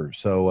afford her.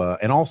 So,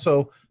 and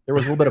also there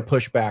was a little bit of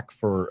pushback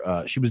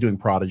for she was doing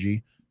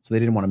Prodigy, so they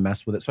didn't want to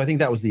mess with it. So I think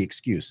that was the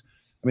excuse.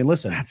 I mean,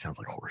 listen, that sounds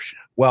like horseshit.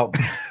 Well,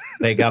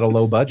 they got a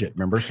low budget,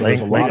 remember? So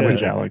there's a lot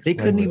of Alex. They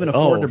couldn't even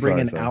afford to bring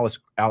in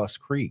Alice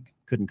Krieg.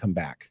 Couldn't come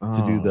back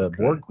to do the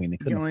Borg Queen. They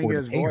couldn't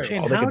afford to pay her.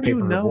 Shane, how do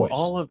you know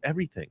all of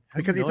everything?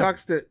 Because he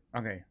talks to.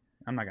 Okay,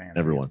 I'm not gonna answer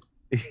everyone.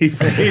 He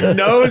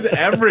knows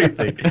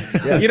everything.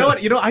 You know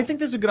what? I think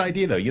this is a good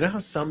idea, though. You know how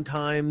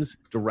sometimes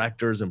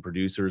directors and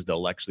producers,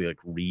 they'll actually like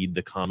read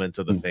the comments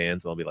of the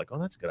fans. And they'll be like, "Oh,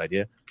 that's a good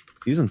idea."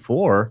 Season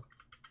 4,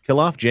 kill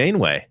off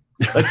Janeway.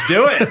 Let's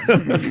do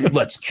it.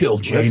 Let's kill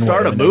Janeway. Let's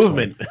start a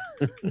movement.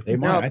 They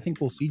might. I think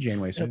we'll see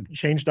Janeway soon.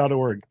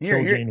 Change.org.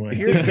 Kill Janeway.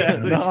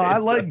 No, I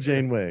like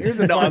Janeway. It's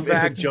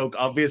a joke.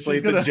 Obviously,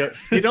 it's a joke.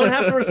 You don't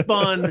have to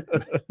respond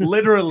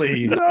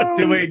literally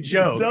to a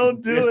joke.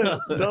 Don't do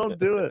it. Don't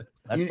do it.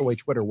 That's the way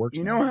Twitter works.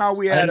 You know how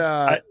we had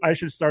I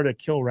should start a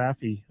Kill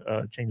Raffi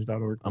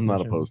change.org. I'm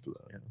not opposed to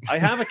that. Yeah. I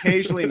have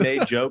occasionally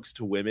made jokes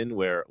to women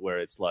where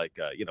it's like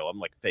I'm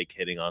like fake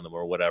hitting on them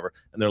or whatever,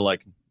 and they're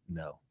like,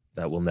 "No,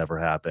 that will never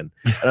happen."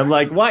 And I'm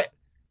like, "What?"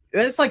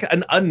 That's like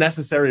an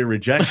unnecessary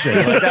rejection.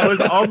 Like, that was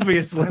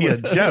obviously a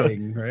joke,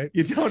 kidding, right?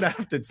 You don't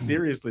have to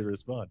seriously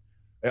respond.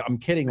 I'm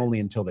kidding only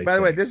until they. By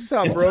the way, this is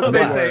how broke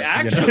they say.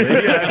 Actually,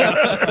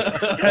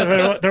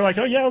 they're like,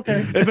 "Oh yeah,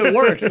 okay." If it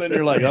works, then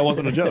you're like, "That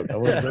wasn't a joke."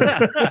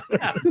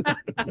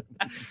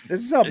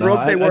 This is how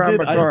broke they were on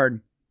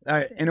Picard.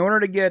 In order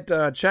to get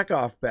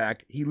Chekhov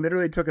back, he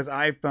literally took his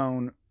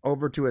iPhone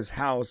over to his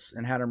house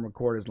and had him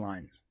record his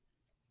lines.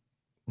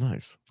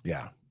 Nice.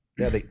 Yeah,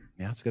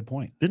 that's a good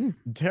point. Didn't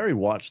Terry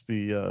watch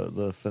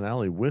the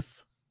finale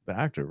with the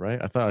actor,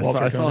 right?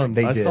 I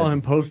saw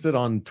him posted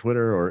on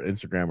Twitter or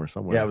Instagram or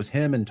somewhere. Yeah, it was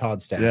him and Todd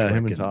Stashwick. Yeah,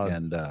 him and Todd.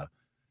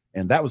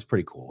 And that was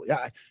pretty cool.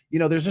 Yeah,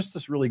 there's just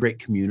this really great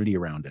community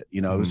around it.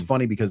 It was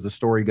funny because the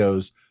story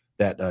goes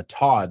that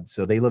Todd,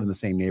 so they live in the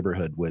same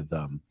neighborhood with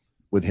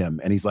him,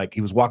 and he's like,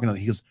 he was walking,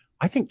 he goes,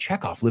 "I think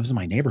Chekhov lives in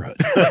my neighborhood."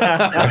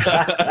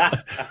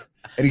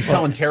 And he's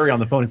telling Terry on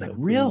the phone, he's like,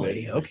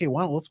 "Really? Okay,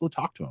 well, let's go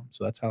talk to him."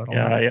 So that's how it all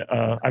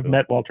happened. I've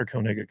met Walter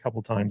Koenig a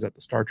couple times at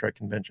the Star Trek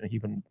convention. He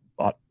even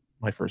bought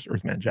my first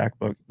Earthman Jack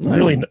book. Nice.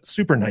 Really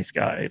super nice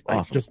guy. Like,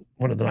 awesome. Just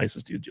one of the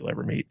nicest dudes you'll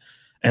ever meet.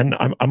 And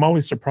I'm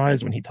always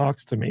surprised when he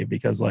talks to me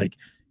because like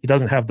he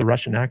doesn't have the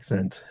Russian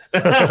accent.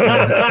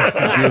 It's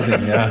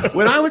confusing, yeah.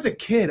 When I was a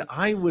kid,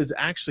 I was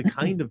actually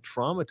kind of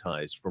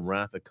traumatized from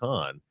Wrath of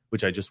Khan,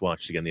 which I just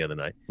watched again the other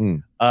night.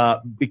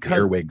 Because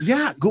earwigs.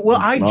 Yeah, well,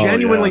 I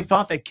genuinely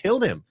thought they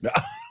killed him.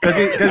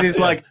 Because he's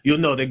like,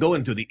 they go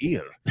into the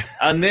ear,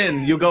 and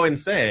then you go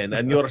insane,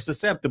 and you're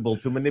susceptible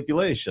to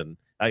manipulation.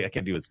 I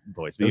can't do his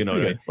voice, but That's you know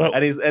what I pretty mean. Well,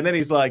 And then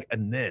he's like,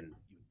 and then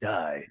you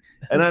die.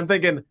 And I'm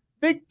thinking,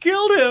 they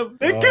killed him.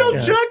 They Oh. killed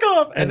Yeah.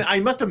 Chekhov. And And- I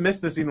must have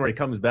missed the scene where he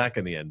comes back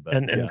in the end. But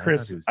and yeah, I thought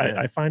Chris, he was dead.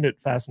 I find it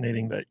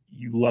fascinating that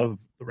you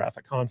love the Wrath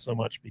of Khan so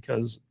much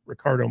because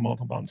Ricardo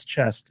Montalban's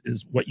chest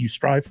is what you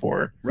strive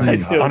for I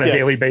do, on a yes.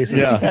 daily basis.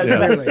 Yeah.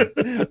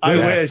 Absolutely. I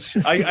Yes.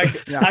 wish.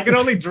 Yeah. I can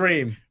only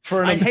dream.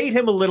 I hate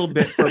him a little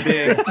bit for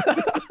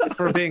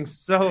being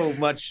so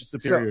much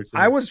superior So to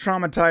me. I was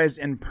traumatized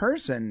in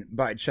person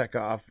by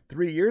Chekhov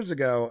 3 years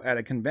ago at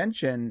a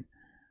convention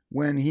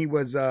when he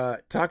was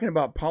talking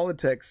about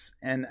politics,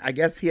 and I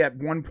guess he at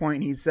one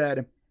point he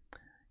said,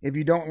 "If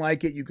you don't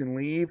like it, you can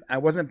leave." I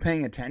wasn't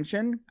paying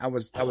attention. I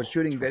was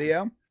shooting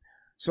video,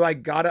 so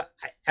at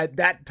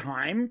that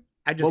time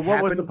I just Well,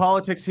 what was the happened-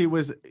 politics he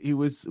was it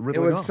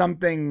riddling was off? some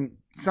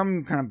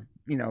kind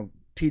of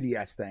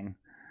TDS thing.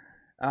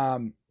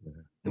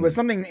 It was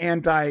something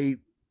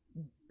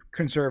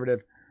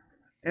anti-conservative,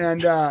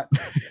 and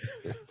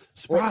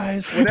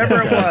Surprise.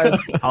 whatever it was.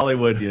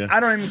 Hollywood, yeah. I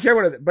don't even care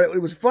what it is. But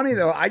it was funny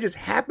though. I just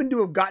happened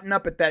to have gotten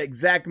up at that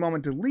exact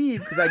moment to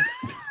leave because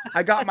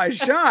I got my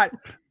shot.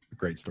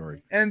 Great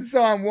story. And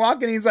so I'm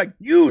walking. He's like,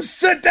 "You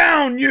sit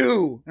down,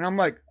 you." And I'm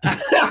like,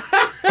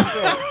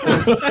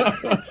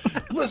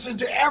 Listen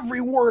to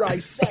every word I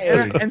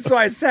say. and so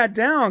I sat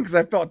down because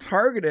I felt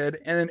targeted,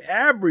 and then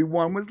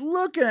everyone was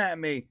looking at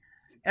me.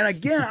 And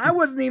again, I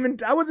wasn't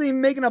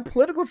even making a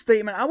political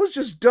statement. I was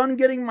just done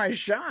getting my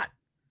shot.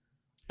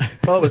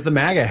 Well, it was the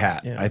MAGA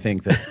hat, Yeah. I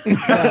think, that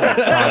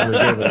probably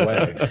gave it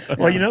away.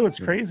 Well, you know what's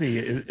crazy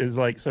is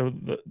like, so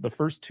the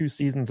first two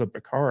seasons of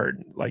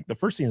Picard, like the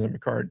first season of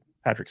Picard,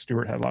 Patrick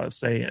Stewart had a lot of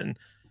say in,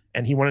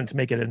 and he wanted to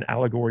make it an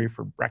allegory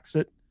for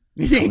Brexit.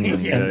 And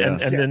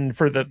then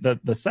for the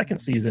second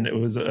season, it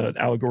was an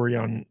allegory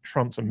on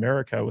Trump's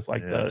America with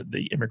like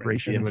the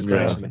immigration and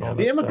stuff and all that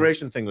The stuff.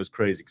 immigration thing was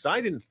crazy because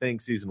I didn't think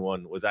season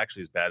one was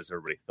actually as bad as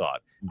everybody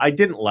thought. I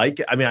didn't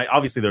like it. I mean,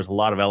 obviously there's a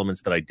lot of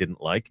elements that I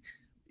didn't like.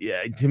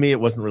 Yeah, to me, it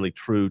wasn't really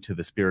true to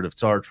the spirit of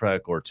Star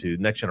Trek or to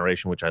Next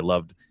Generation, which I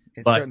loved.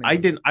 It But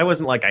certainly was. I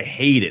wasn't like I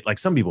hate it. Like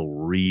some people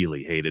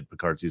really hated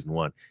Picard season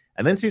one,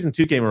 and then season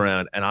two came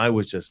around, and I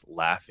was just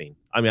laughing.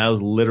 I mean, I was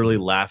literally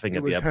laughing It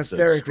at was the episode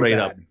hysterically straight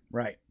bad. up.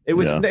 Right. It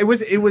was Yeah. it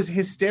was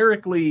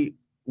hysterically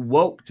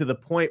woke to the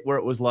point where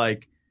it was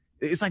like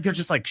it's like they're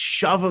just like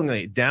shoving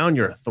it down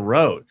your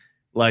throat.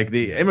 Like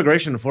the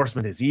immigration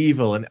enforcement is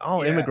evil, and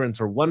all Yeah. immigrants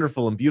are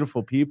wonderful and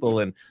beautiful people,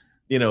 and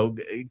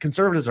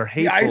conservatives are The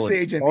hateful. ice and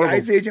agent. The horrible.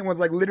 ice agent was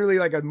like literally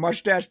like a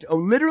mustache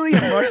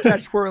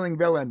twirling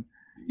villain.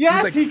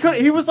 Yes, He he could.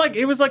 He was like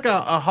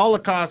a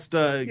Holocaust.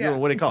 Yeah.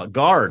 What do you call it?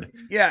 Guard.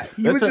 Yeah,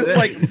 he That's was just a-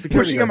 like security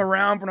pushing him guard.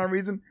 around for no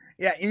reason.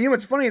 Yeah, and you know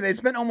what's funny? They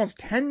spent almost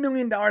 $10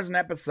 million an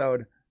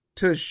episode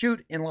to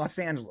shoot in Los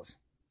Angeles.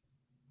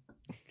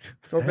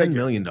 So $10 figure.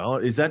 million.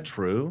 Is that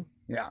true?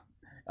 Yeah.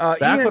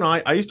 Back Ian- when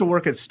I used to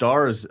work at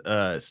Stars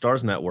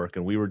Network,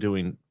 and we were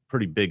doing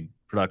pretty big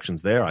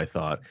productions there, I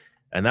thought,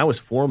 and that was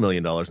 $4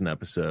 million an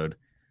episode.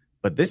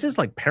 But this is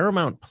like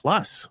Paramount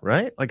Plus,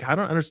 right? Like I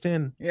don't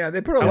understand. Yeah,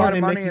 they put a How lot are they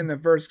of money making- in the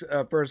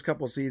first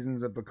couple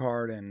seasons of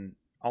Picard and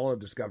all of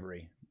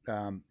Discovery.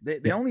 They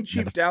Yeah. only Yeah,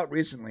 cheaped out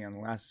recently on the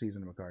last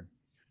season of Picard.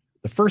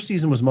 The first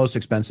season was most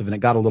expensive, and it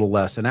got a little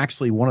less. And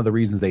actually, one of the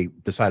reasons they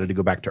decided to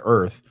go back to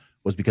Earth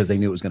was because they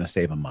knew it was going to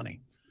save them money.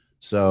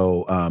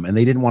 So, and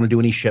they didn't want to do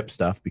any ship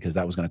stuff because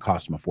that was going to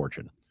cost them a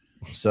fortune.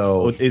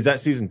 So, Oh, is that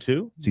season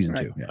two? season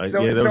Right. two, yeah.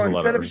 So, there was a lot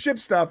instead of of- ship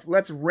stuff,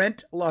 let's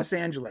rent Los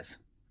Angeles.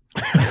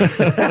 That's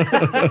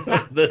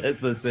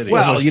the city.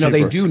 Well, much they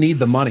cheaper. do need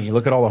the money.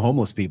 Look at all the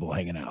homeless people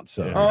hanging out.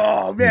 So, Yeah.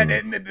 Oh man,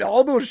 Hmm. and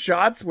all those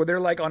shots where they're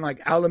like on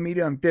like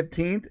Alameda and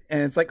 15th,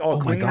 and it's like all Oh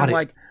my clean. God, I'm it-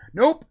 like,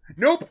 nope.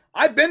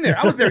 I've been there.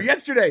 I was there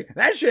yesterday.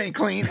 That shit ain't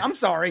clean. I'm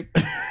sorry.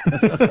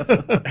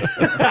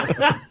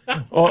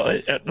 Well,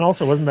 and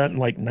also wasn't that in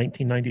like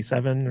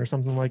 1997 or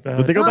something like that?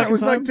 Did they go No, back it in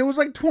was time? like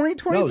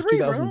 2023, No, it was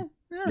 2000. bro.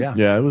 yeah.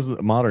 Yeah, it was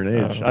a modern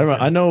age. Oh,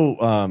 okay. I know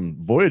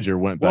Voyager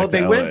went back Well, to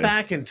they LA. went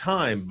back in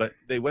time, but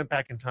they went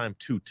back in time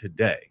to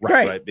today,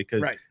 Right.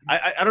 Because Right.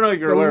 I don't know if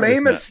It's you're the aware of this,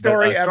 lamest Matt,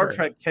 story but, Star ever.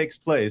 Trek takes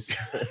place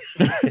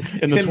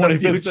in the 25th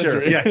future.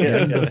 century. Yeah, yeah,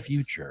 in yeah. the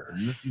future.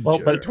 Well,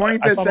 but 25th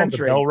I thought all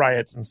century. the bell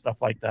riots and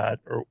stuff like that,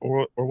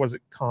 or was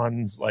it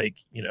Khan's like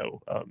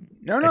No,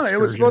 it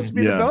was excursion? supposed to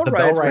be the Yeah. Bell The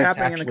Bell Riots were Riots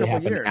happening in a actually couple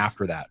happened years.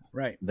 after that.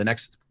 Right. The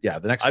next I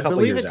couple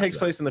believe years it takes after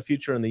place in the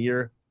future in the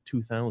year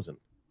 2000.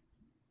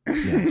 that.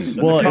 Yes.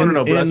 That's, Well, a Conan in-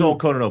 O'Brien, that's in- an old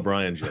Conan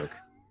O'Brien joke.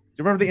 Do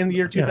you remember the end of the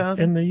year Yeah,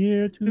 2000? in the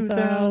year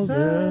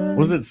 2000.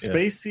 Was it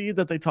Space Seed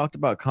that they talked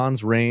about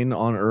Khan's reign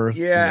on Earth?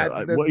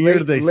 Yeah, the What year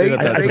did they say late-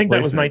 that? I took think that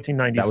place was in?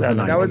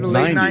 1997. That was the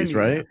late 90s, 90s,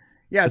 right?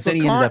 Yeah, But so then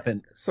he ended Khan, up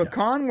in so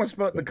Khan was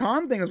supposed the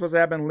Khan thing was supposed to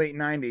happen in the late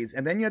 90s,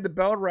 and then you had the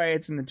Bell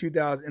Riots in the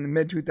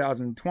mid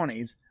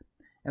 2020s,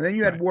 and then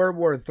you had Right. World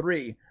War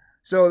III.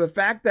 So the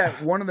fact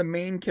that one of the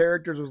main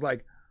characters was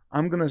like,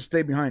 "I'm gonna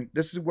stay behind.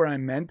 This is where I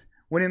meant,"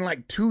 when in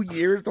like 2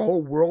 years the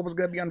whole world was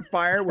going to be on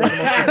fire was the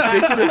most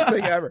ridiculous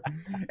thing ever.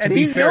 And to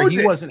be fair, knows he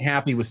it. wasn't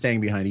happy with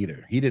staying behind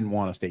either. He didn't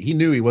want to stay. He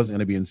knew he wasn't going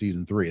to be in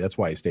season 3. That's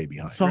why he stayed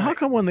behind. So how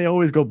come when they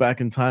always go back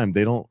in time,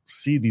 they don't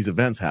see these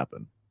events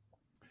happen?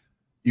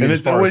 Even And as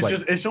it's far always as,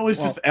 like,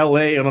 just just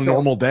LA on a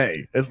normal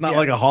day. It's not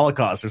like a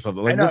Holocaust or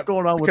something. Like, I know, what's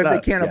going on with because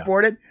that? they can't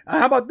afford it.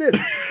 How about this?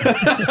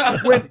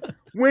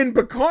 when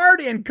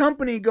Picard and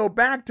company go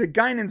back to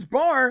Guinan's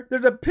bar,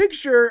 there's a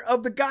picture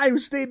of the guy who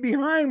stayed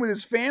behind with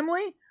his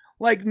family.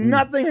 Like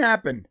nothing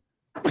happened.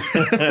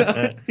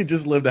 He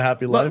just lived a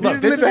happy life. He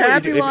just lived a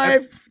happy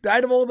life,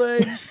 died of old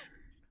age.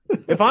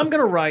 If I'm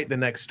gonna write the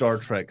next Star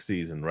Trek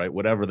season, right,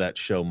 whatever that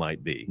show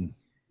might be,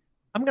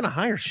 I'm gonna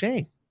hire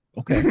Shane.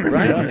 Okay,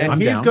 Right, Yeah, and I'm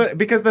he's down. good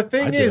because the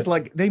thing I is, did.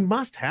 like, they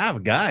must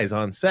have guys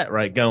on set,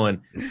 right?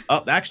 Going,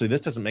 oh, actually, this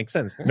doesn't make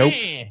sense. Nope.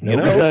 You Nope.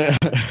 know?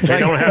 They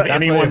don't have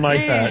anyone like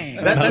that.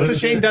 That's what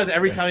Shane does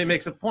every time he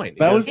makes a point. He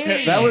That goes,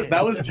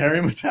 was Terry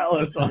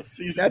Metalis on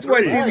season. That's why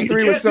 3. season You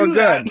 3 can't was so do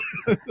that.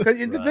 good. Because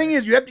the thing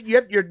is,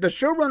 the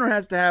showrunner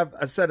has to have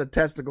a set of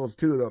testicles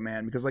too, though,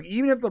 man. Because like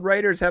even if the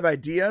writers have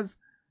ideas,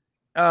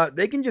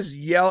 they can just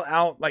yell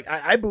out. Like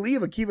I believe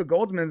Akiva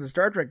Goldsman is a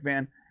Star Trek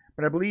fan,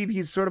 but I believe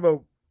he's sort of a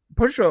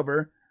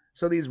pushover.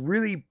 So these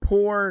really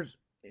poor,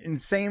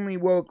 insanely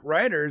woke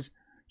writers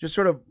just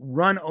sort of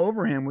run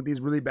over him with these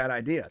really bad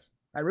ideas.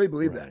 I really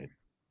believe that.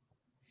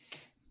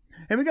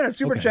 And we got a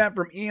super chat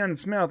from Ian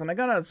Smith, and I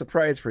got a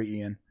surprise for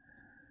Ian.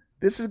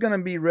 This is going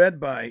to be read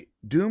by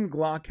Doom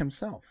Glock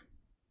himself.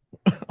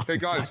 Hey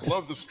guys,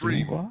 love the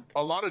stream. Glock?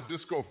 A lot of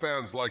disco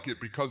fans like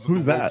it because of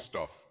Who's the woke that?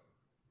 stuff.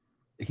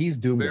 He's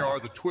Doom. They Block. are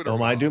the Twitter. Oh,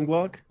 my mob, Doom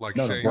Glock? Like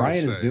No, Shane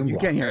Brian was is Doom saying. You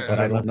can't hear it. but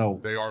I don't know.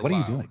 They are What are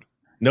you loud. doing?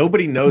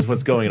 Nobody knows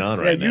what's going on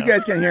right now. You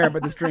guys can hear it,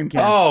 but the stream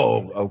can't.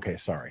 Oh, okay.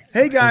 Sorry.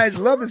 Hey guys,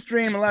 love the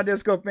stream. A lot of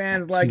disco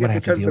fans like what it I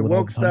have to because deal the with all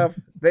woke the time?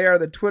 stuff. They are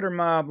the Twitter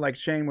mob, like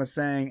Shane was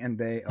saying, and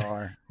they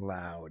are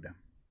loud.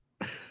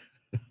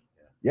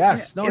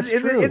 Yes. No, it's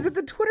true. Is it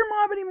the Twitter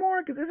mob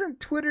anymore? Because isn't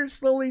Twitter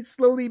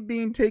slowly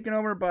being taken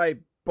over by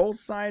both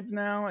sides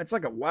now? It's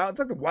like the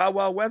Wild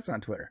Wild West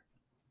on Twitter.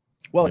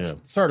 Well,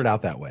 it started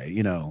out that way.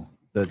 You know,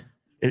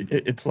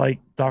 It's like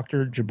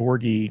Dr.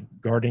 Jaborgi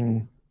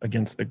guarding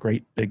against the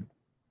great big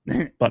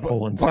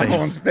butthole in space.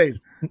 Butthole in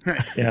space.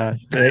 Yeah,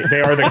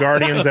 they are the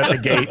guardians at the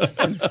gate.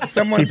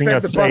 Someone keeping fed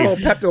us the butthole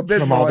safe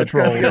from all Pepto-Bismol. the It's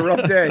going to be a trolls.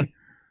 rough day.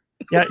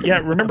 Yeah.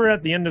 Remember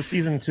at the end of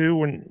season 2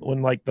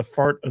 when like the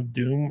fart of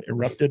doom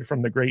erupted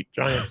from the great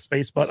giant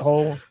space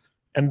butthole,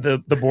 and the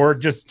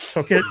board just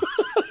took it.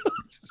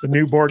 The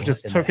new board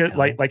just took it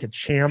like a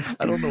champ.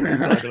 I don't know what you're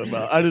talking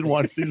about. I didn't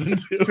watch season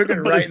 2. Took it but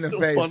right it's in the still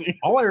face. funny.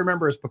 all I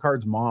remember is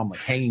Picard's mom like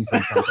hanging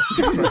from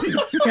something.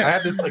 I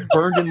have this like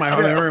burned in my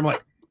heart. I remember I'm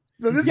like,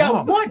 So this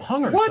Mom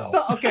hung herself. What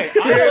the? Okay,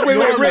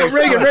 wait,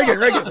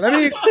 Reagan.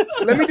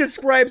 Let me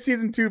describe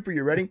season 2 for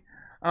you. Ready?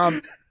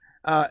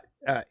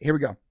 Here we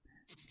go.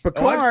 Oh, I've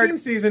Picard seen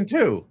season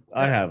 2.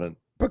 I haven't.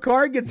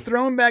 Picard gets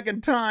thrown back in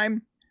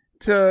time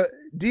to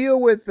deal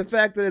with the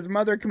fact that his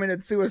mother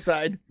committed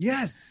suicide,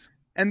 Yes.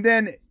 and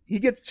then he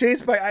gets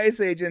chased by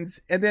ICE agents,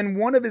 and then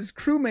one of his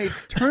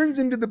crewmates turns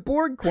into the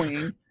Borg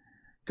Queen,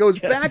 goes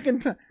back in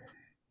time.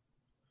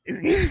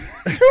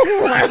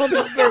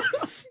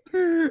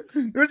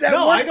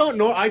 I don't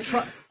know.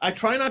 I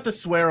try not to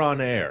swear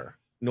on air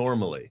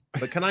normally,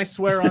 but can I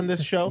swear on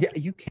this show? yeah,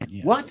 you can.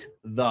 Yes. What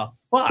the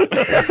fuck?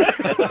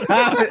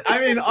 I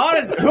mean,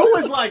 honestly, who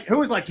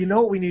was like, you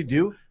know what we need to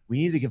do? We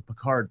need to give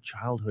Picard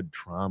childhood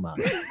trauma.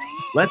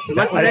 Let's I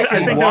make think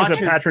him that watch was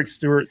a his- Patrick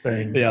Stewart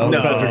thing. Yeah, it was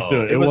No. Patrick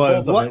Stewart. It was both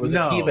of them. What? It was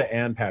No. Akiva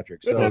and Patrick.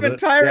 Let's So have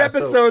entire yeah, so-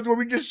 episodes where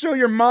we just show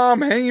your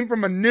mom hanging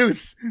from a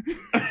noose.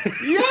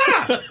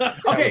 Yeah.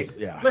 Okay. was-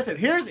 yeah. Listen.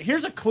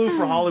 Here's a clue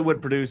for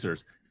Hollywood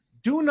producers: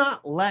 do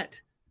not let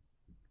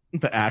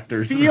The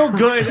actors. feel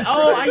good.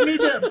 Oh,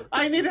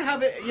 I need to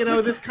have it. You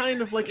know, this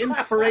kind of like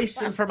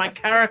inspiration for my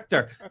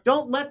character.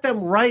 Don't let them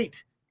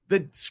write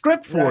the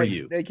script for Right.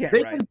 you. They can't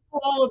They write. can do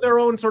all of their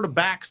own sort of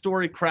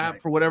backstory crap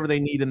Right. for whatever they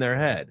need in their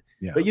head.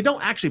 Yeah. But you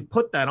don't actually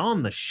put that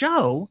on the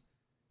show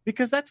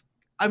because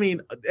I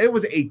mean, it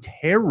was a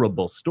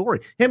terrible story.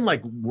 Him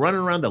like running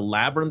around the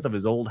labyrinth of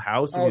his old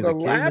house. when Oh, he was the a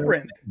kid.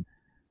 labyrinth.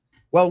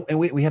 Well, and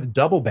we had a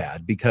double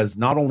bad because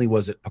not only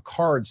was it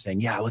Picard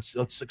saying, "Yeah,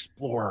 let's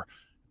explore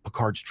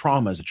Picard's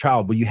trauma as a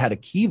child," but you had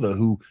Akiva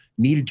who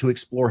needed to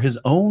explore his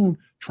own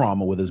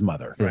trauma with his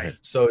mother. Right.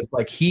 So it's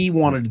like he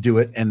wanted to do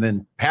it, and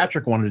then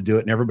Patrick wanted to do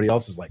it, and everybody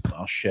else is like,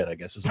 "Oh shit, I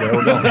guess this is where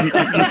we're going."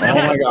 Oh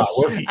my god!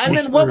 And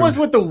then what was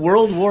with the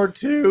World War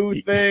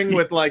II thing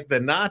with like the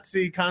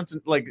Nazi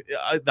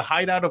the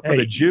hideout for Hey,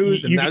 the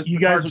Jews, and that's you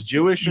Picard's guys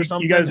Jewish or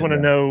something? You guys want to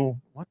And,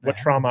 know what the what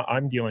heck? trauma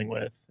I'm dealing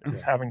with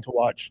is having to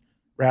watch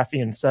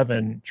Raffi and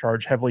Seven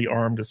charge heavily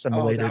armed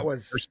assimilated that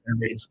was-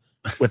 mercenaries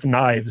with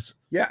knives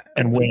Yeah.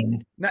 and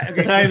win.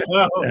 Okay. I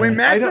know. When I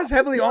Matt know. says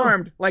heavily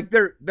armed, like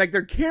they're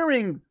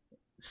carrying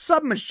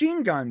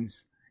submachine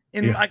guns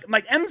in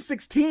like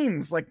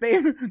M16s. Like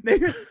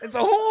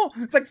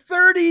it's like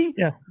 30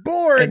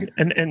 board.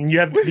 And you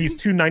have these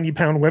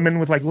 290-pound women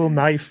with like little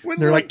knife.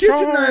 They're like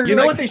kitchen knives. You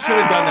know what they should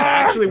have done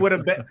that actually would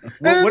have been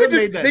what would have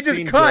made that they just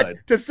scene cut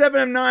good. to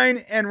 7 of 9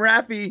 and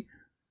Raffi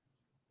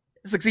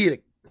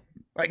succeeding.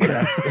 Like,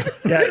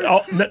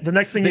 the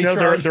next thing you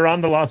know, they're on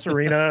the La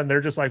Serena and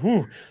they're just like,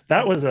 "Whoo,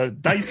 that was a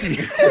dicey."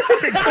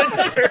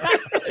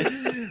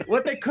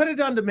 What they could have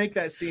done to make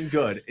that scene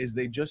good is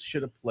they just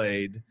should have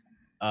played,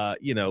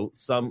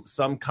 some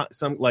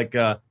like,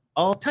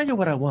 I'll tell you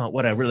what I want,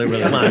 what I really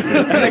want.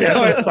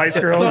 Some Spice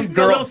Girls,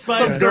 some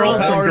Spice Girls,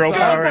 some girl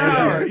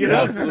power. You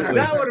know, Absolutely.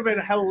 that would have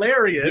been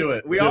hilarious. Do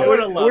it. We all would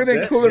have loved it. Would have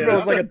been cool if you it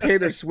was know? like a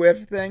Taylor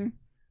Swift thing.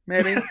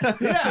 Maybe,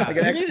 yeah, like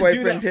an you need to do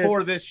ex-boyfriend that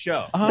for this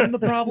show. I'm the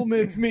problem.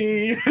 It's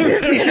me.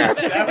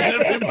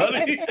 Stabbing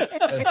everybody.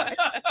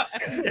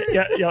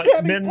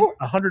 Men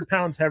 100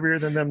 pounds heavier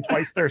than them,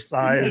 twice their And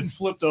size.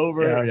 flipped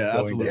over. Yeah,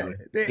 absolutely.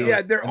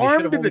 They're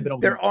armed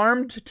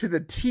to the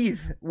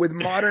teeth with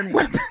modern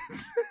weapons.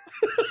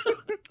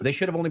 They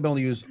should have only been able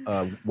to use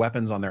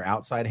weapons on their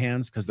outside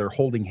hands because they're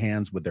holding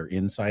hands with their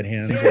inside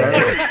hands.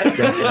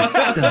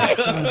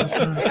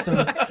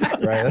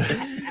 Right?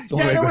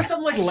 Yeah, there was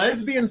some like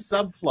lesbian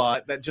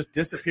subplot that just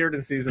disappeared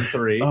in season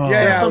 3. Yeah,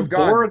 There's it some was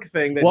gone. Borg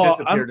thing that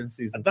disappeared in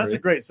season 3. That's a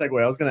great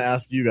segue. I was going to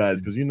ask you guys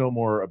because you know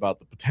more about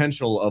the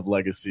potential of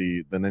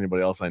Legacy than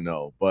anybody else I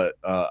know. But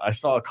I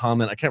saw a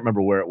comment. I can't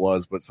remember where it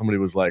was, but somebody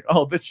was like,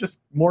 "Oh, that's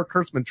just more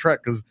Kurtzman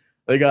Trek because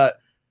they got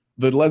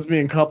the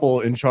lesbian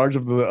couple in charge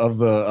of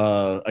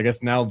the I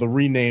guess now the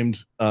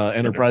renamed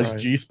Enterprise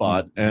G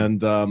Spot,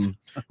 and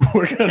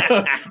we're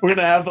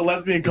gonna have the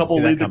lesbian couple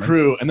lead the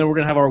crew, and then we're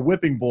gonna have our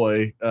whipping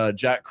boy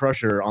Jack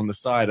Crusher on the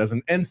side as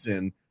an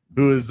ensign,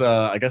 who is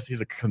I guess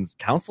he's a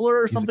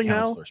counselor or something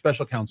now,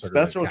 special counselor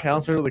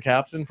to the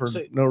captain for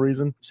no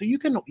reason. So you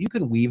can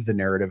weave the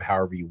narrative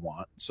however you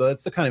want. So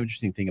that's the kind of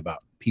interesting thing about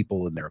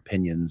people and their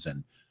opinions,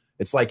 and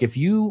it's like if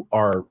you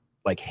are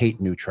like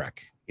hate New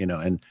Trek,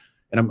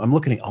 and I'm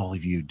looking at all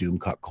of you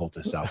Doomcock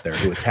cultists out there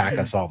who attack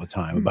us all the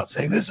time about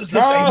saying this is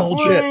the same old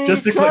shit.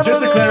 Just to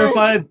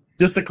clarify,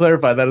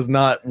 that is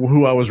not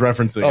who I was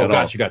referencing. Oh,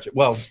 gotcha.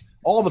 Well,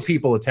 all the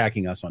people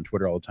attacking us on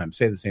Twitter all the time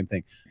say the same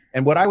thing.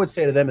 And what I would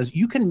say to them is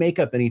you can make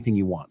up anything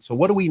you want. So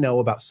what do we know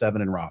about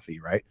Seven and Raffi,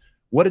 right?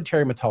 What did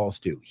Terry Matalas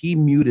do? He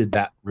muted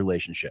that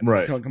relationship.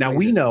 Right. Now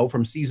we know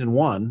from season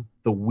 1,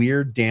 the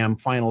weird damn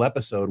final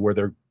episode where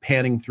they're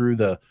panning through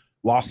the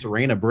La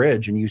Serena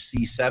Bridge and you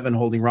see Seven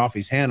holding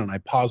Raffi's hand, and I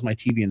paused my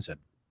TV and said,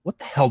 "What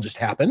the hell just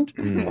happened?"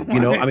 I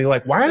mean,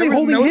 like, why are they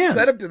holding hands?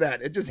 Set up to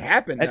that. It just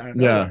happened.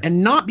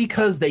 And not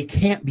because they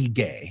can't be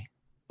gay,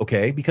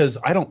 okay? Because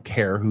I don't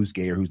care who's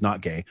gay or who's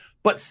not gay.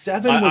 But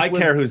Seven I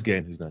care who's gay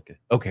and who's not gay.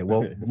 Okay,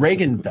 well,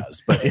 Reagan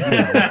does, but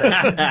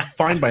that's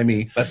fine by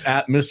me. That's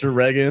at Mr.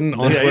 Reagan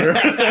on Twitter.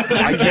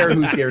 I care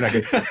who's gay or not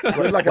gay.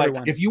 Like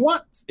if you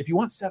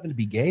want Seven to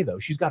be gay, though,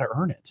 she's got to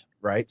earn it,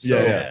 right?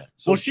 So,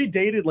 well, she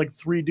dated like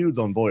 3 dudes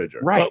on Voyager,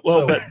 right?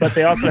 But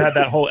they also had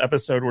that whole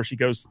episode where she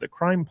goes to the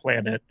crime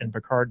planet and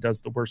Picard does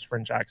the worst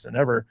French accent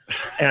ever,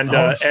 and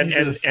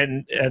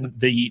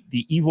the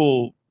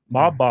evil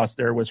mob boss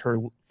there was her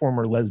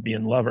former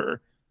lesbian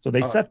lover. So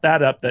they set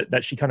that up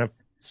that she kind of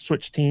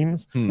switched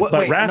teams.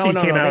 But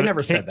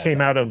Raffi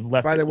came out of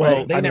left. By the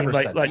way, they never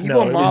said that.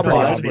 Evil mob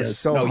boss was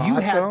so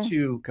hot,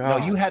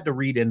 you had to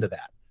read into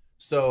that.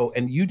 So,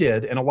 and you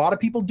did, and a lot of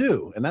people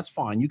do, and that's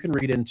fine. You can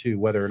read into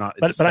whether or not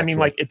it's but I mean,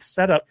 like, it's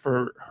set up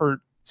for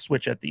her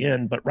switch at the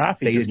end, but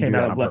Raffi just came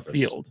out of left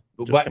field.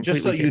 But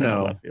just so you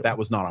know, that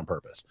was not on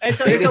purpose.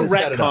 It's a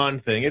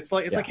retcon thing. It's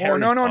like Harry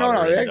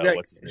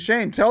no.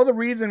 Shane, tell the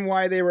reason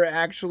why they were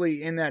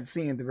actually in that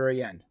scene at the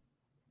very end.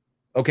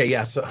 Okay,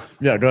 yeah. So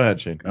go ahead,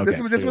 Shane. Okay.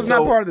 This was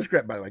not part of the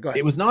script, by the way. Go ahead.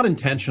 It was not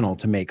intentional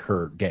to make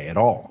her gay at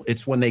all.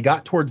 It's when they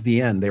got towards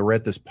the end, they were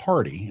at this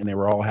party and they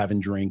were all having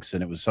drinks,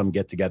 and it was some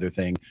get together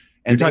thing.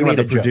 And you're talking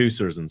about the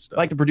producers and stuff,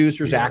 like the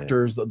producers,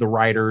 actors, the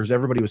writers,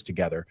 everybody was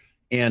together.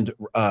 And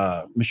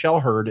Michelle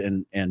Hurd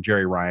and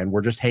Jerry Ryan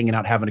were just hanging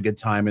out, having a good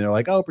time, and they're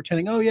like, "Oh,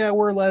 pretending, oh yeah,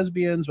 we're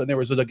lesbians." But there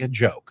was like a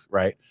joke,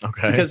 right?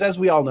 Okay. Because as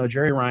we all know,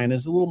 Jerry Ryan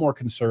is a little more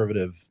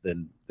conservative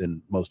than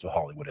most of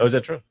Hollywood is. Oh, is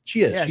that true?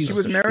 She is. Yeah, she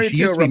was married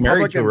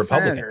to a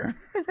Republican.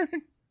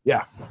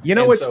 Yeah. You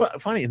know what's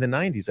funny? In the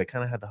 90s, I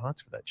kind of had the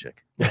hots for that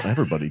chick.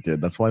 Everybody did.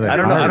 That's why I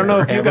don't know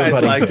if you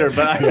guys liked her,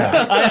 but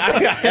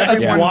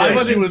that's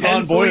why she was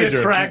on Voyager.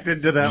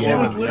 Attracted to that She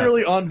was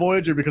literally on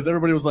Voyager because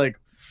everybody was like,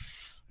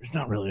 "There's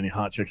not really any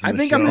hot chicks." I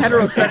think I'm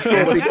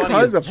heterosexual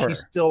because of her. She's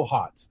still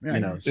hot. Yeah, you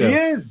know, she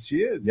is.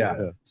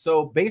 Yeah.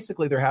 So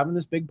basically, they're having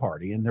this big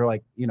party, and they're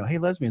like, hey,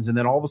 lesbians, and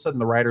then all of a sudden,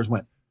 the writers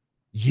went,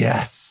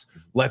 "Yes,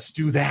 let's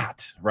do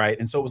that," right?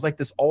 And so it was like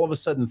this all of a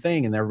sudden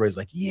thing, and everybody's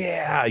like,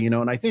 "Yeah,"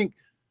 And I think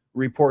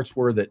reports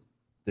were that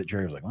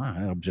Jerry was like,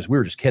 "Well, we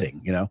were just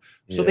kidding,"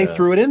 So they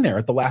threw it in there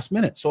at the last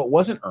minute, so it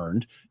wasn't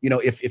earned.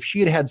 If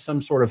she had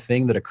some sort of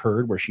thing that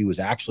occurred where she was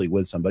actually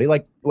with somebody,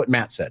 like what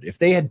Matt said, if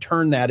they had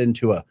turned that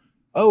into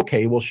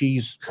okay, well,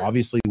 she's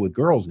obviously with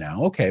girls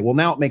now. Okay, well,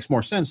 now it makes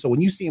more sense. So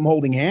when you see him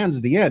holding hands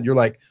at the end, you're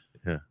like,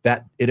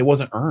 that it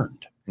wasn't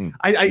earned.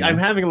 I'm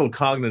having a little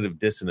cognitive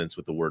dissonance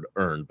with the word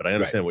earned, but I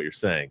understand what you're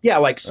saying. Yeah,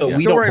 like so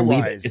we don't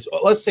believe it. It's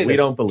let's say we this,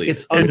 don't believe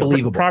it's it.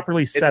 unbelievable.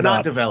 Properly set It's up.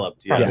 not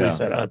developed. Properly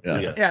set up.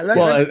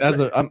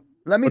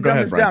 Let me go dumb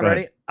ahead, this Brian, down. go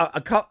Ready?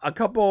 A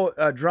couple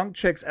drunk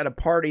chicks at a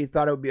party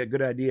thought it would be a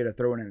good idea to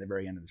throw it in at the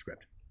very end of the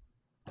script.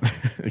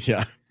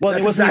 Yeah. Well,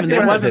 That's it wasn't exactly even It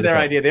what wasn't their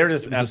though. idea. They were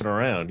just It was effing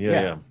around.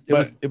 Yeah.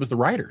 It was the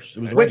writers. It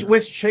was the Which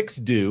writers. chicks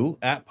do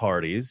at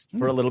parties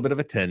for a little bit of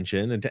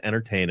attention and to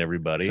entertain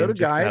everybody. So do and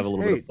just to guys. have a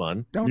little bit of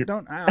fun.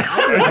 Don't. I was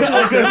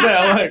gonna say,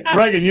 I'm like,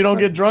 Reagan, you don't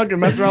get drunk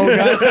and mess around with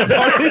guys at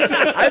parties.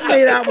 I've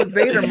made out with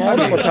Vader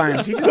multiple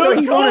times. He just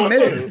he won't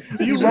admit it.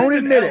 He won't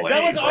admit it.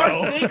 That was our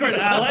secret,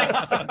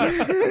 Alex.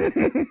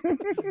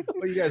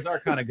 Well, you guys are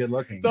kind of good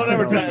looking. Don't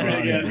ever touch me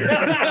again.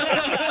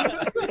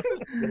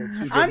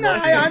 I'm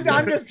not.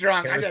 I'm just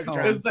drunk. I'm just It's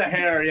drunk. It's the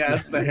hair. Yeah,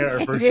 it's the hair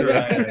for sure.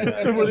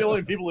 We're the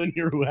only people in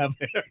here who have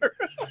hair.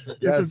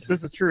 This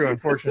is true,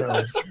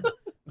 unfortunately.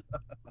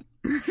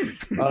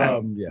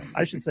 Yeah.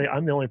 I should say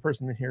I'm the only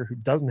person in here who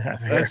doesn't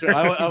have hair. That's true.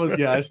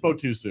 I spoke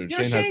too soon. You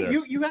know, Shane has Shane,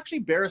 hair. you actually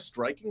bear a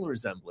striking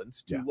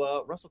resemblance to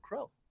Russell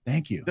Crowe.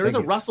 Thank you. There is a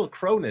Thank you. Russell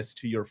Crowe-ness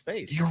to your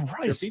face. You're right,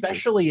 Your features.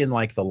 especially in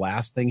like the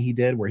last thing he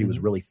did where he was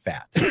really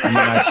fat.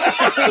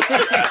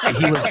 I mean,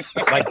 he was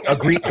like a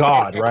Greek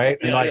god, right?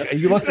 And like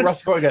you look at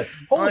Russell Crowe and go,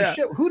 holy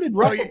shit, who did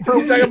Russell Crowe?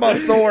 He's talking about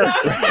Thor.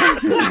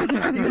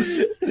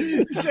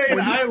 Shane,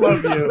 I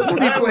love you.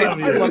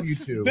 I love you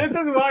too. This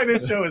is why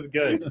this show is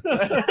good.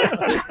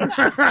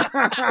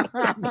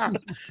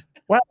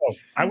 Wow,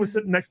 I was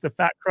sitting next to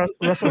Fat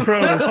Russell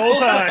Crowe this whole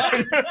time.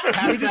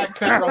 Hashtag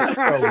fat Russell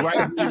Crowe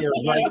right here,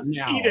 right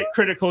now. Eat it,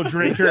 critical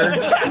drinker.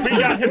 We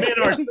got him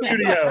in our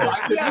studio.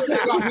 You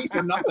got me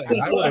for nothing.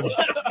 I would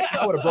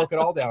have broke it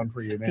all down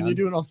for you, man. Can you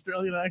do an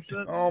Australian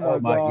accent? Oh Oh my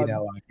my, you god.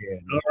 know I can.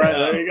 All right,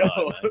 there you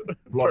go.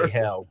 Bloody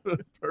hell.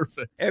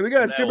 Perfect. Hey, we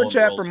got a That super old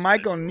chat world from is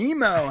Michael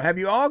Nemo. Have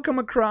you all come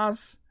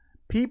across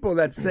people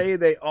that say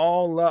they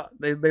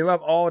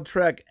love all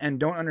Trek and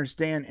don't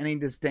understand any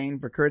disdain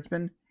for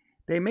Kurtzman?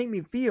 They make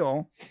me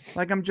feel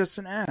like I'm just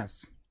an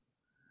ass.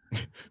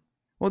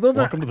 Well, those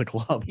Welcome to the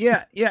club.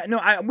 Yeah.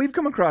 No, we've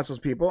come across those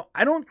people.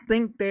 I don't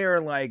think they're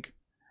like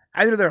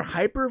either they're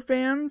hyper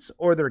fans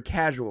or they're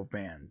casual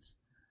fans,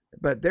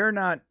 but they're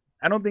not.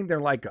 I don't think they're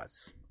like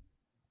us.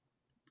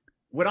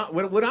 When I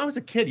was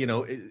a kid, you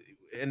know,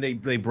 and they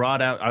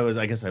brought out,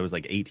 I guess I was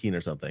like 18 or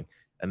something,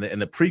 and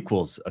the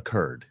prequels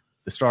occurred,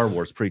 the Star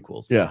Wars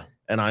prequels. Yeah.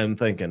 And I'm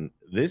thinking,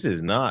 this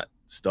is not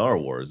Star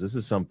Wars. This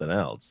is something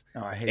else.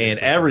 Oh, I hate And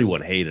it.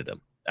 everyone hated him.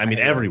 I mean,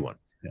 hate everyone.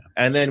 Yeah.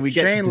 And then we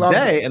get Shane to loves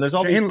today, it. and there's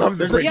all Shane these. loves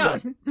the there's yeah.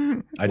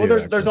 prequels. I Well, do,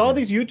 there's actually. all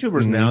these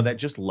YouTubers now Mhm. that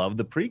just love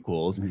the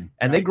prequels, Mhm.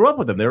 and they grew up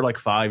with them. They were like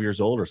 5 years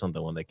old or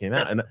something when they came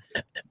out. And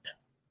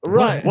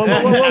right, Whoa,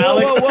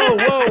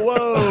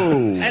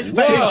 whoa. And,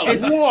 but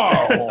it's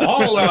whoa.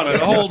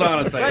 Hold on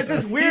a second. That's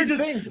this weird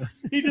thing.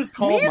 He just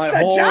called my Misa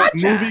whole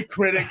Jaja. movie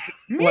critic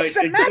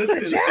Misa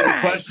existence Jaja.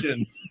 in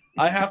question.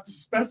 I have to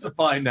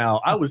specify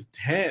now. I was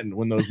 10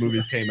 when those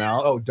movies came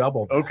out. Oh,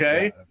 double. that.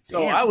 Okay, Yeah.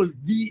 so Damn. I was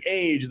the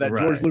age that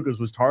George Right. Lucas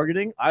was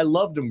targeting. I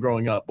loved him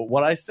growing up, but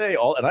what I say,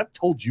 and I've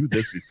told you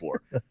this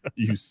before,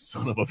 you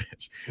son of a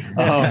bitch.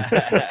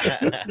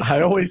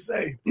 I always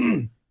say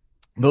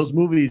those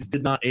movies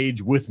did not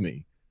age with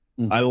me.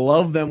 Mm. I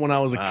loved them when I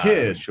was a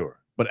kid, Sure.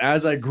 but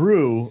as I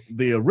grew,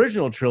 the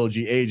original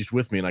trilogy aged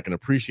with me, and I can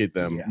appreciate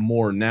them Yeah.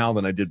 more now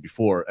than I did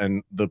before.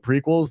 And the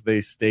prequels,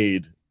 they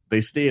stayed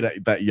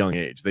at that young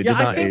age. They Yeah, did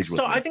not I think age with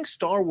me. I think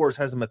Star Wars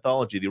has a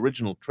mythology. The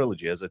original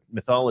trilogy has a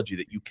mythology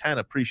that you can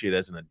appreciate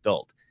as an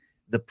adult.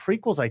 The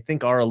prequels, I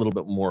think, are a little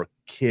bit more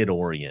kid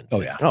oriented.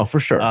 Oh yeah. Oh,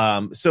 for sure.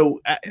 So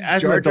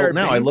as Jar an Jar adult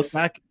now, I look Binks?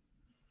 back.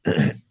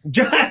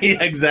 Yeah,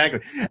 exactly.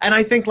 And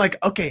I think like,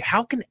 okay,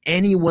 how can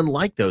anyone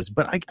like those?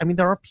 But I mean,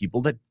 there are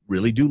people that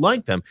really do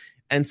like them.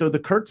 And so the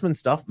Kurtzman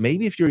stuff,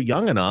 maybe if you're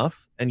young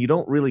enough and you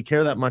don't really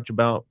care that much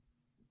about,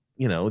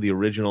 you know, the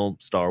original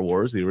Star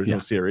Wars, the original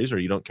series, or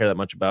you don't care that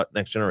much about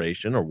Next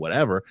Generation or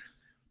whatever,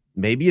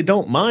 maybe you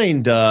don't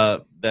mind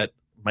that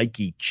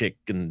Mikey chick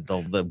and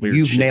all the weird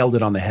You've shit. nailed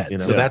it on the head. You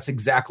know? So Yeah. that's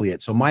exactly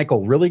it. So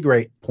Michael, really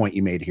great point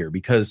you made here,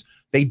 because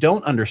they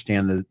don't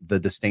understand the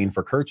disdain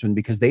for Kurtzman,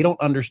 because they don't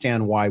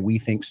understand why we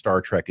think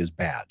Star Trek is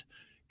bad.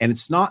 And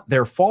it's not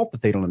their fault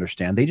that they don't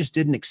understand. They just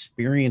didn't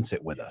experience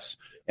it with us.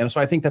 And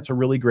so I think that's a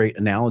really great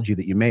analogy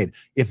that you made.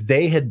 If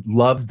they had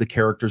loved the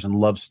characters and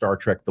loved Star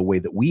Trek the way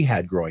that we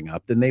had growing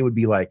up, then they would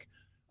be like,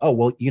 oh,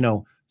 well, you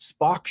know,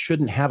 Spock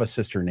shouldn't have a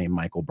sister named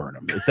Michael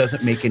Burnham. It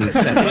doesn't make any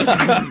sense,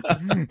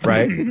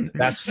 right?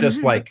 That's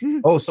just like,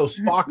 oh, so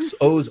Spock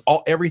owes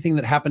everything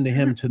that happened to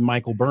him to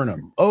Michael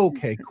Burnham.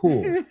 Okay,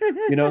 cool.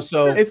 You know,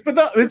 so It's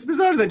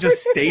bizarre that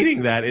just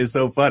stating that is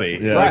so funny.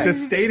 Yeah. Like Right.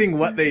 just stating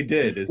what they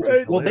did is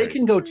just well, they hilarious.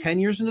 can go 10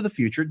 years into the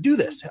future. Do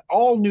this.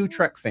 All new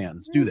Trek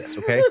fans do this,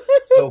 okay?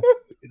 So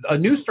a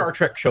new Star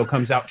Trek show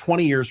comes out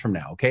 20 years from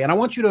now, okay? And I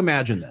want you to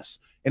imagine this.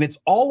 And it's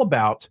all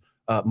about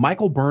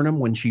Michael Burnham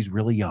when she's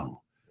really young,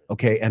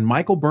 okay? And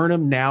Michael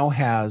Burnham now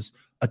has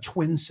a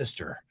twin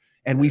sister.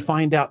 And we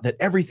find out that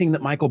everything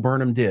that Michael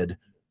Burnham did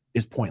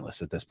is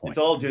pointless at this point. It's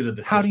all due to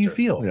the How do you sister.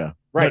 feel? Yeah.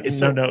 Right.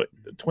 No,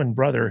 twin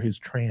brother who's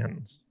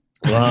trans.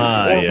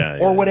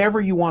 Or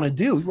whatever you want to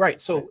do. Right.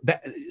 So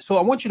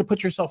I want you to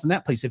put yourself in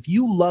that place. If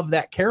you love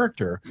that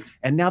character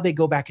and now they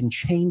go back and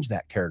change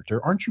that character,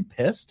 aren't you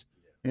pissed?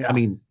 Yeah. I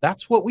mean,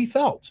 that's what we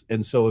felt.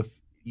 And so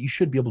if you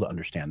should be able to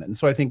understand that. And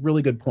so I think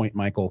really good point,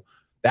 Michael.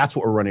 That's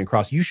what we're running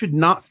across. You should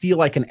not feel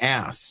like an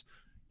ass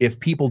if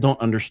people don't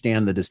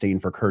understand the disdain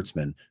for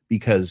Kurtzman,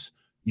 because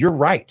you're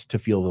right to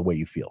feel the way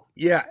you feel.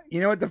 Yeah.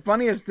 You know what? The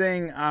funniest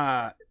thing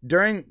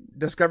during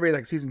Discovery,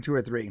 like season 2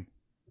 or 3, it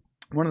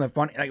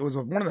was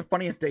one of the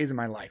funniest days of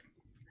my life.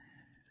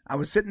 I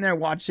was sitting there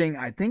watching,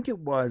 I think it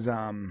was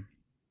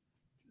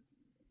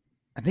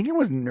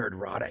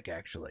Nerdrotic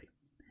actually.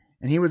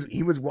 And he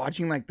was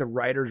watching like the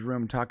writer's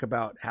room talk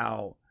about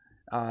how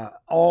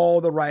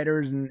all the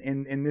writers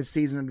in this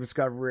season of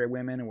Discovery are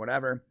women and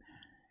whatever.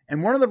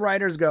 And one of the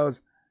writers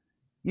goes,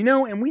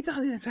 and we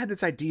thought had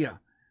this idea.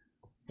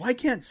 Why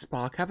can't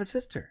Spock have a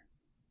sister?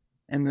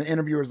 And the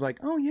interviewer's like,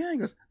 oh yeah. He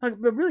goes,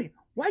 but really,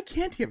 why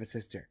can't he have a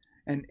sister?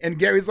 And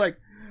Gary's like,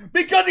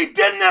 because he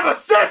didn't have a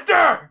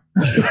sister.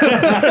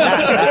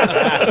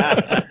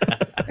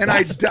 And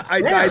I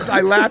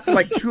laughed for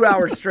like 2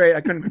 hours straight.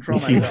 I couldn't control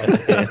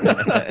myself.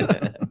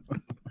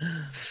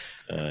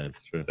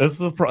 That's true. That's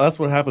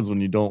what happens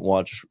when you don't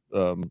watch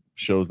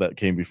shows that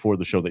came before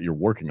the show that you're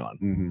working on,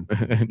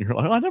 and you're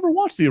like, I never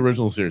watched the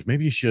original series.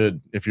 Maybe you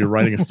should if you're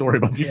writing a story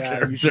about these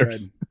characters. You should.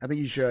 I think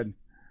you should.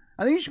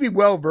 I think you should be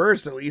well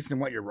versed at least in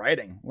what you're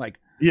writing. Like,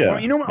 yeah,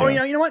 you know what?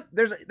 Yeah. You know what?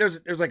 There's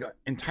like an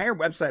entire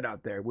website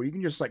out there where you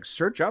can just like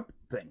search up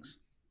things.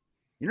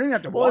 You don't even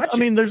have to watch. I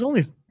mean, there's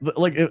only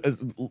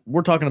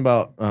we're talking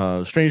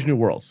about Strange New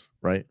Worlds,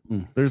 right?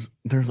 There's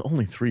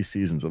only 3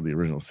 seasons of the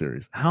original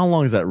series. How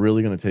long is that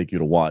really going to take you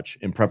to watch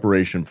in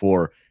preparation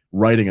for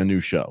writing a new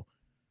show?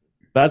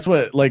 That's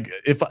what, like,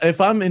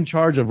 if I'm in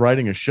charge of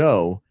writing a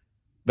show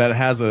that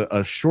has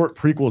a short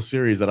prequel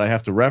series that I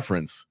have to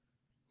reference,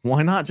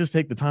 why not just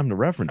take the time to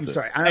reference it? I'm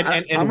sorry.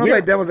 I'm going to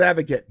play devil's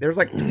advocate. There's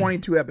like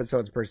 22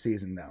 episodes per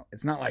season, though.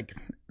 It's not like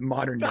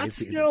modern day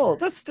seasons.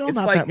 That's still it's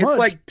not like, that much. It's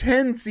like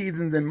 10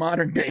 seasons in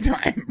modern day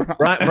time, bro.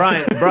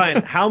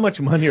 Brian, how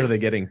much money are they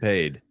getting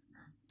paid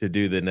to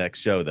do the next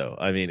show, though?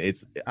 I mean,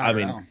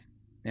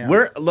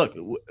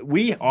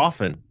 we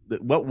often,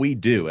 what we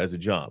do as a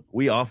job,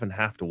 we often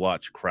have to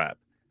watch crap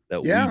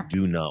that we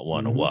do not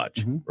want to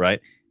watch,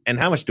 right? And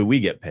how much do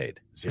we get paid?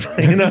 Zero.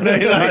 You know what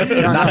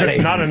I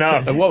mean? Not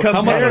enough.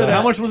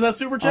 How much was that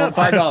super chat?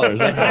 $5.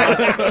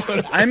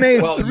 That's I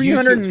made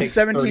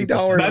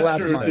 $317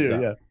 last month.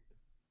 Too,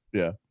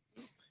 yeah.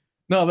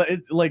 No,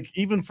 like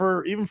even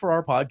for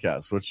our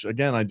podcast, which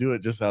again I do it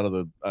just out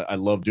of I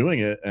love doing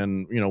it,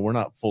 and we're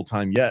not full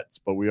time yet,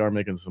 but we are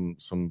making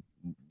some.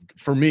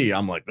 For me,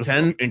 I'm like, this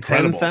is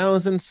incredible.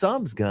 10,000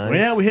 subs, guys. Well,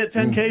 yeah, we hit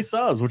 10K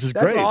subs, which is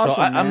That's great. awesome,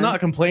 so I'm not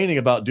complaining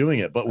about doing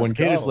it. But when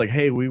Kate was like,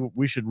 hey,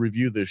 we should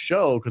review this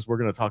show because we're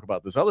going to talk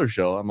about this other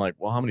show, I'm like,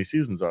 well, how many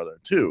seasons are there?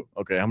 2.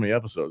 Okay, how many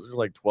episodes? There's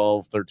like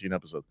 12, 13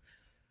 episodes.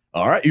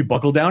 All right, you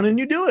buckle down and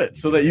you do it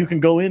so that you can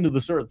go into the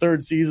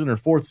 3rd season or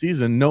 4th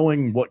season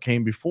knowing what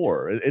came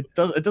before. It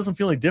doesn't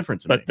feel any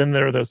different to me. But then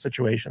there are those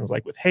situations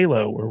like with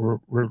Halo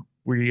where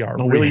we are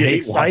really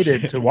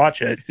excited to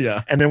watch it.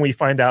 Yeah. And then we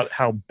find out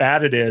how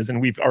bad it is and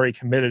we've already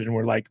committed and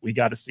we're like, we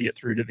got to see it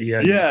through to the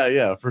end.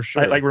 Yeah, for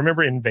sure. Like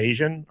remember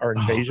Invasion on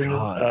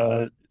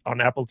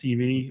Apple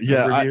TV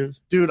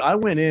reviews? Dude, I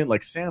went in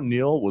like Sam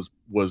Neill was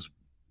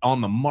on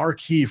the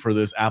marquee for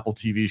this Apple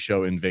TV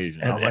show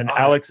Invasion. And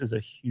Alex is a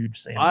huge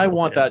Sam Neill I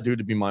want fan. that dude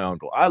to be my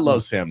uncle. I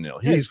love Sam Neill.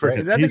 He's freaking.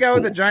 Is that the guy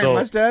with the giant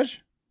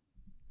mustache?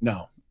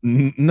 No.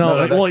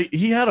 No, well,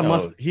 he had a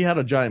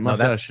giant No,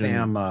 mustache. that's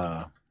Sam.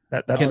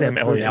 That's Sam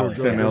Elliott.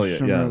 Sam Elliott.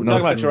 Yeah. We're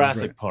talking about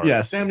Jurassic Park.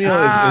 Yeah, Sam Neill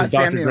is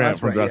Sam Dr. Neill, Grant that's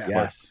from right, Jurassic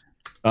Park. Yes.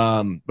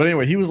 But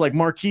anyway, he was like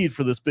marqueed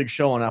for this big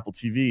show on Apple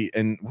TV,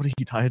 and what did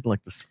he die in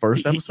like this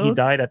first episode? He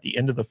died at the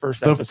end of the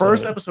first episode. The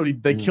first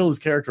episode, they killed his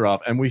character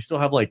off, and we still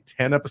have like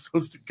 10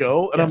 episodes to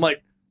go. And I'm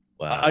like,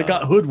 wow, I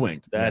got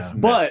hoodwinked. That's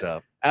messed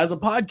up. As a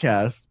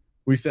podcast,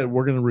 we said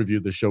we're going to review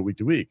the show week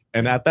to week.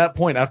 And at that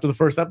point, after the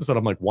first episode,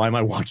 I'm like, why am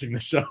I watching the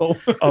show?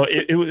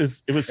 It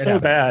was so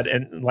bad,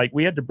 and like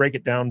we had to break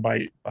it down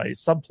by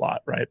subplot,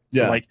 right?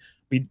 So like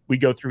we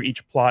go through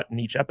each plot in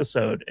each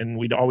episode, and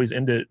we'd always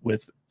end it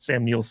with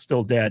Sam Neill's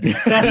still dead.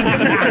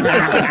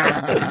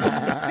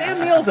 Sam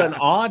Neill's an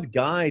odd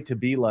guy to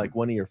be like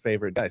one of your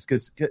favorite guys,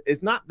 because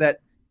it's not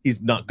that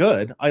he's not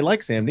good. I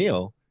like Sam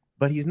Neill,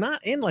 but he's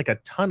not in like a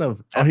ton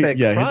of epic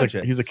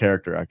projects. He's a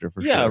character actor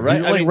for sure. Yeah, right.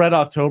 He's like Red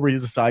October.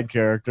 He's a side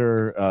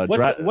character.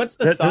 What's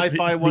the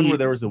sci-fi one where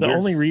there was the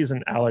only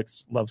reason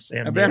Alex loves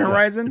Sam Event Neill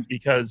Horizon is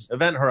because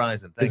Event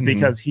Horizon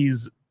because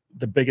he's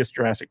the biggest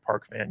Jurassic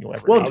Park fan you'll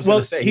ever. I was going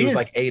to say he was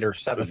like 8 or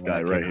 7. This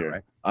guy right here.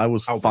 Right? I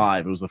was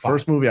 5. It was the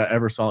first movie I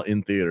ever saw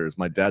in theaters.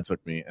 My dad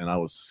took me, and I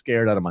was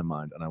scared out of my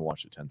mind, and I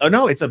watched it 10 times. Oh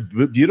no, it's a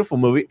beautiful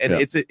movie, and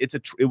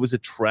it was a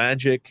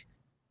tragic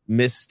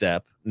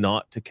misstep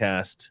not to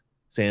cast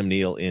Sam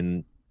Neill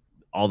in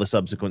all the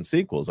subsequent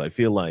sequels. I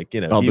feel like,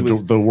 you know, Oh,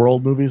 the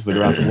world movies, the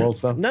Jurassic World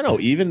stuff. No,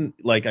 even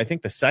like I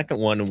think the second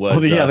one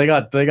was. They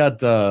got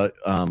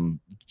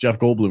Jeff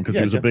Goldblum because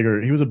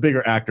he was a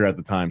bigger actor at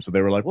the time, so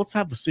they were like, let's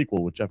have the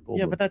sequel with Jeff Goldblum.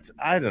 Yeah, but that's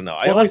I don't know.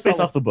 Well, that's based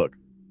off the book.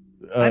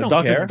 I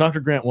don't care. Dr.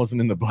 Grant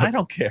wasn't in the book. I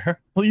don't care.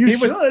 Well, he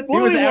was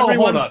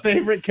everyone's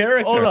favorite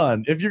character. Hold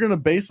on. If you're going to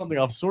base something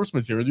off source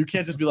material, you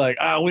can't just be like,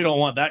 we don't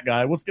want that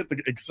guy. Let's get the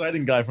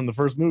exciting guy from the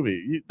first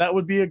movie. That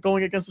would be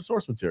going against the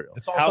source material.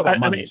 It's also about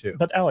money, too.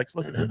 But Alex,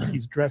 look at him.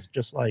 He's dressed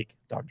just like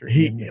Dr.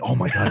 Oh,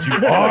 my God.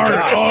 You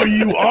are.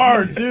 You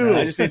are, too.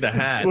 I just need the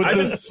hat. With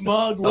the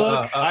smug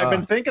look. I've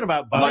been thinking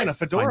about buying a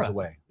fedora.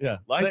 Yeah.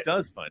 Life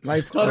does find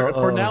life.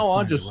 For now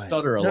on, just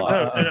stutter a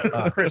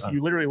lot. Chris,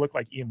 you literally look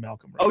like Ian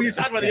Malcolm. Right you're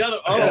talking about the other.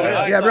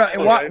 Yeah,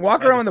 bro.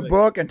 Walk around with the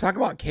book and talk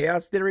about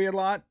chaos theory a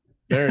lot.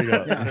 There you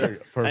go. There you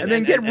go. And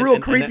then get real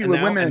creepy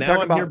with women and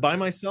talk about. Here by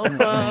myself,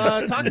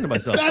 talking to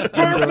myself. That's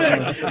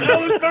perfect. That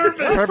was perfect.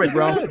 Perfect,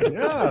 bro.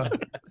 Yeah.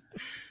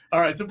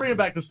 All right. So bring it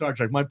back to Star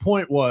Trek. My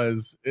point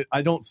was,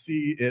 I don't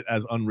see it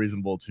as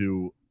unreasonable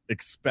to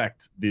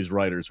expect these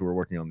writers who are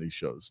working on these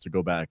shows to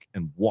go back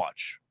and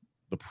watch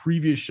the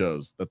previous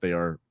shows that they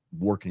are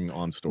working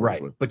on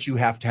stories with. But you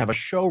have to have a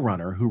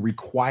showrunner who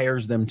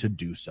requires them to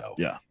do so.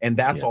 Yeah. And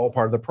that's all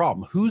part of the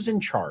problem. Who's in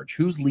charge?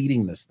 Who's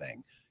leading this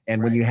thing?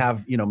 And when you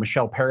have,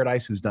 Michelle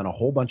Paradise, who's done a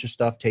whole bunch of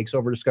stuff, takes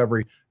over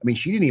Discovery. I mean,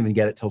 she didn't even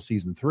get it till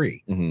season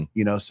 3,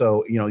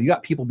 so, you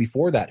got people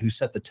before that who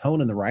set the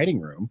tone in the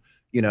writing room,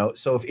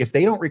 so if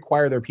they don't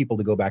require their people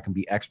to go back and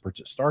be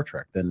experts at Star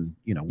Trek, then,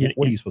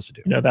 what are you supposed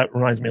to do? That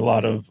reminds me a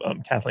lot of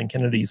Kathleen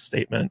Kennedy's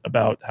statement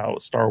about how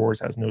Star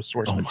Wars has no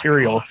source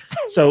material.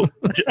 So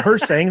her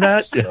saying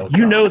that,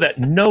 that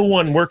no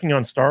one working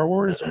on Star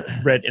Wars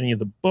read any of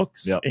the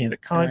books, any of the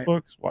comic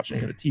books, watched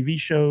any of the TV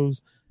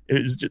shows.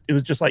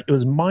 It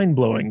was mind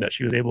blowing that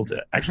she was able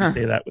to actually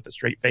say that with a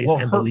straight face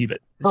and believe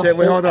it. Wait,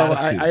 hold on.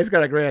 I just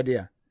got a great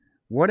idea.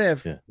 What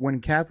if when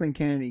Kathleen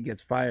Kennedy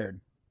gets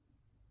fired,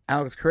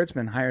 Alex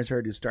Kurtzman hires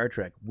her to do Star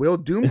Trek? Will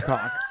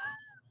Doomcock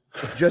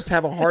just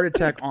have a heart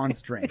attack on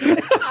screen?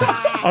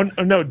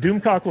 No,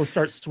 Doomcock will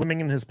start swimming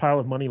in his pile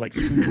of money like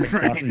Scrooge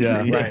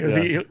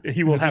McDuck.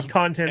 He will have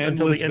content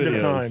until the end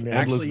of time. Yeah.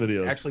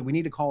 Actually, we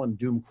need to call him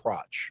Doom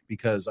Crotch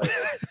because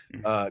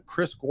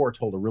Chris Gore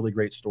told a really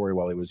great story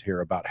while he was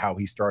here about how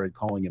he started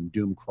calling him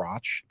Doom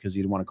Crotch because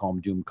he didn't want to call him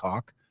Doom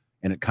Cock.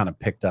 And it kind of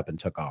picked up and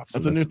took off. So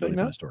that's a new thing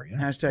now? Story, yeah.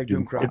 Hashtag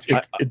Doom Crotch.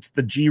 It's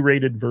the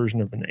G-rated version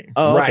of the name.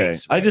 Oh, okay.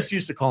 Right. I just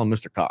used to call him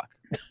Mr. Cock.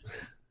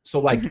 So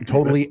like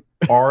totally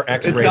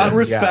RX. It's got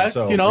respect,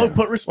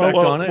 put respect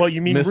on it. Well,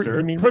 you mean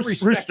put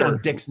respect rooster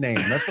on Dick's name.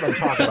 That's what I'm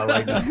talking about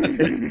right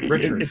now.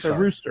 Richard, it's a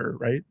rooster,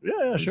 right?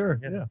 Yeah, sure.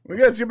 Yeah. We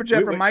got a super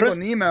chat from Michael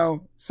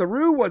Nemo.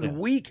 Saru was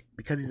weak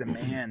because he's a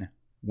man.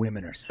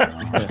 Women are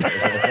strong.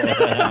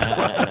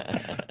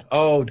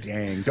 Oh,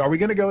 dang. Are we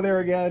going to go there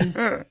again?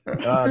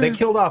 They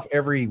killed off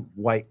every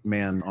white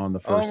man on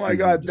the first season. Oh, my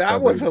God.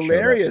 That was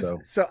hilarious.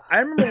 So I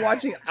remember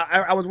watching,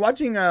 I was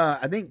watching,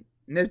 I think,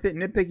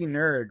 Nitpicking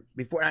Nerd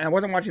before. I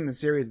wasn't watching the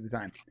series at the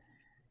time.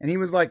 And he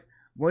was like,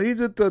 why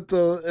is it that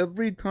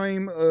every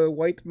time a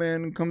white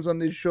man comes on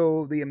this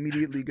show, they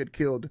immediately get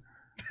killed?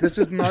 This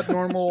is not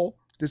normal.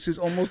 This is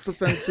almost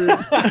offensive.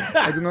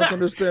 I do not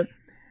understand.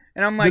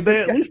 And I'm like, did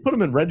they at least put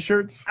him in red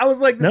shirts? I was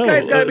like, this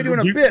guy's got to be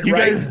doing a bit,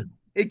 right?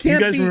 It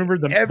can't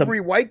be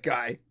every white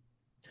guy.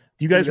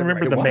 Do you guys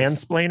remember the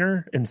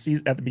mansplainer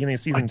at the beginning of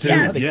season 2?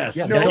 Yes.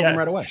 Yeah,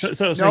 right away.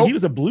 So he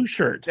was a blue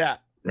shirt. Yeah.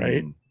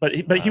 Right. But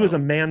he was a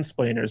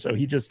mansplainer. So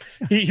he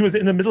was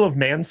in the middle of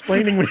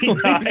mansplaining when he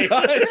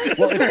died.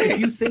 Well, if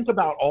you think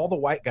about all the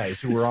white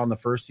guys who were on the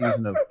first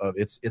season of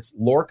it's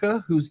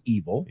Lorca, who's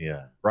evil.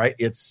 Yeah. Right.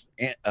 It's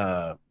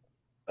I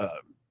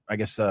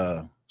guess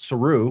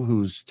Saru,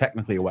 who's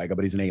technically a white guy,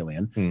 but he's an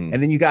alien. And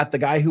then you got the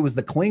guy who was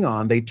the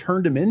Klingon. They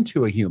turned him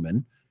into a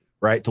human,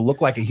 right, to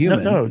look like a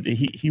human. No,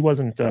 he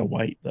wasn't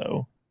white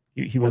though.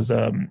 He was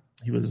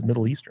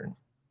Middle Eastern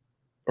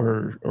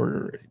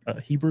or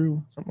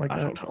Hebrew, something like that.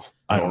 I don't know.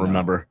 I don't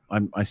remember.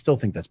 I still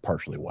think that's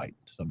partially white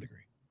to some degree.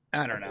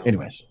 I don't know.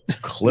 Anyways,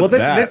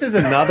 this is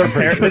another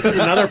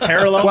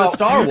parallel to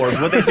Star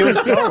Wars. What they do in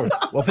Star Wars.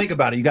 Well, think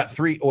about it. You got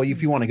 3. Well,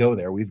 if you want to go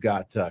there, we've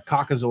got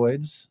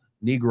Caucasoids,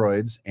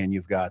 Negroids, and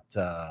you've got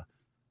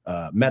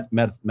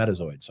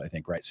Metazoids, I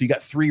think, right? So you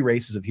got 3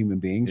 races of human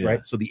beings,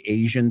 right? So the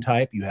Asian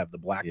type, you have the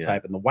black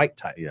type, and the white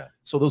type. Yeah.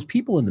 So those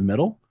people in the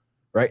middle,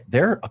 right?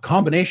 They're a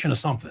combination of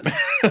something.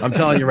 I'm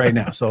telling you right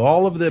now. So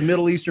all of the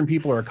Middle Eastern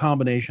people are a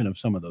combination of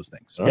some of those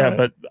things. Yeah, right.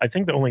 But I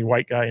think the only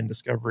white guy in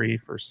Discovery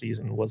first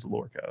season was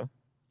Lorca.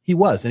 He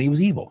was, and he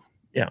was evil.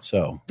 Yeah.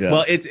 So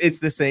well, it's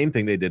the same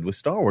thing they did with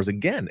Star Wars.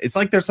 Again, it's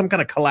like there's some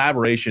kind of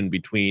collaboration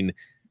between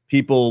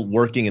people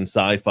working in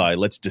sci-fi.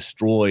 Let's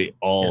destroy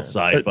all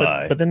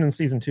sci-fi. But then in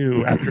season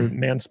 2, after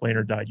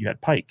Mansplainer died, you had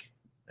Pike,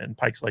 and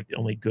Pike's like the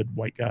only good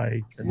white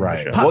guy in the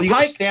show. Well,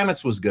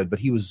 Stamets was good, but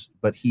he's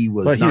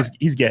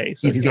gay.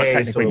 So he's gay, not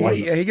technically white.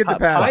 Yeah, he gets a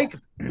pass.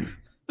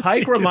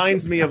 Pike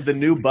reminds me of the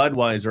new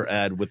Budweiser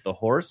ad with the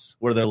horse,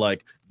 where they're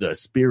like the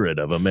spirit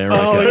of America.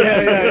 Oh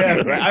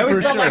yeah. I always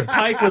For felt sure. like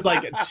Pike was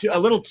like a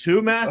little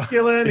too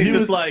masculine. He's He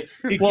just was- like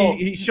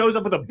he shows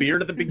up with a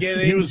beard at the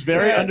beginning. He was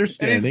very Yeah,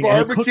 understanding and he's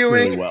and he cooks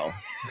really barbecuing. well.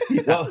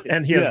 Well,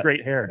 And he has Yeah.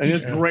 great hair. And he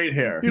has great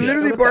hair. He yeah,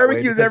 literally put it that way,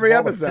 barbecues because every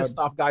all the episode. Pissed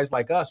off guys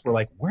like us, we're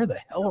like, where the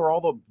hell are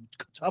all the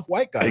tough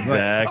white guys? Like,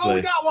 Exactly. oh,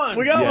 we got one.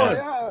 We got Yes.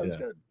 Yeah, it's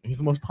Yeah. good. He's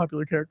the most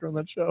popular character on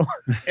that show.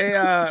 Hey,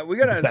 we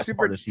got The a best super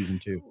part of season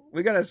 2.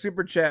 we got a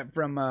super chat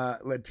from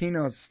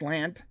Latino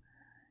Slant.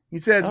 He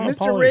says, Oh, Mr.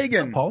 Paulie.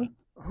 Reagan, Paulie?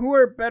 who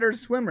are better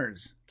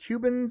swimmers,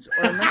 Cubans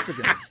or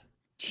Mexicans?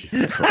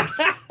 Jesus Christ.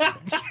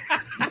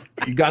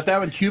 You got that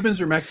one? Cubans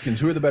or Mexicans?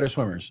 Who are the better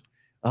swimmers?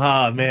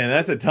 Oh man,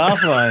 that's a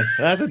tough one.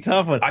 That's a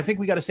tough one. I think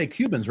we got to say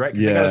Cubans, right?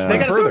 'Cause Yeah. They They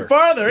got to got swim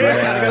further. Yeah,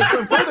 Yeah. they got to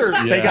swim further.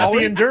 Yeah. They got the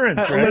Paulie? endurance,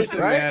 right? Listen,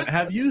 Right? man,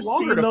 have you It's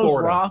longer seen to those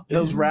Florida.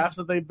 those rafts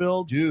that they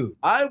build? Dude,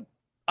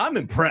 I'm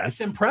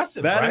impressed. it's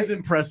impressive. That right? is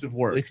impressive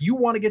work. If you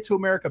want to get to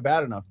America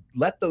bad enough,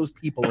 let those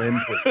people in,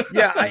 please.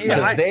 Yeah,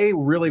 Because they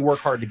really work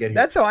hard to get here.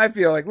 That's how I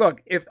feel. Like,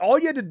 look, if all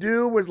you had to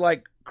do was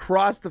like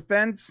cross the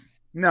fence,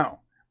 no.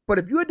 But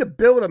if you had to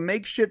build a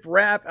makeshift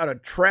raft out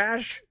of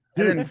trash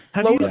and Dude, then have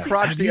float you-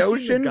 across have the you seen the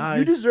ocean, guys-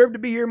 you deserve to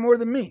be here more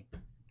than me.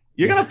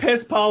 You're gonna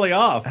piss Polly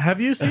off.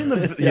 have you seen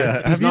the? yeah,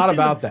 have he's you not seen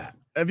about the, that.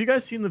 Have you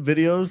guys seen the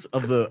videos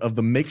of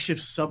the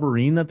makeshift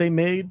submarine that they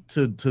made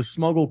to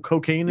smuggle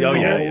cocaine in? Oh,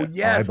 yeah, Oh,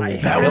 yes, I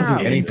believe have. That was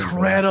Yeah. Anything for that.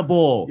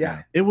 incredible.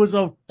 Yeah. It was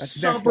a That's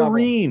next level.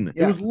 submarine.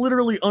 Yeah. It was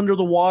literally under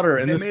the water.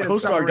 And They this made a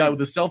Coast Guard guy submarine. with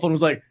his cell phone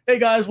was like, "Hey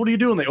guys, what are you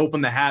doing?" They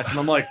opened the hatch, and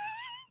I'm like,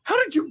 "How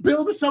did you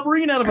build a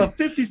submarine out of a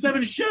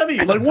 '57 Chevy?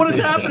 Like, what is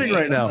happening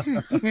right now?"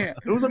 Yeah.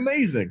 It was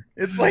amazing.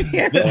 It's like,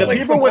 it's The like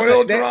people some with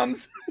oil the-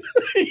 drums.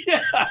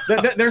 Yeah.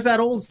 There's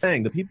that old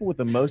saying: the people with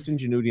the most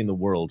ingenuity in the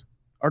world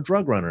are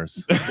drug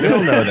runners. We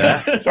don't know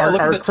that. Oh,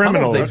 look Our at the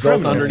criminals. tunnels they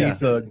built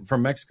Criminals, underneath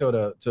from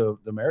Mexico to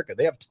America.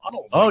 They have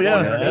tunnels. Oh Like,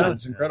 yeah, going underneath.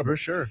 It's incredible. for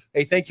sure.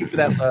 Hey, thank you for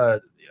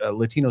that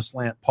Latino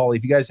Slant, Paulie.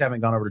 If you guys haven't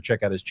gone over to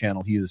check out his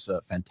channel, he is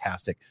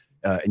fantastic,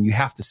 and you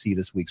have to see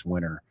this week's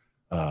winner.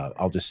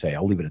 I'll just say,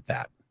 I'll leave it at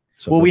that.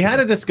 So Well, we go had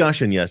for a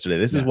discussion yesterday.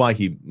 This is Yeah. why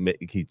he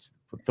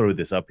threw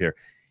this up here.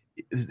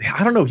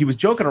 I don't know. He was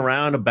joking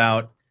around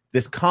about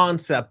this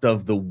concept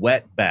of the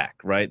wet back,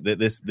 right?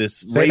 This Say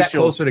that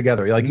racial. closer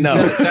together. Like you No.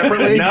 said it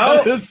separately.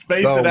 No. Just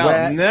space The it out.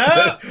 wet-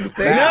 No, Space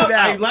no, it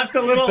I out. left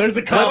a little. There's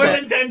a that comment. was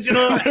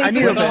intentional. I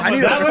need a That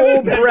was full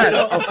intentional. breath,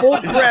 a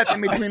full breath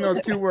in between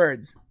those two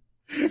words.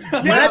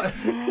 Yes,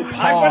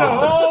 I put a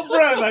whole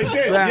breath. I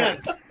did. Right.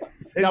 Yes.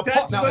 Now, now, in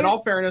Intentionally.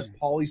 all fairness,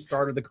 Paulie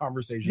started the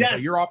conversation. So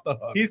Yes. you're off the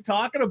hook. He's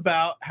talking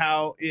about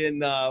how in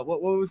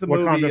what was the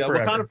Wakanda movie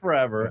Forever. Wakanda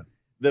Forever,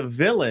 the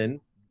villain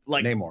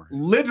like Namor.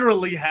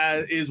 literally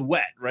is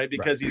wet, right?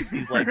 Because he's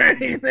like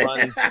he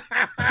runs,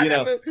 you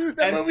know, that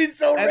and- movie's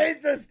so and-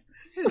 racist.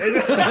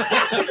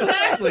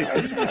 exactly,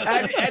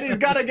 and he's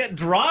got to get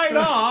dried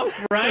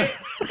off, right,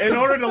 in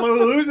order to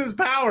lose his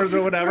powers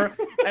or whatever.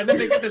 And then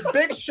they get this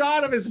big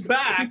shot of his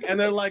back, and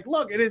they're like,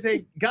 "Look, it is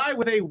a guy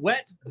with a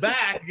wet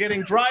back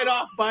getting dried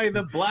off by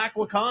the Black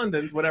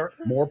Wakandans, whatever."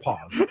 More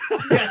pause.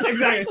 Yes,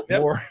 exactly.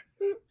 Yep. More.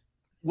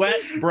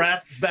 Wet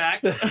breath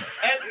back,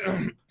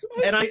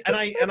 and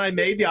I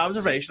made the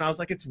observation. I was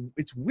like,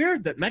 it's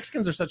weird that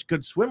Mexicans are such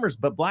good swimmers,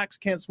 but blacks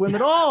can't swim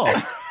at all,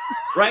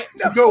 right?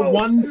 To go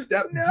one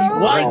step No. deeper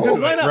Why-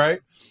 into why it, not?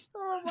 right?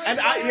 Oh my And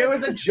God. it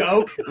was a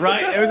joke,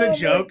 right? It was Oh a my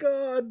joke,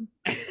 God.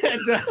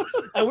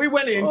 and we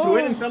went into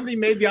it, and somebody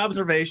made the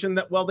observation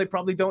that they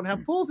probably don't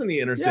have pools in the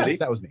inner city. Yes,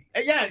 that was me.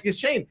 And yeah, it's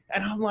Shane,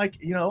 and I'm like,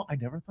 I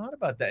never thought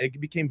about that. It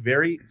became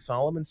very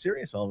solemn and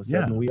serious all of a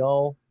sudden. Yeah. We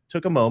all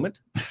took a moment.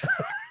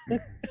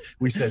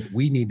 We said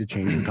we need to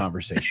change the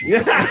conversation.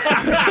 Yeah.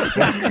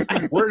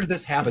 Where did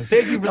this happen?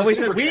 Thank you for And the we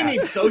super said we chat.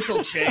 need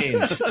social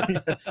change.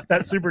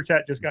 That super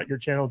chat just got your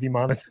channel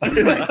demonetized.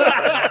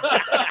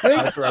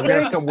 That's right. I'm gonna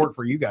have to come work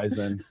for you guys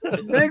then.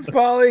 Thanks,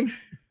 Polly.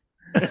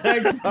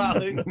 Thanks,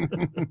 Polly.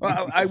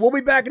 Well, I will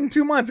be back in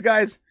 2 months,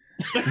 guys.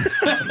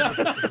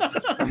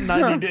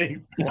 90-day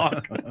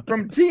block.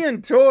 From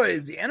TN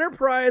Toys, the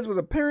Enterprise was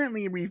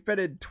apparently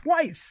refitted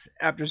twice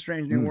after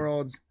Strange New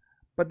Worlds,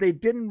 but they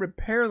didn't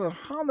repair the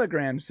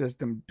hologram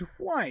system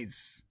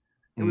twice.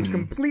 It was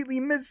completely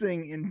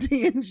missing in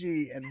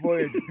TNG and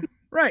Voyager.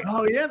 Right,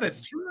 Oh yeah,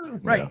 that's true.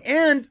 right.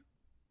 And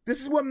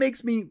this is what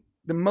makes me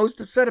the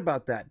most upset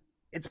about that.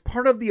 It's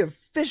part of the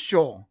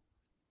official,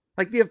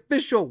 like the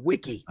official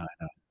wiki.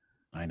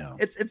 I know.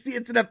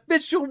 It's an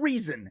official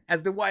reason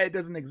as to why it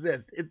doesn't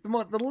exist. It's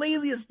the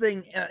laziest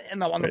thing in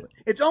the on the.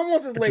 It's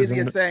almost as lazy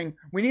as saying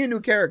we need a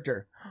new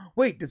character.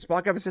 Wait, did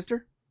Spock have a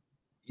sister?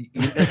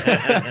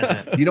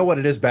 You know what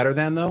it is better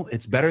than, though?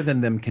 It's better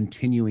than them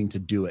continuing to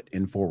do it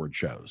in forward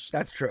shows.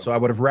 That's true. So I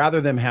would have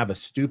rather them have a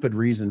stupid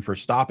reason for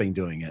stopping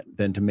doing it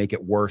than to make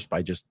it worse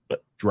by just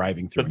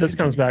driving through. But this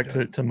comes back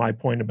to my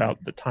point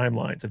about the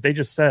timelines. If they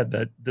just said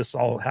that this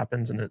all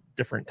happens in a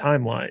different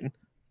timeline,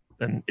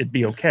 then it'd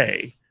be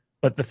okay.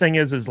 But the thing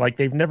is like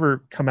they've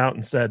never come out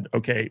and said,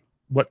 okay,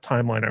 what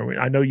timeline are we?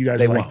 I know you guys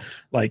They are won't.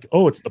 like,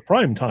 oh, it's the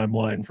prime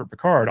timeline for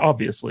Picard.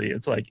 Obviously,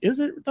 it's like, is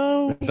it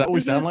though? Is that what we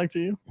Is sound it? like to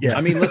you? Yes.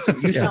 I mean, listen,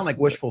 you Yes. sound like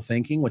wishful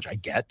thinking, which I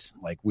get.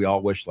 Like we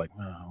all wish, like,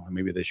 oh,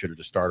 maybe they should have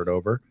just started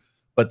over.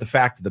 But the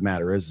fact of the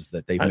matter is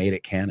that they've made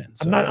it canon.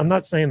 So. I'm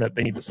not saying that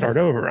they need to start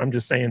over. I'm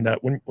just saying that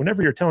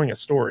whenever you're telling a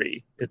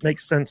story, it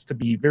makes sense to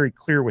be very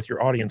clear with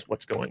your audience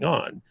what's going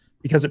on,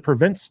 because it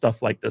prevents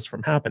stuff like this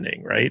from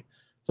happening, right?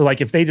 So like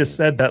if they just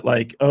said that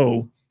like,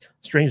 oh,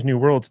 Strange New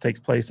Worlds takes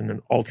place in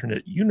an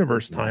alternate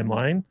universe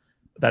timeline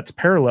that's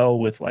parallel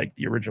with like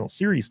the original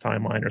series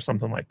timeline or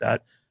something like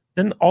that,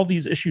 then all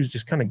these issues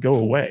just kind of go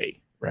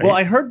away, right? Well,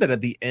 I heard that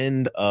at the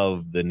end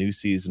of the new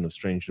season of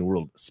Strange New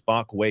World,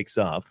 Spock wakes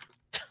up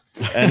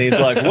and he's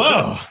like,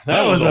 "Whoa,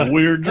 that was a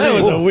weird dream. That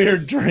was a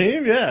weird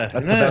dream." Yeah,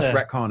 That's the best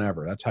retcon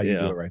ever. That's how you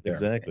do it right there.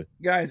 Exactly.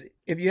 Guys,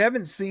 if you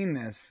haven't seen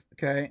this,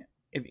 okay,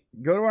 if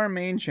go to our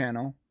main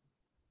channel,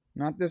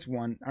 not this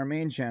one, our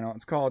main channel.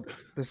 It's called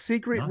The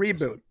Secret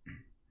Reboot.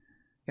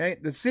 Okay,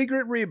 The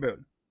Secret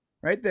Reboot,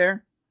 right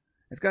there.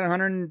 It's got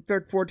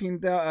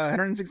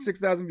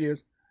 166,000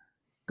 views.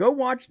 Go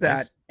watch that,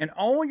 Nice. and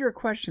all your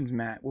questions,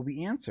 Matt, will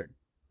be answered.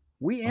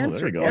 We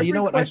answered go. every Well, you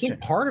know what? question. I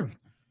think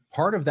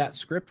part of that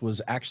script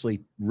was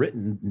actually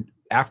written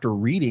after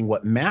reading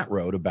what Matt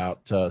wrote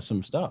about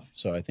some stuff.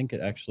 So I think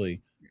it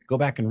actually go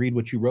back and read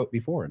what you wrote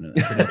before. And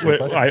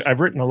I've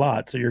written a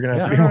lot, so you're gonna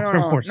have to No, be no, more, no,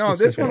 more no. This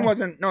specific. one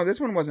wasn't. No, this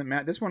one wasn't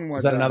Matt. This one was.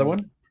 Is that another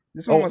one?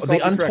 This one Oh, was the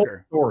Salty Untold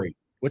Trekker. Story.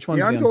 Which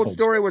one's The Untold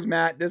Story was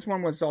Matt. This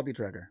one was Salty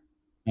Trekker.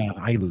 Yeah,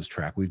 I lose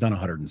track. We've done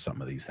 100 and some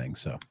of these things,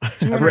 so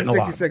I've written a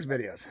lot. 266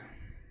 videos.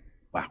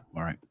 Wow.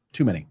 All right.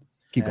 Too many.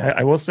 Keep going.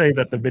 I will say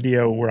that the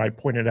video where I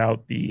pointed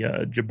out the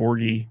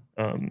Jaborgi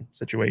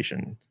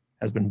situation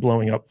has been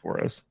blowing up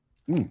for us.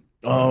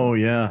 Oh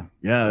yeah,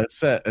 it's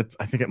set.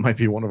 I think it might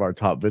be one of our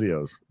top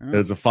videos. Oh.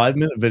 It's a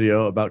 5-minute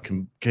video about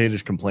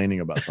Kadish complaining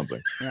about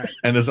something, Right.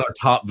 and it's our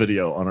top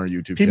video on our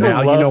YouTube People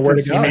channel. Now you know love where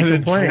to to see go. me And it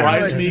complain.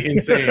 drives me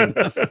insane.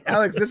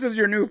 Alex, this is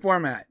your new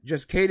format.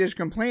 Just Kadish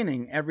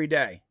complaining every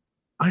day.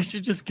 I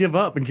should just give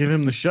up and give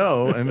him the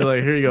show and be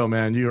like, "Here you go,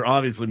 man. You're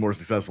obviously more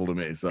successful to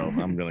me, so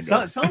I'm gonna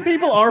go." Some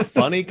people are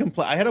funny.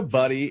 I had a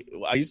buddy.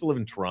 I used to live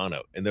in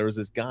Toronto, and there was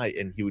this guy,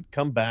 and he would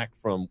come back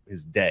from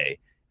his day,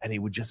 and he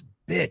would just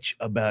bitch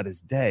about his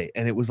day,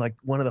 and it was like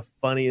one of the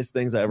funniest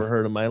things I ever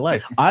heard in my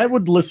life. I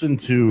would listen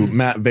to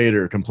Matt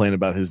Vader complain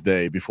about his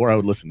day before I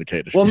would listen to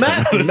Kadish. Well,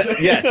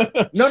 yes,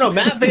 no,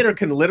 Matt Vader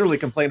can literally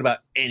complain about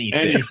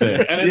anything,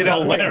 and it's You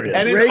know, hilarious.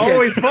 and it's Reagan.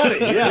 always funny.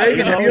 Yeah, Reagan,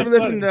 it's have you always ever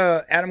listened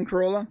funny. to Adam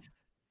Carolla?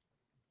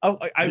 Oh,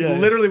 I Yeah.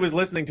 literally was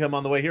listening to him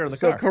on the way here in the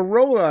So car.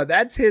 Carolla,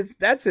 that's his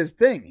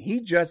thing.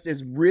 He just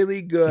is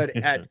really good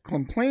at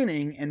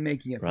complaining and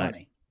making it Right.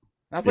 funny.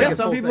 That's Yeah, his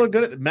some whole people thing. are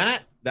good at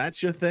Matt.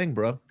 That's your thing,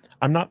 bro.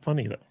 I'm not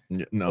funny though.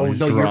 No, he's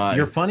no, dry.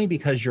 you're funny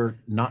because you're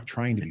not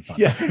trying to be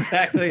funny. Yes,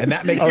 exactly. And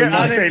that makes Oh, it you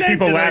funny. say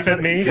people laugh at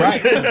me?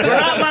 Right. We're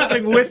not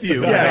laughing with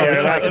you. Yeah, no, you're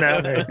exactly. laughing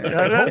at me. It's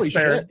Yeah, like, that's holy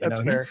fair. shit.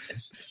 That's fair.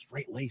 He's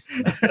straight laced.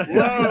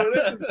 Whoa,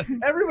 this is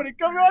everybody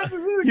come on. This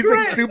is He's great.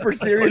 like super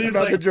serious He's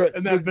about like- the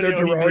and that video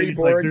he Girardi made, he's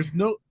like, board.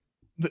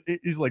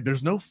 he's like,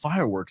 there's no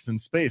fireworks in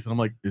space, and I'm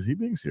like, is he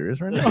being serious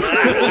right now?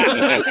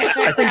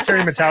 I think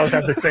Terry Matalas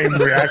had the same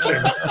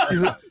reaction.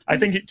 I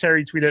think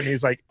Terry tweeted and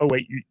he's like, "Oh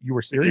wait, you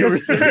were serious? You were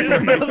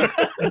serious?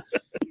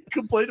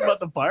 Complained about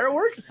the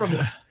fireworks from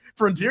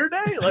Frontier Day?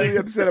 Really Like,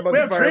 upset about we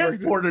the have fireworks.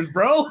 transporters,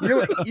 bro.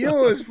 You know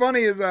what was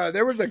funny is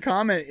there was a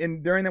comment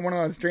during one of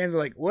those streams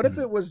like, what if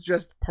it was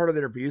just part of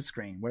their view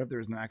screen? What if there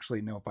was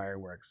actually no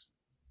fireworks?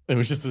 It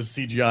was just a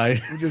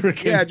CGI.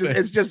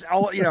 It's just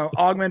all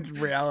augmented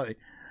reality.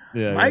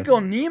 Yeah,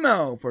 Michael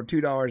Nemo for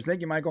 $2. Thank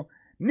you, Michael.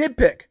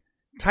 Nitpick: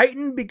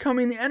 Titan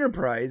becoming the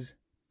Enterprise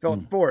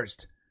felt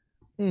forced.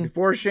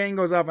 Before Shane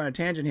goes off on a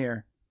tangent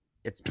here,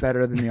 it's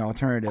better than the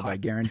alternative. I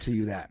guarantee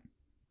you that.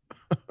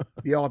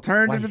 The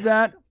alternative to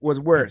that was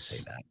worse.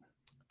 Say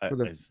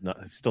that.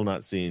 I've still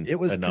not seen It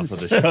was enough of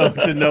the show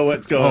to know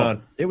what's going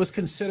on. It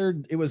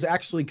was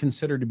actually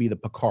considered to be the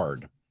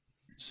Picard.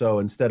 So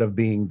instead of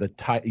being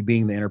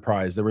being the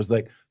Enterprise, there was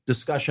like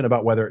discussion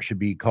about whether it should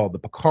be called the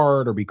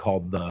Picard or be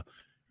called the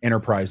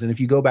Enterprise. And if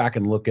you go back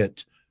and look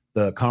at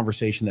the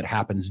conversation that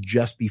happens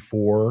just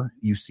before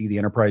you see the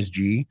Enterprise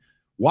G,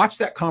 watch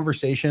that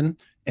conversation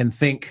and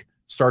think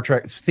Star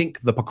Trek, think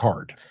the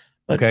Picard.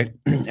 Okay.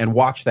 And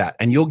watch that.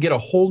 And you'll get a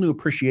whole new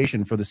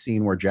appreciation for the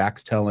scene where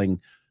Jack's telling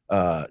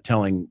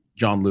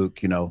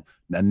Jean-Luc,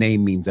 a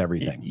name means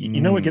everything.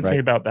 You know what gets me Right.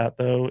 about that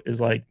though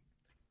is like,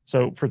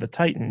 so for the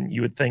Titan,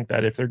 you would think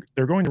that if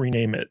they're going to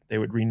rename it, they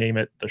would rename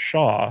it the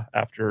Shaw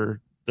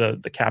after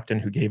the captain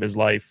who gave his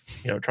life,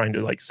 trying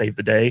to like save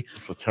the day,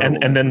 It's a terrible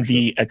and then membership.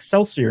 the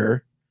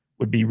Excelsior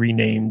would be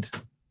renamed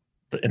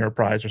the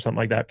Enterprise or something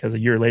like that because a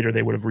year later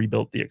they would have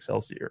rebuilt the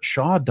Excelsior.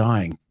 Shaw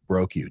dying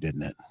broke you,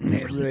 didn't it?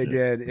 It really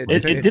did. It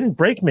didn't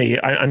break me.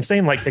 I'm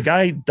saying like the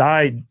guy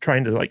died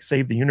trying to like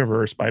save the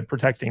universe by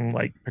protecting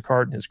like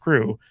Picard and his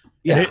crew.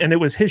 Yeah. And it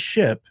was his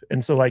ship.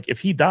 And so like if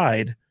he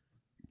died,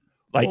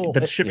 Like Well,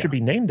 the ship should be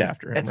named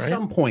after him, At right?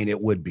 some point,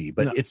 it would be,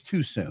 but No, it's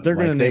too soon. they're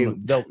gonna Like,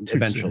 name they'll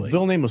eventually.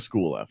 They'll name a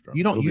school after him.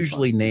 You don't It'll be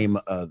usually fine. name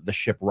the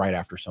ship right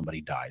after somebody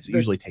dies. It The-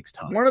 usually takes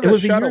time. One of It the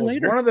was a year shuttles.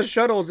 later. One of the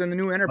shuttles in the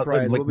new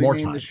Enterprise like will be more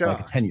named time, the Shaw.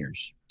 like 10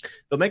 years.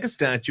 They'll make a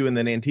statue and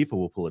then Antifa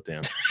will pull it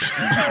down.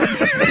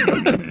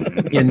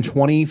 In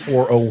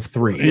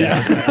 2403, Yeah.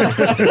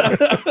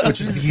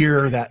 which is the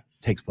year that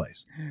takes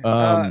place.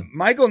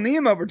 Michael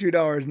Nemo for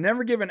 $2.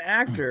 Never give an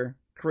actor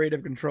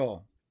creative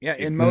control. Yeah,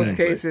 in most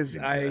Exactly. cases,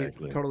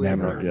 Exactly. I totally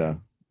Never. agree. Yeah.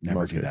 Never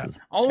most do that. cases.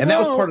 Although, And that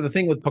was part of the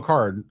thing with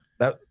Picard.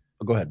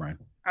 Go ahead, Brian.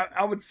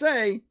 I would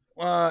say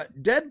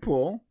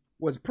Deadpool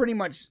was pretty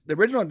much the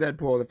original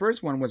Deadpool. The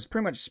first one was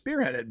pretty much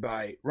spearheaded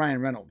by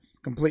Ryan Reynolds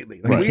completely.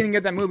 Like, Right. we didn't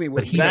get that movie.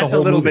 But he's That's the a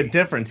whole little movie. bit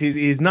different.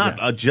 He's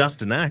not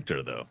just an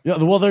actor though. Yeah,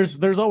 well,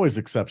 there's always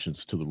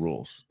exceptions to the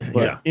rules,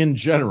 but Yeah. in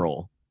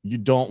general, you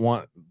don't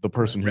want the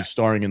person who's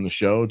starring in the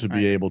show to be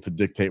Right. able to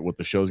dictate what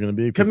the show's going to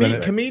be. 'Cause then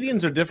it-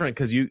 Comedians are different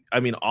because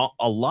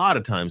a lot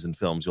of times in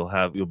films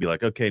you'll be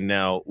like, okay,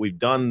 now we've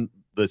done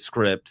the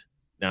script,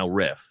 now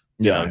riff,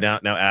 Yeah.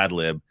 now ad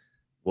lib.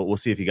 Well, we'll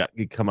see if you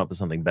come up with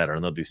something better,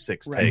 and they'll do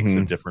 6 Right. takes Mhm.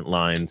 of different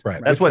lines. Right,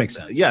 That's which what makes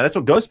sense. Yeah, that's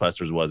what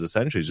Ghostbusters was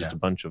essentially, just Yeah. a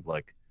bunch of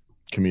like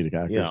comedic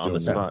actors on the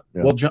doing that. spot.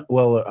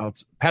 Yeah.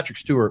 Patrick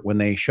Stewart, when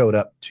they showed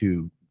up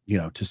to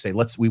say,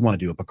 we want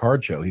to do a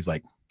Picard show, he's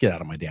like, get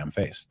out of my damn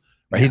face.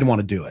 Right? He didn't want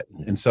to do it.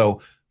 And so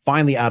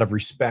finally, out of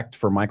respect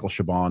for Michael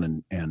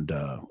Chabon and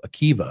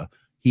Akiva,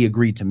 he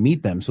agreed to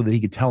meet them so that he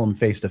could tell them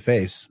face to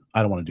face,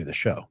 I don't want to do the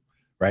show.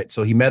 Right.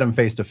 So he met him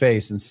face to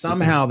face, and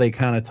somehow they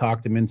kind of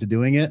talked him into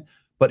doing it.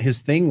 But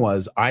his thing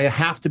was, I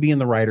have to be in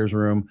the writer's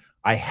room.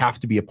 I have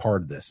to be a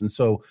part of this. And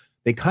so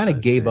they kind of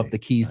gave up the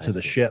keys to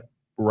the ship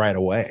right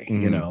away.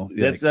 Mhm. You know,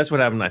 That's what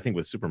happened, I think,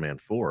 with Superman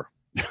 4.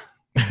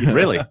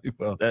 Really,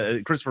 well,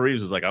 Christopher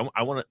Reeves was like,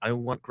 I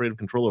want creative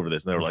control over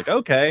this, and they were like,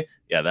 okay,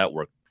 yeah, that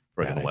worked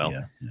bad friggin' well.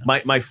 idea. Yeah.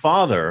 My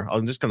father,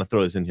 I'm just going to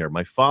throw this in here.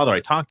 My father,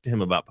 I talked to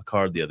him about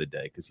Picard the other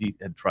day because he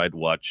had tried to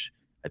watch,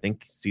 I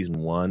think, season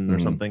 1 or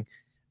Mhm. something.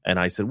 And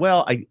I said,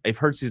 well, I've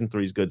heard season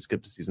 3 is good.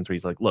 Skip to season 3.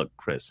 He's like, look,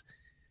 Chris,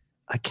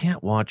 I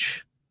can't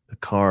watch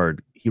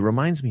Picard. He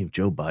reminds me of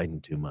Joe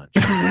Biden too much.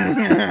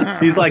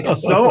 He's like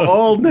so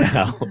old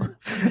now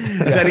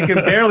that he can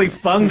barely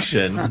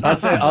function.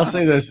 I'll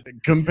say this: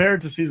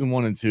 compared to season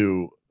 1 and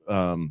 2,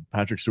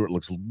 Patrick Stewart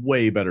looks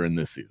way better in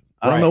this season.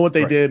 I don't Right, know what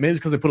they right. did. Maybe it's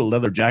because they put a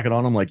leather jacket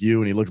on him like you,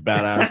 and he looks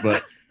badass.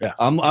 But Yeah.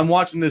 I'm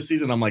watching this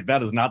season. I'm like,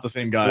 that is not the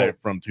same guy Well,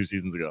 from 2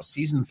 seasons ago.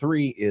 Season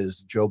 3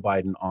 is Joe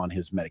Biden on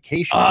his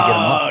medication to get him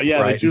up.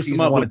 Yeah, right? they And juiced him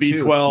season up 1 with and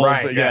 2. B12.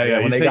 Right, yeah.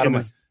 When he's they got taking him,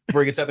 this.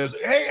 before he gets out there, he's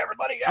like, hey,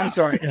 everybody. Yeah. I'm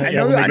sorry. Yeah, I yeah,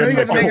 know, when they I go know to you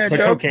guys the are making a the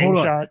joke. cocaine Hold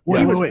on. shot.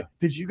 Wait.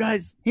 Did you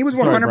guys? He was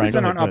Sorry, 100% Brian, go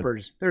on ahead, go ahead.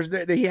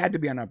 uppers. He had to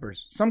be on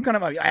uppers. Some kind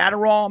of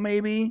Adderall,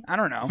 maybe. I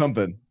don't know.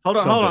 Something. Hold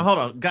Something.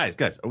 on, guys.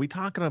 Are we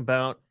talking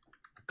about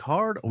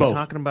Picard? Or are we Both.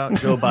 talking about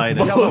Joe Biden?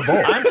 Both.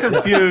 I'm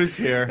confused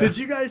here. Did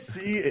you guys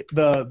see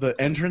the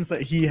entrance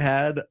that he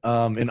had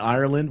in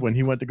Ireland when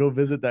he went to go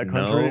visit that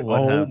country? No, what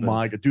Oh happened?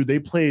 my god, dude! They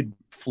played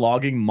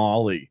Flogging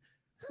Molly,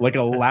 like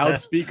a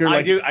loudspeaker. I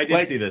like, did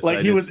like, see this. Like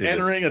I he did was see this.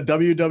 entering a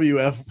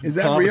WWF Is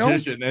that real?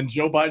 competition, and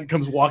Joe Biden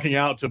comes walking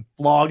out to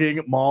Flogging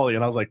Molly,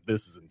 and I was like,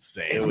 "This is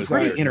insane." It's It was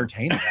pretty weird.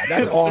 entertaining.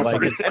 That's It's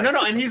awesome. like- It's And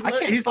no, and he's I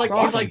can't he's like stop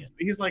he's watching like it.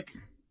 he's like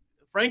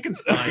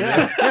Frankenstein.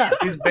 Yeah.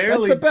 He's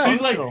barely. That's the best.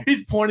 He's like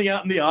he's pointing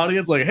out in the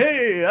audience, like,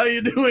 "Hey, how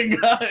you doing,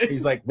 guys?"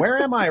 He's like, where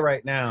am I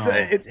right now?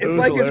 It's It was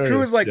like his crew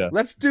hilarious. is like, Yeah.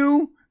 let's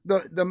do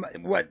the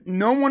what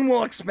no one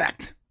will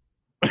expect.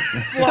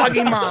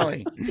 Flogging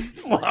Molly.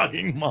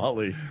 Flogging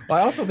Molly.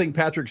 I also think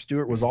Patrick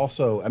Stewart was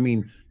also, I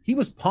mean, he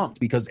was pumped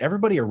because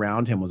everybody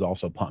around him was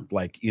also pumped.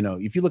 Like, you know,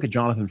 if you look at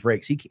Jonathan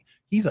Frakes,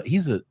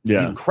 he's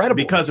Yeah. incredible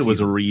because it was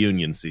a season.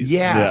 reunion season.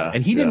 Yeah. Yeah,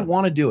 And he didn't yeah.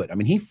 want to do it. I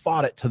mean, he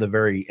fought it to the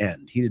very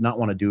end. He did not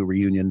want to do a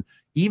reunion.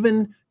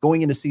 Even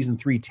going into season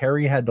 3,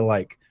 Terry had to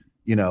like,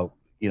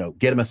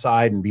 get him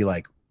aside and be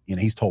like,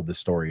 he's told this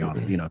story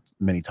on,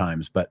 many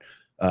times, but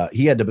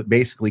he had to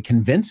basically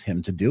convince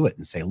him to do it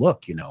and say,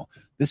 look,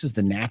 this is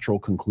the natural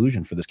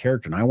conclusion for this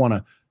character. And I want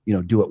to,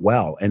 do it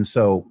well. And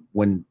so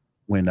when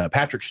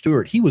Patrick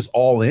Stewart, he was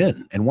all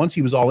in. And once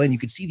he was all in, you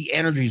could see the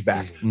energies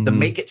back, the Mhm.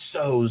 make it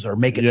so's or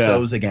make it Yeah.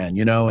 so's again,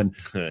 and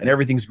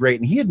everything's great.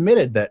 And he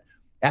admitted that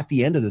at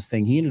the end of this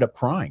thing, he ended up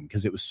crying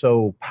because it was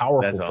so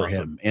powerful That's for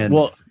awesome. him. And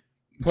Well,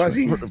 Plus,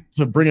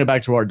 to bring it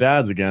back to our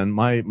dads again,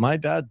 my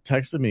dad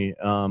texted me.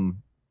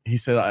 He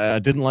said I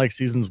didn't like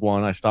seasons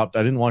 1. I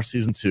didn't watch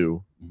season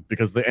 2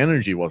 because the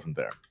energy wasn't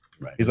there.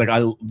 Right. He's like,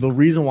 the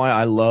reason why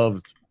I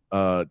loved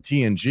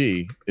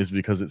TNG is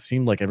because it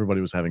seemed like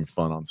everybody was having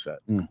fun on set.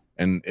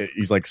 And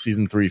he's like,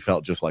 season 3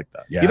 felt just like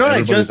that. Yeah. You know what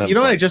Everybody's having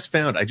I fun. just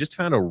found? I just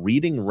found a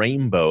Reading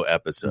Rainbow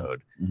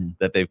episode Mhm.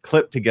 that they've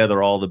clipped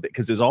together all the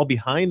because it's all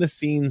behind the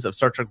scenes of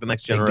Star Trek: The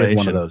Next they Generation. did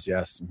one of those.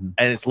 Yes. Mhm.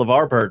 And it's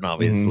LeVar Burton,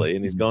 obviously,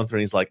 and he's going through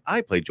and he's like,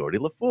 I play Geordie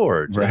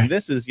LaForge, Right. and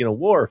this is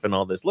Worf and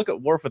all this. Look at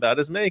Worf without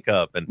his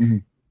makeup, and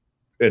Mhm.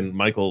 and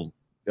Michael,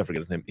 I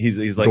forget his name. He's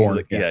like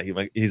Dorn,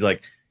 he's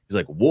like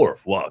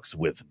Worf walks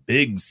with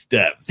big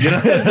steps.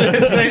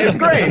 It's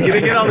great. You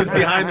get all this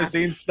behind the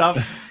scenes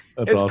stuff.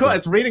 That's It's awesome. cool.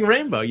 It's Reading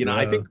Rainbow. You know,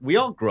 I Yeah. think we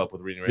all grew up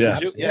with Reading Rainbow. Yeah.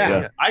 Did you?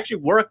 Yeah. I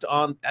actually worked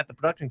at the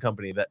production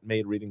company that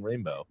made Reading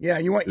Rainbow. Yeah,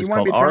 you want It was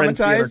to be called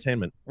RNC traumatized?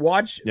 Entertainment.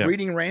 Watch Yeah.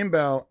 Reading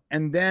Rainbow,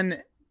 and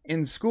then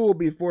in school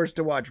be forced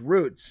to watch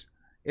Roots.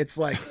 It's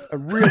like a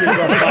really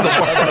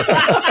rough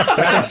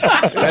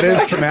That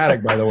is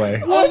traumatic, by the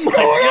way. What's going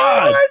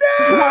on right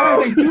now? Why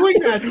are they doing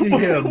that to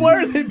him? Why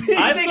are they being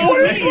I think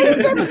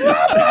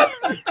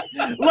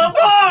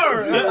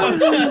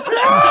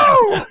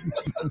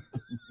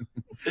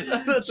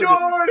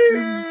Jordy.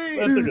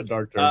 That took a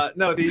dark turn.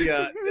 No,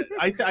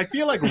 I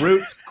feel like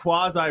Roots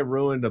quasi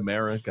ruined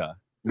America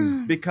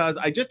because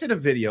I just did a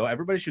video.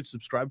 Everybody should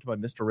subscribe to my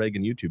Mr.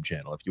 Reagan YouTube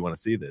channel if you want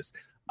to see this.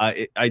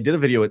 I did a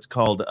video. It's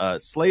called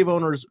 "Slave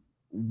Owners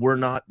Were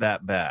Not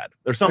That Bad"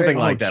 or something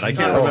like that. I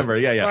can't remember.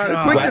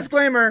 Yeah. Quick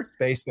disclaimer: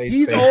 Space.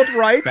 he's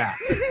alt-right.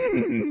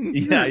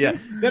 Yeah.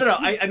 No.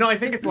 I know. I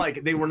think it's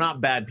like they were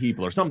not bad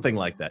people or something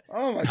like that.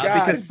 Oh my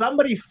god! Because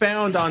somebody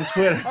found on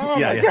Twitter. Oh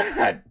my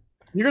god!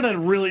 You're gonna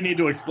really need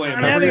to explain.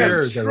 I'm that. having a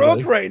years, stroke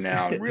everybody. right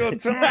now in real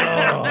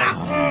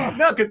time.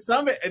 No, because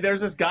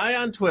there's this guy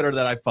on Twitter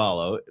that I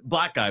follow,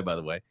 black guy by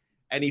the way,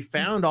 and he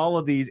found all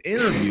of these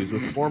interviews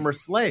with former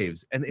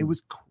slaves, and it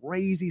was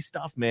crazy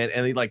stuff, man.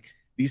 And he like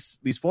these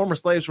former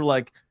slaves were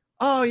like,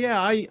 "Oh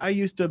yeah, I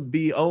used to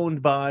be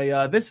owned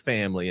by this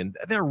family, and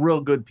they're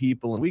real good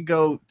people, and we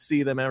go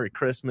see them every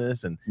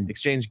Christmas and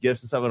exchange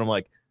gifts and stuff." And I'm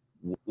like,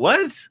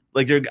 what?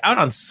 Like you're out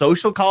on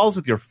social calls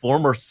with your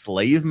former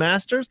slave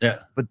masters? Yeah.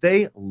 But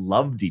they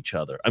loved each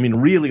other. I mean,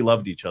 really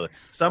loved each other.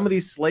 Some of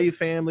these slave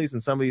families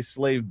and some of these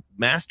slave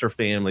master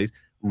families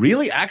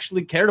really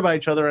actually cared about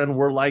each other and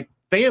were like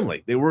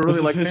family. They were really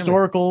This like is family.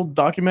 historical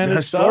documented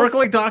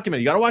Historically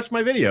documented. You got to watch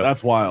my video.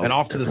 That's wild. And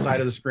off to the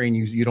side of the screen,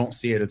 you don't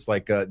see it. It's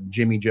like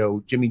Jimmy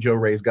Joe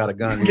Ray's got a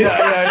gun.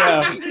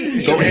 yeah.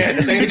 Go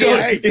ahead, say it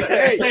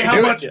again. Say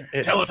how much.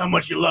 Tell us how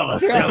much you love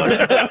us. Tell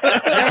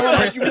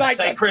us. You like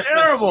say the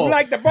Christmas. terrible. You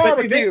like the But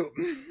see, barbecue.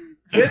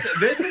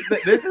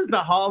 This is the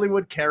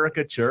Hollywood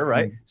caricature,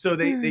 right? So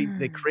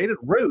they created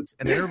Roots,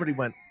 and everybody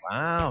went,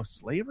 "Wow,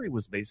 slavery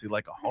was basically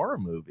like a horror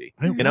movie."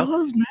 You know?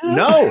 was,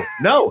 man.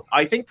 No,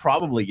 I think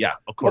probably, yeah,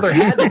 of Well, course. there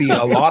had to be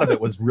a lot of it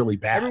was really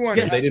bad Everyone-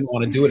 because they didn't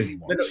want to do it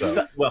anymore. No,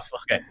 So. well,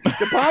 okay. The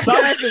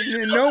podcast is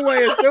in no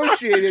way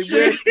associated with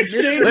Shane Mr.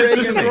 just Reagan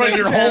destroyed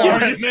your channel. whole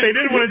They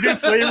didn't want to do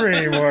slavery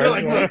anymore.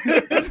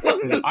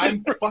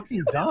 I'm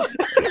fucking done.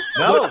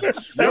 No,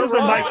 That was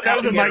a mic. That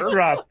was a mic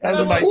drop. That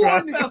was a mic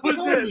drop.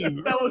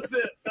 That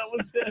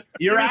was it.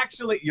 you're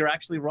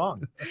actually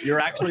wrong. You're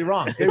actually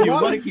wrong. They If you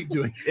want look, to keep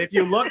doing if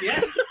you look,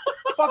 yes,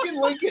 fucking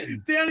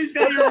Lincoln. Danny's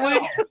got your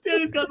link.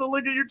 Danny's got the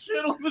link of your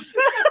channel.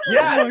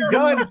 yeah.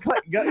 Go ahead and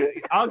click.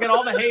 I'll get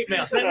all the hate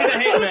mail. Send me the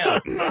hate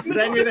mail.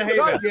 Send me the hate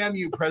mail. God damn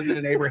you,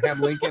 President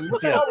Abraham Lincoln.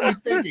 What the hell were you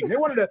thinking? They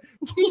wanted to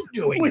keep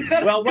doing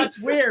it. Well,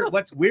 what's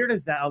weird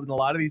is that in a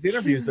lot of these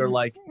interviews, they're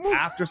like,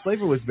 after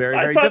slavery was very,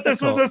 I very thought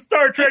difficult. this was a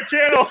Star Trek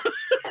channel.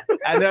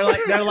 And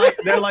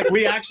they're like,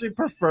 we actually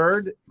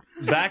preferred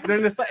back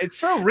then. It's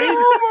true. Read,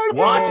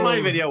 watch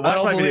my video. I Watch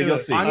don't my video. believe You'll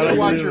it. see. I'm going to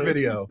watch see your it.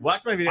 video.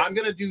 Watch my video. I'm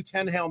going to do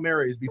 10 Hail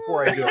Marys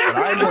before I do it, but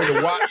I'm going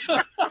to watch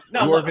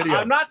No, your look, video.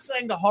 I'm not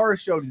saying the horror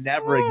show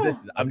never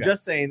existed. I'm Okay.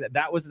 just saying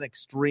that was an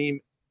extreme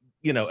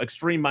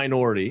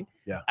minority.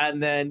 Yeah.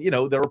 And then,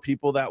 there were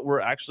people that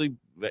were actually,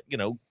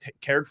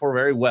 cared for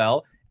very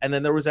well. And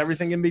then there was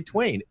everything in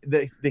between.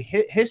 The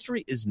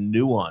history is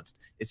nuanced.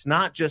 It's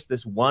not just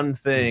this one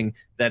thing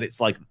that it's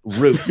like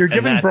Roots. You're and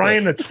giving that's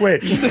Brian it. a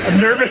twitch.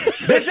 I'm nervous.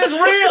 This is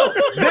real.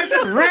 This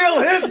is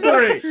real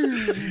history.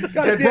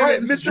 God Hey, damn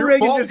Brian, it, this is Mr. your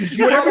Reagan, fault. just Did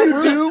you whatever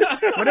have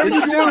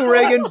you do,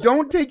 Reagan,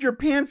 don't take your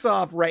pants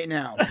off right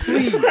now,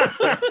 please.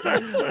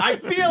 I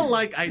feel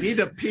like I need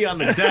to pee on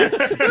the desk.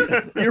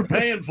 You're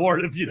paying for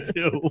it if you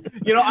do.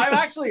 I've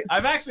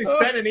actually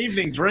spent an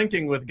evening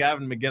drinking with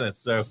Gavin McGinnis,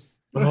 so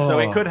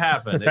it could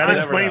happen. That You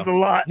never explains a know.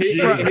 lot. He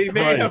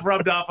may Christ. have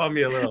rubbed off on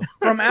me a little.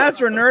 From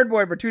Astro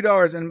Nerdboy for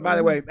 $2. And by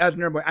the way,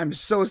 Astro Nerdboy, I'm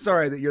so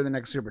sorry that you're the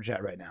next super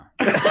chat right now.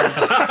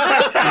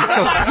 I'm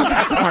so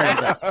fucking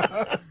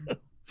sorry.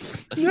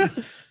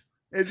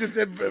 It's just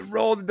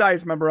roll the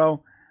dice, my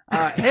bro.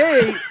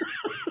 Hey,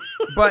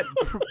 but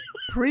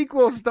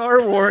prequel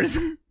Star Wars.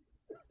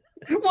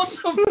 What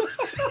the?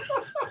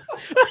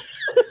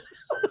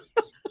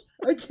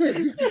 I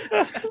can't.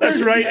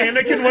 That's right.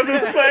 Anakin was a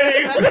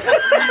slave.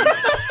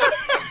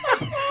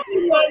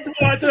 He loved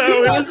Watto.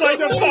 It was like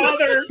a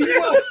father. He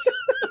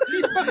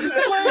was a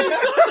slave.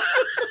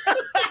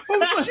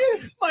 Oh,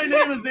 shit. My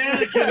name is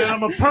Anakin, and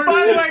I'm a By the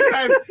person. way,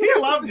 guys, he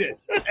loved it.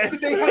 Did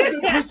they have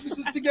good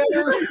Christmases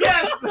together?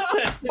 Yes.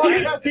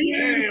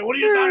 Hey, what are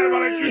you talking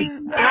about?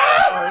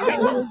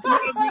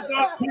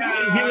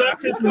 He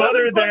left his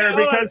mother there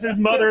because his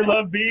mother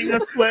loved being a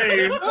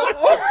slave.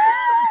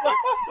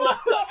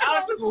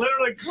 Alex is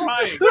literally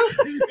crying.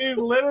 He's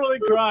literally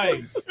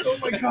crying. Oh,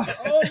 my God.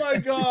 Oh my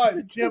God.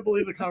 I can't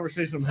believe the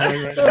conversation I'm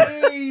having right now.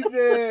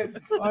 Jesus.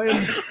 I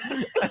am...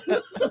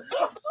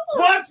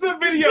 Watch the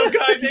video,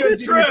 guys.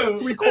 It's true.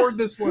 Record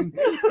this one.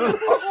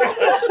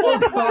 Oh,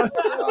 God.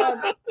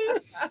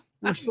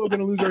 We're still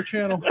gonna lose our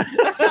channel.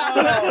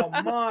 Oh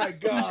my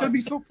God! It's gonna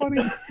be so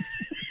funny.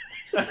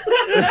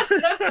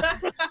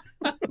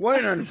 What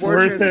an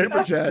unfortunate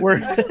super chat.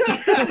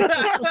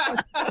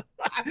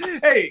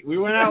 Hey, we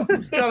went out.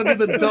 It's got to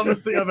be the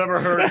dumbest thing I've ever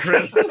heard,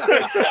 Chris.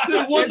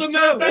 It wasn't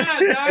that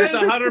bad, guys.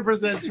 It's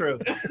 100% true.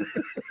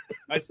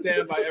 I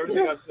stand by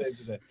everything I've said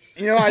today.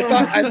 You know,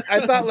 I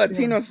thought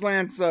Latino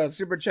Slant's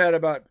super chat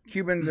about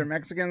Cubans or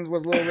Mexicans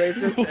was a little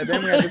racist, and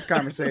then we had this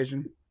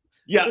conversation.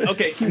 Yeah,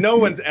 okay. No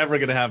one's ever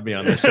going to have me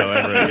on this show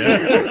ever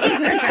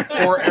again.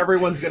 Or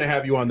everyone's gonna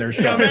have you on their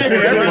show. One or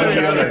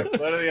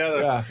the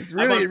other. Yeah. It's I'm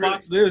really on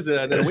Fox News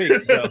in a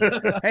week. So.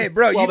 Hey,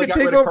 bro, Well, you they can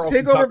got rid of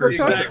Carlson take over for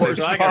Tucker, Tucker. Exactly.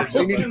 So I got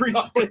We need to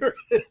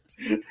replace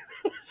it.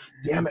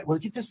 Damn it! Well,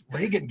 get this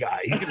Reagan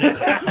guy.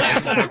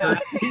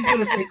 He's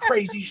gonna say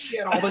crazy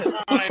shit all the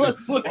time.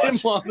 Let's put him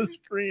on the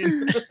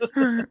screen.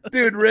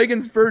 Dude,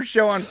 Reagan's first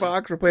show on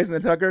Fox replacing the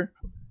Tucker.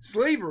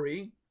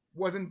 Slavery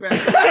wasn't bad.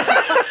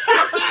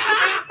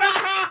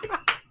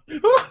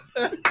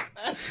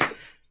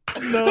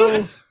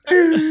 No.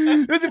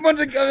 There's a bunch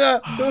of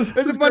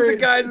there's a bunch great.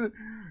 of guys.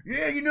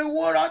 Yeah, you know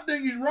what? I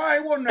think he's right.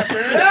 Wasn't that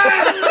bad?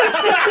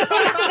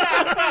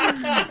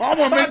 I'm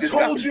gonna make I this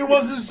told guy you it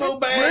wasn't so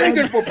bad.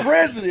 Reagan for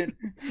president.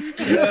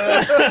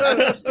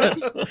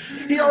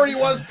 He already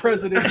was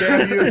president.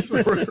 Damn you!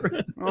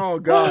 Oh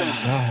God.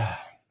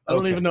 I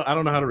don't even know. I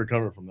don't know how to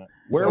recover from that.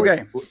 Where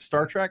Okay. we,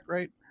 Star Trek,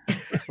 right?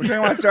 We're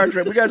talking about Star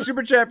Trek. We got a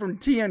super chat from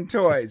TN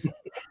Toys.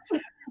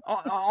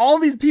 All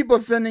these people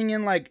sending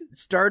in like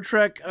Star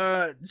Trek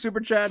super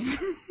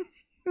chats,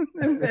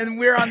 and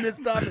we're on this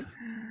topic.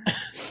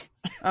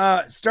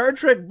 Star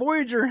Trek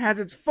Voyager has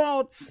its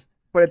faults,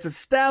 but it's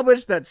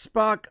established that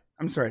Spock.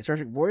 I'm sorry, Star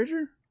Trek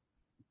Voyager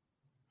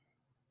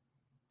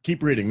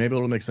Keep reading. Maybe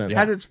it'll make sense.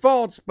 has its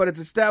faults, but it's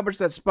established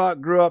that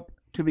Spock grew up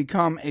to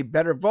become a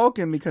better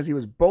Vulcan because he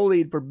was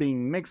bullied for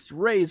being mixed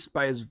race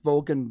by his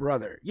Vulcan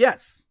brother.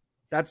 Yes,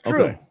 that's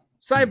true. Okay.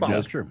 Sideball. Yeah,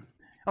 that's true.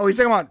 Oh, he's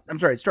talking about. I'm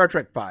sorry, Star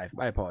Trek 5.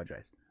 I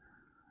apologize.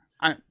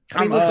 I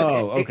mean, listen,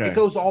 okay. it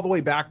goes all the way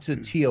back to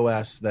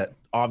TOS that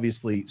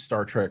obviously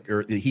Star Trek,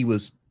 or he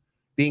was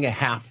being a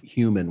half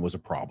human was a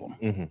problem.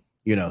 Mhm.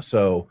 You know,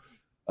 so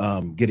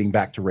getting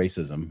back to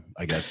racism,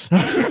 I guess.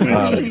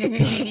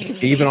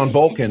 Even on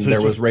Vulcan,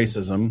 there was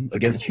racism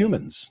against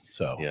humans.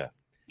 So Yeah.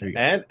 there you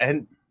go.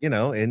 And you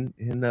know, in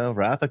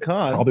Wrath of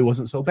Khan, Probably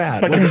wasn't so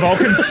bad. Like, can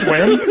Vulcan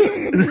swim?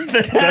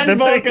 Can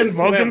Vulcan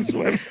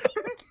swim?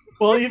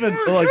 Well, even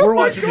like we're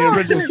watching the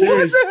original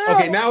series.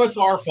 Okay, now it's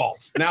our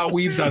fault. Now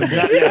we've done this.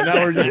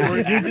 Now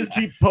you just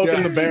keep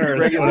poking the bear.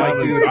 Reagan's like,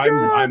 dude,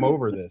 I'm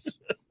over this.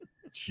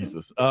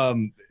 Jesus.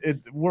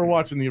 We're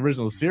watching the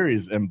original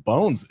series, and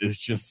Bones is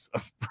just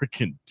a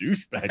freaking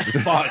douchebag to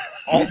Spock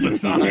all the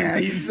time. Yeah,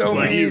 he's so It's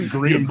like, mean. you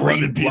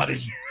green-blooded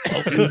piece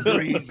of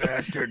Green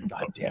bastard.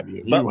 God damn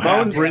you. You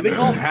half-breed. They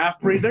call him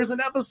half-breed. There's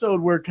an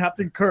episode where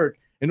Captain Kirk,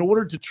 in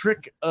order to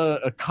trick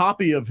a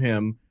copy of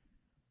him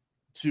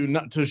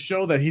to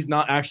show that he's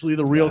not actually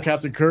the real Yes.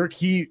 Captain Kirk,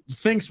 he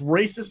thinks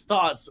racist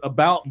thoughts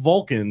about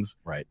Vulcans,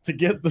 Right. to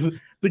get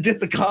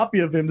the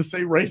copy of him to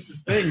say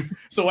racist things,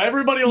 so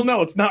everybody will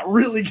know it's not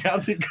really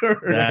Captain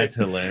Kirk. that's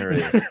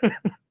hilarious.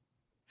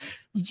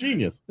 It's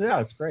genius. Yeah,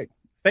 it's great.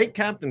 Fake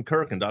Captain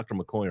Kirk and Dr.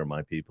 McCoy are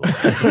my people.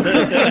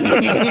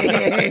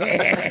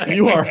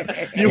 You are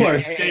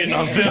skating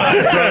on thin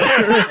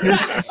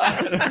ice,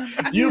 brother.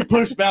 You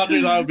push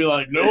boundaries, I would be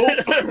like, nope.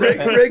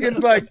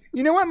 Reagan's like,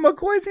 you know what?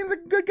 McCoy seems like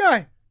a good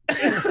guy.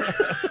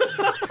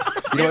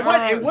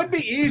 It would be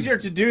easier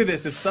to do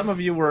this if some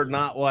of you were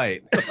not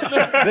white.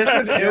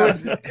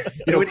 It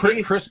would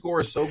Chris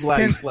Gore is so glad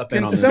he slept in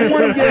can on this.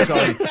 someone I'm get-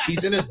 telling you,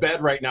 he's in his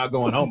bed right now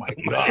going, oh my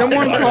God.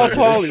 Someone call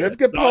Paulie. Let's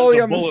get Dodged Paulie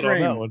a on the bullet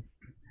stream. that one.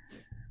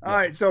 All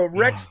right, so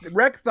Rec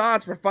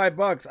thoughts for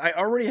 $5. I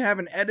already have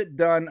an edit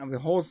done of the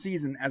whole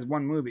season as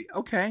one movie.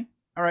 Okay,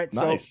 all right,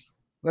 so Nice.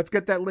 let's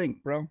get that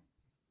link, bro.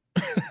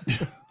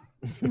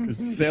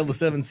 Sail the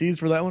seven seas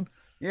for that one.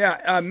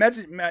 Yeah,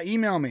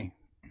 email me.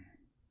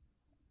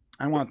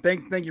 I want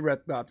thank you,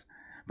 Rec thoughts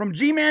from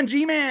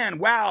G-Man.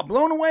 Wow,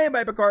 blown away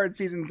by Picard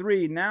season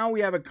 3. Now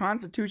we have a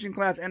Constitution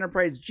class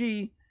Enterprise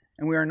G,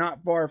 and we are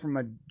not far from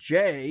a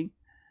J,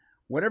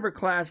 whatever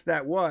class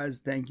that was.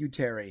 Thank you,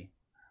 Terry.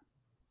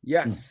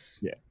 Yes,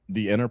 Yeah,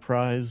 the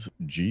Enterprise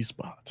G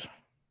Spot.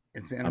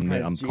 it's the I'm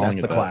Enterprise G. calling That's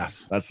it the that.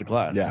 class. That's the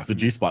class. Yeah. It's the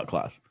G Spot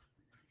class.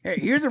 Hey,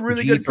 here's a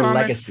really G good for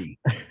comment legacy.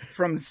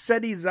 from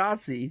Seti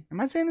Zassi.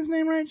 Am I saying this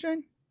name right,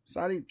 Shane?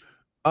 Sadi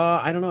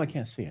I don't know. I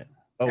can't see it.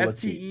 Oh, let's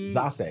see. STE.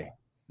 Zase.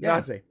 Yeah,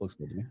 Zassi. looks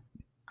good to me.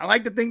 I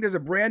like to think there's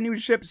a brand new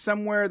ship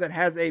somewhere that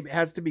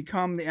has to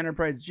become the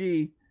Enterprise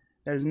G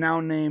that is now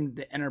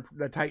named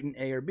the Titan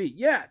A or B.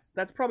 Yes,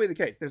 that's probably the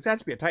case. There has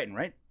to be a Titan,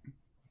 right?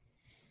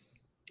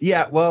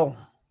 Yeah, well,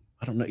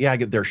 I don't know. Yeah,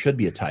 there should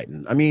be a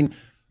Titan. I mean,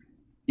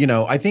 you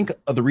know, I think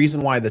the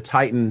reason why the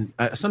Titan,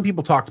 some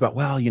people talked about,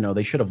 well, you know,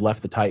 they should have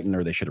left the Titan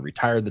or they should have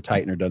retired the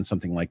Titan or done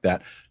something like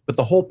that. But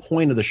the whole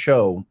point of the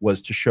show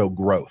was to show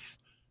growth.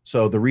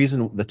 So the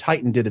reason the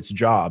Titan did its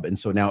job, and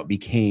so now it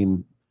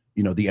became,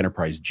 the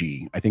Enterprise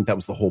G. I think that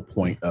was the whole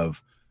point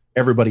of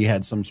everybody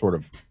had some sort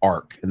of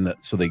arc, and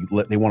so they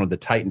wanted the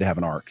Titan to have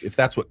an arc. If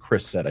that's what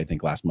Chris said, I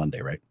think last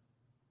Monday, right?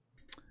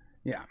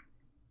 Yeah.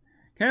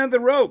 Kenneth the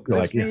Rogue. I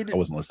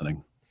wasn't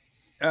listening.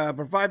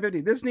 For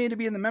 $5.50. This needed to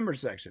be in the member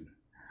section.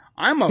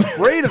 I'm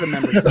afraid of the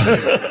member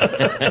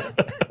section.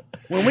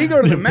 When we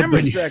go to the member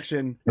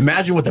section,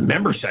 imagine what the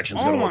member section's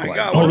going to look like.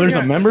 God, oh, there's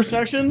a member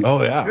section.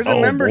 Oh yeah, there's a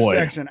member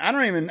section. I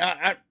don't even.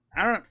 I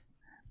don't.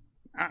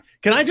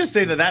 Can I just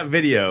say that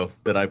video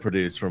that I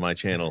produced for my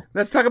channel?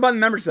 Let's talk about the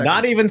member section.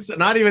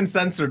 Not even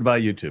censored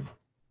by YouTube.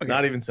 Okay.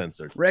 Not even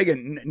censored.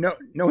 Reagan,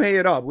 no hate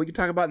at all. We can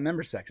talk about the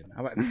member section.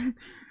 How about?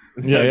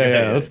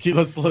 Yeah. Let's.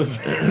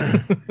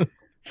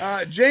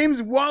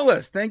 James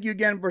Wallace, thank you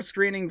again for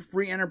screening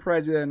Free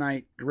Enterprise the other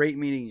night. Great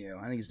meeting you.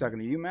 I think he's talking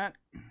to you, Matt.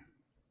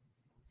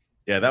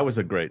 Yeah, that was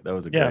a great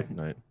night.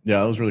 Yeah,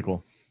 that was really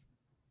cool.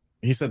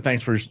 He said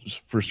thanks for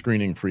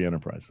screening Free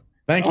Enterprise.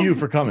 Thank you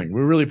for coming.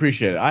 We really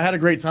appreciate it. I had a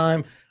great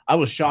time. I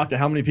was shocked at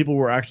how many people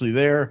were actually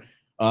there.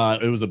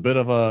 It was a bit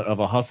of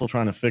a hustle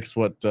trying to fix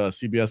what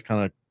CBS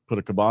kind of put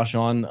a kibosh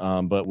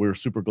on, but we were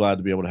super glad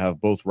to be able to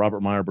have both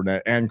Robert Meyer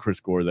Burnett and Chris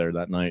Gore there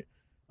that night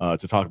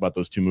to talk about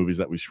those two movies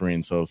that we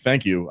screened. So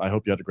thank you. I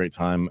hope you had a great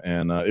time,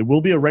 and it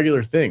will be a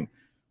regular thing.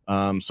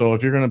 So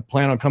if you're going to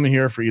plan on coming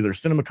here for either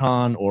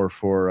CinemaCon or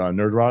for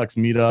Nerdrotics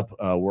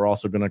meetup, we're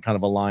also going to kind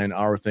of align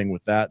our thing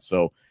with that.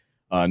 So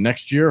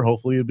next year,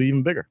 hopefully it'll be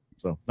even bigger.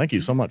 So thank you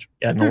so much.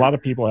 Yeah, and a lot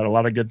of people had a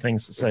lot of good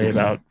things to say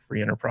about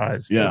Free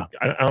Enterprise. Yeah.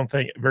 I don't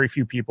think very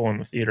few people in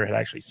the theater had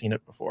actually seen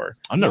it before.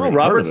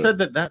 Robert said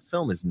that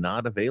film is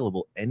not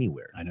available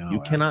anywhere. I know.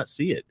 You cannot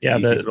see it. Yeah,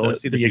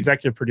 the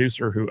executive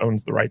producer who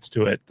owns the rights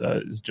to it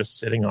is just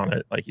sitting on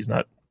it. Like he's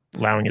not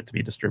allowing it to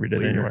be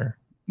distributed anywhere.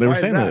 They were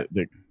saying that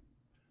it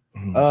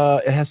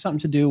has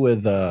something to do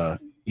with I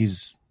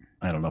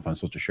don't know if I'm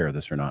supposed to share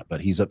this or not, but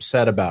he's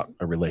upset about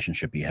a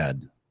relationship he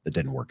had that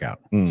didn't work out.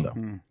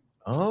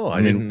 Oh,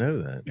 I didn't know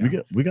that.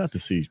 Yeah. We got to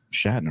see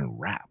Shatner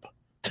rap.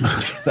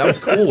 That was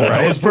cool, right?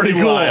 That was pretty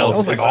cool. That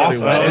was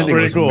awesome. That was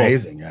pretty cool.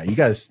 Amazing. Yeah, you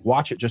guys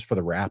watch it just for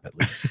the rap at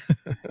least.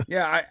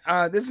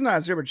 Yeah, this is not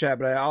a super chat,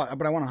 but I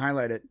want to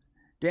highlight it.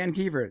 Dan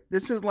Kiefer,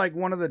 this is like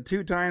one of the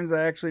 2 times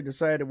I actually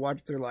decided to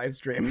watch their live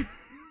stream.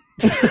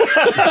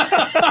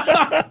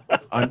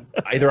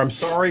 Either I'm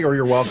sorry or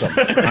you're welcome.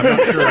 I'm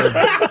not sure.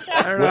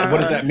 What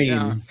does that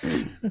mean?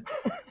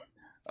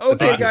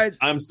 Okay, guys.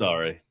 I'm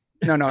sorry.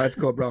 No, that's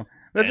cool, bro.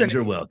 Listen, and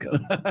you're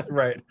welcome.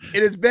 Right.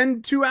 It has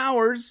been 2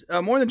 hours,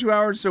 more than 2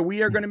 hours, so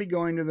we are going to be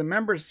going to the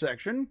members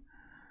section,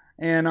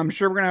 and I'm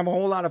sure we're going to have a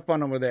whole lot of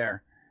fun over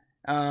there.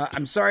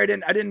 I'm sorry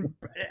I didn't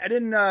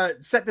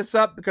set this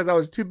up because I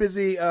was too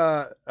busy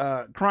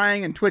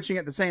crying and twitching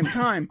at the same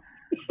time.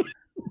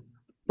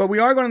 But we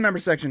are going to the member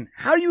section.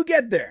 How do you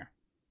get there?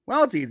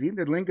 Well, it's easy.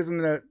 The link is in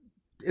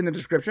the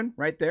description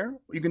right there.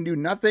 You can do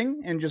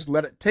nothing and just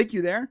let it take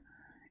you there.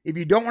 If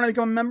you don't want to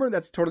become a member,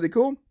 that's totally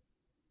cool.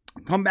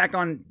 Come back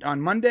on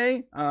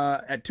Monday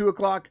at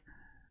 2:00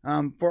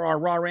 for our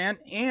Raw Rant,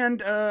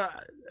 and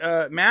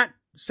Matt,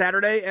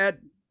 Saturday at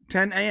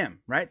 10 a.m.,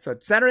 right? So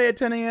Saturday at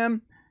 10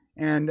 a.m.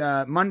 and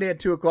Monday at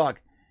 2:00.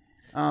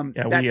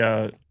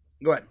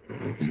 Go ahead.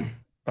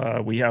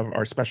 We have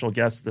our special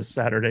guest this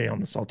Saturday on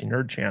the Salty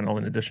Nerd channel,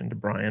 in addition to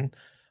Brian,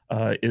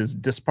 is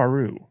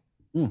Disparu.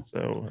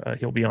 So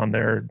he'll be on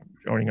there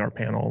joining our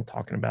panel,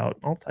 talking about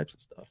all types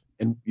of stuff.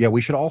 And yeah, we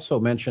should also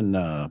mention,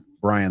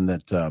 Brian,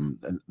 that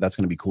that's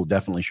going to be cool.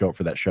 Definitely show up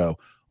for that show.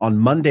 On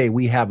Monday,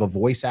 we have a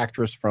voice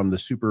actress from the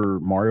Super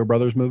Mario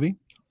Brothers movie.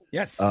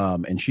 Yes.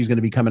 And she's going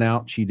to be coming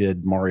out. She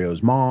did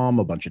Mario's mom,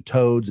 a bunch of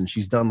Toads, and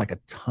she's done like a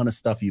ton of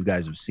stuff you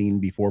guys have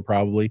seen before,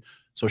 probably.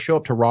 So show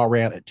up to Raw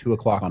Rant at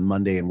 2:00 on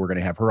Monday, and we're going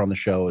to have her on the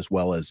show, as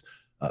well as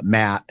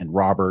Matt and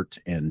Robert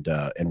and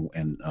a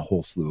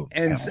whole slew of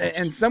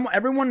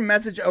everyone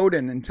message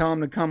Odin and tell him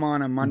to come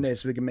on Monday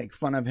so we can make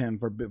fun of him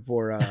for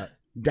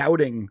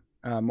doubting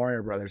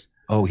Mario Brothers.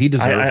 Oh, he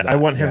deserves that. I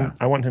want him.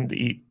 I want him to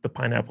eat the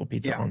pineapple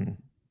pizza on.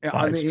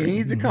 He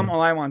needs to come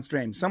live on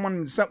stream.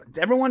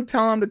 Everyone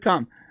tell him to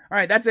come. All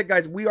right, that's it,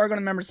 guys. We are going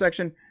to the member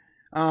section.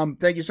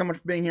 Thank you so much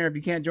for being here. If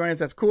you can't join us,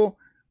 that's cool.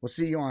 We'll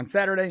see you on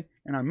Saturday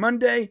and on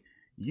Monday.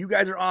 You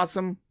guys are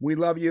awesome. We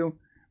love you.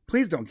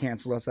 Please don't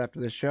cancel us after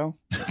this show.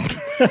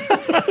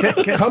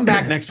 Come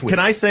back next week. Can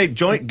I say,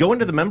 go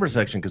into the member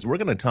section, because we're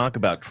going to talk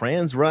about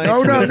trans rights. No.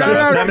 We're going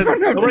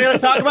to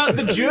talk about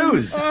the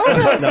Jews.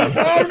 No.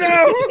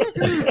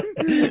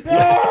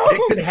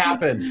 It could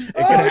happen.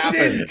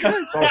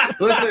 So,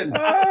 listen,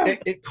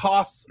 it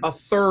costs a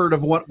third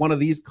of what one of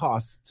these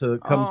costs to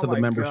come to the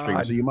member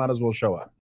stream, so you might as well show up.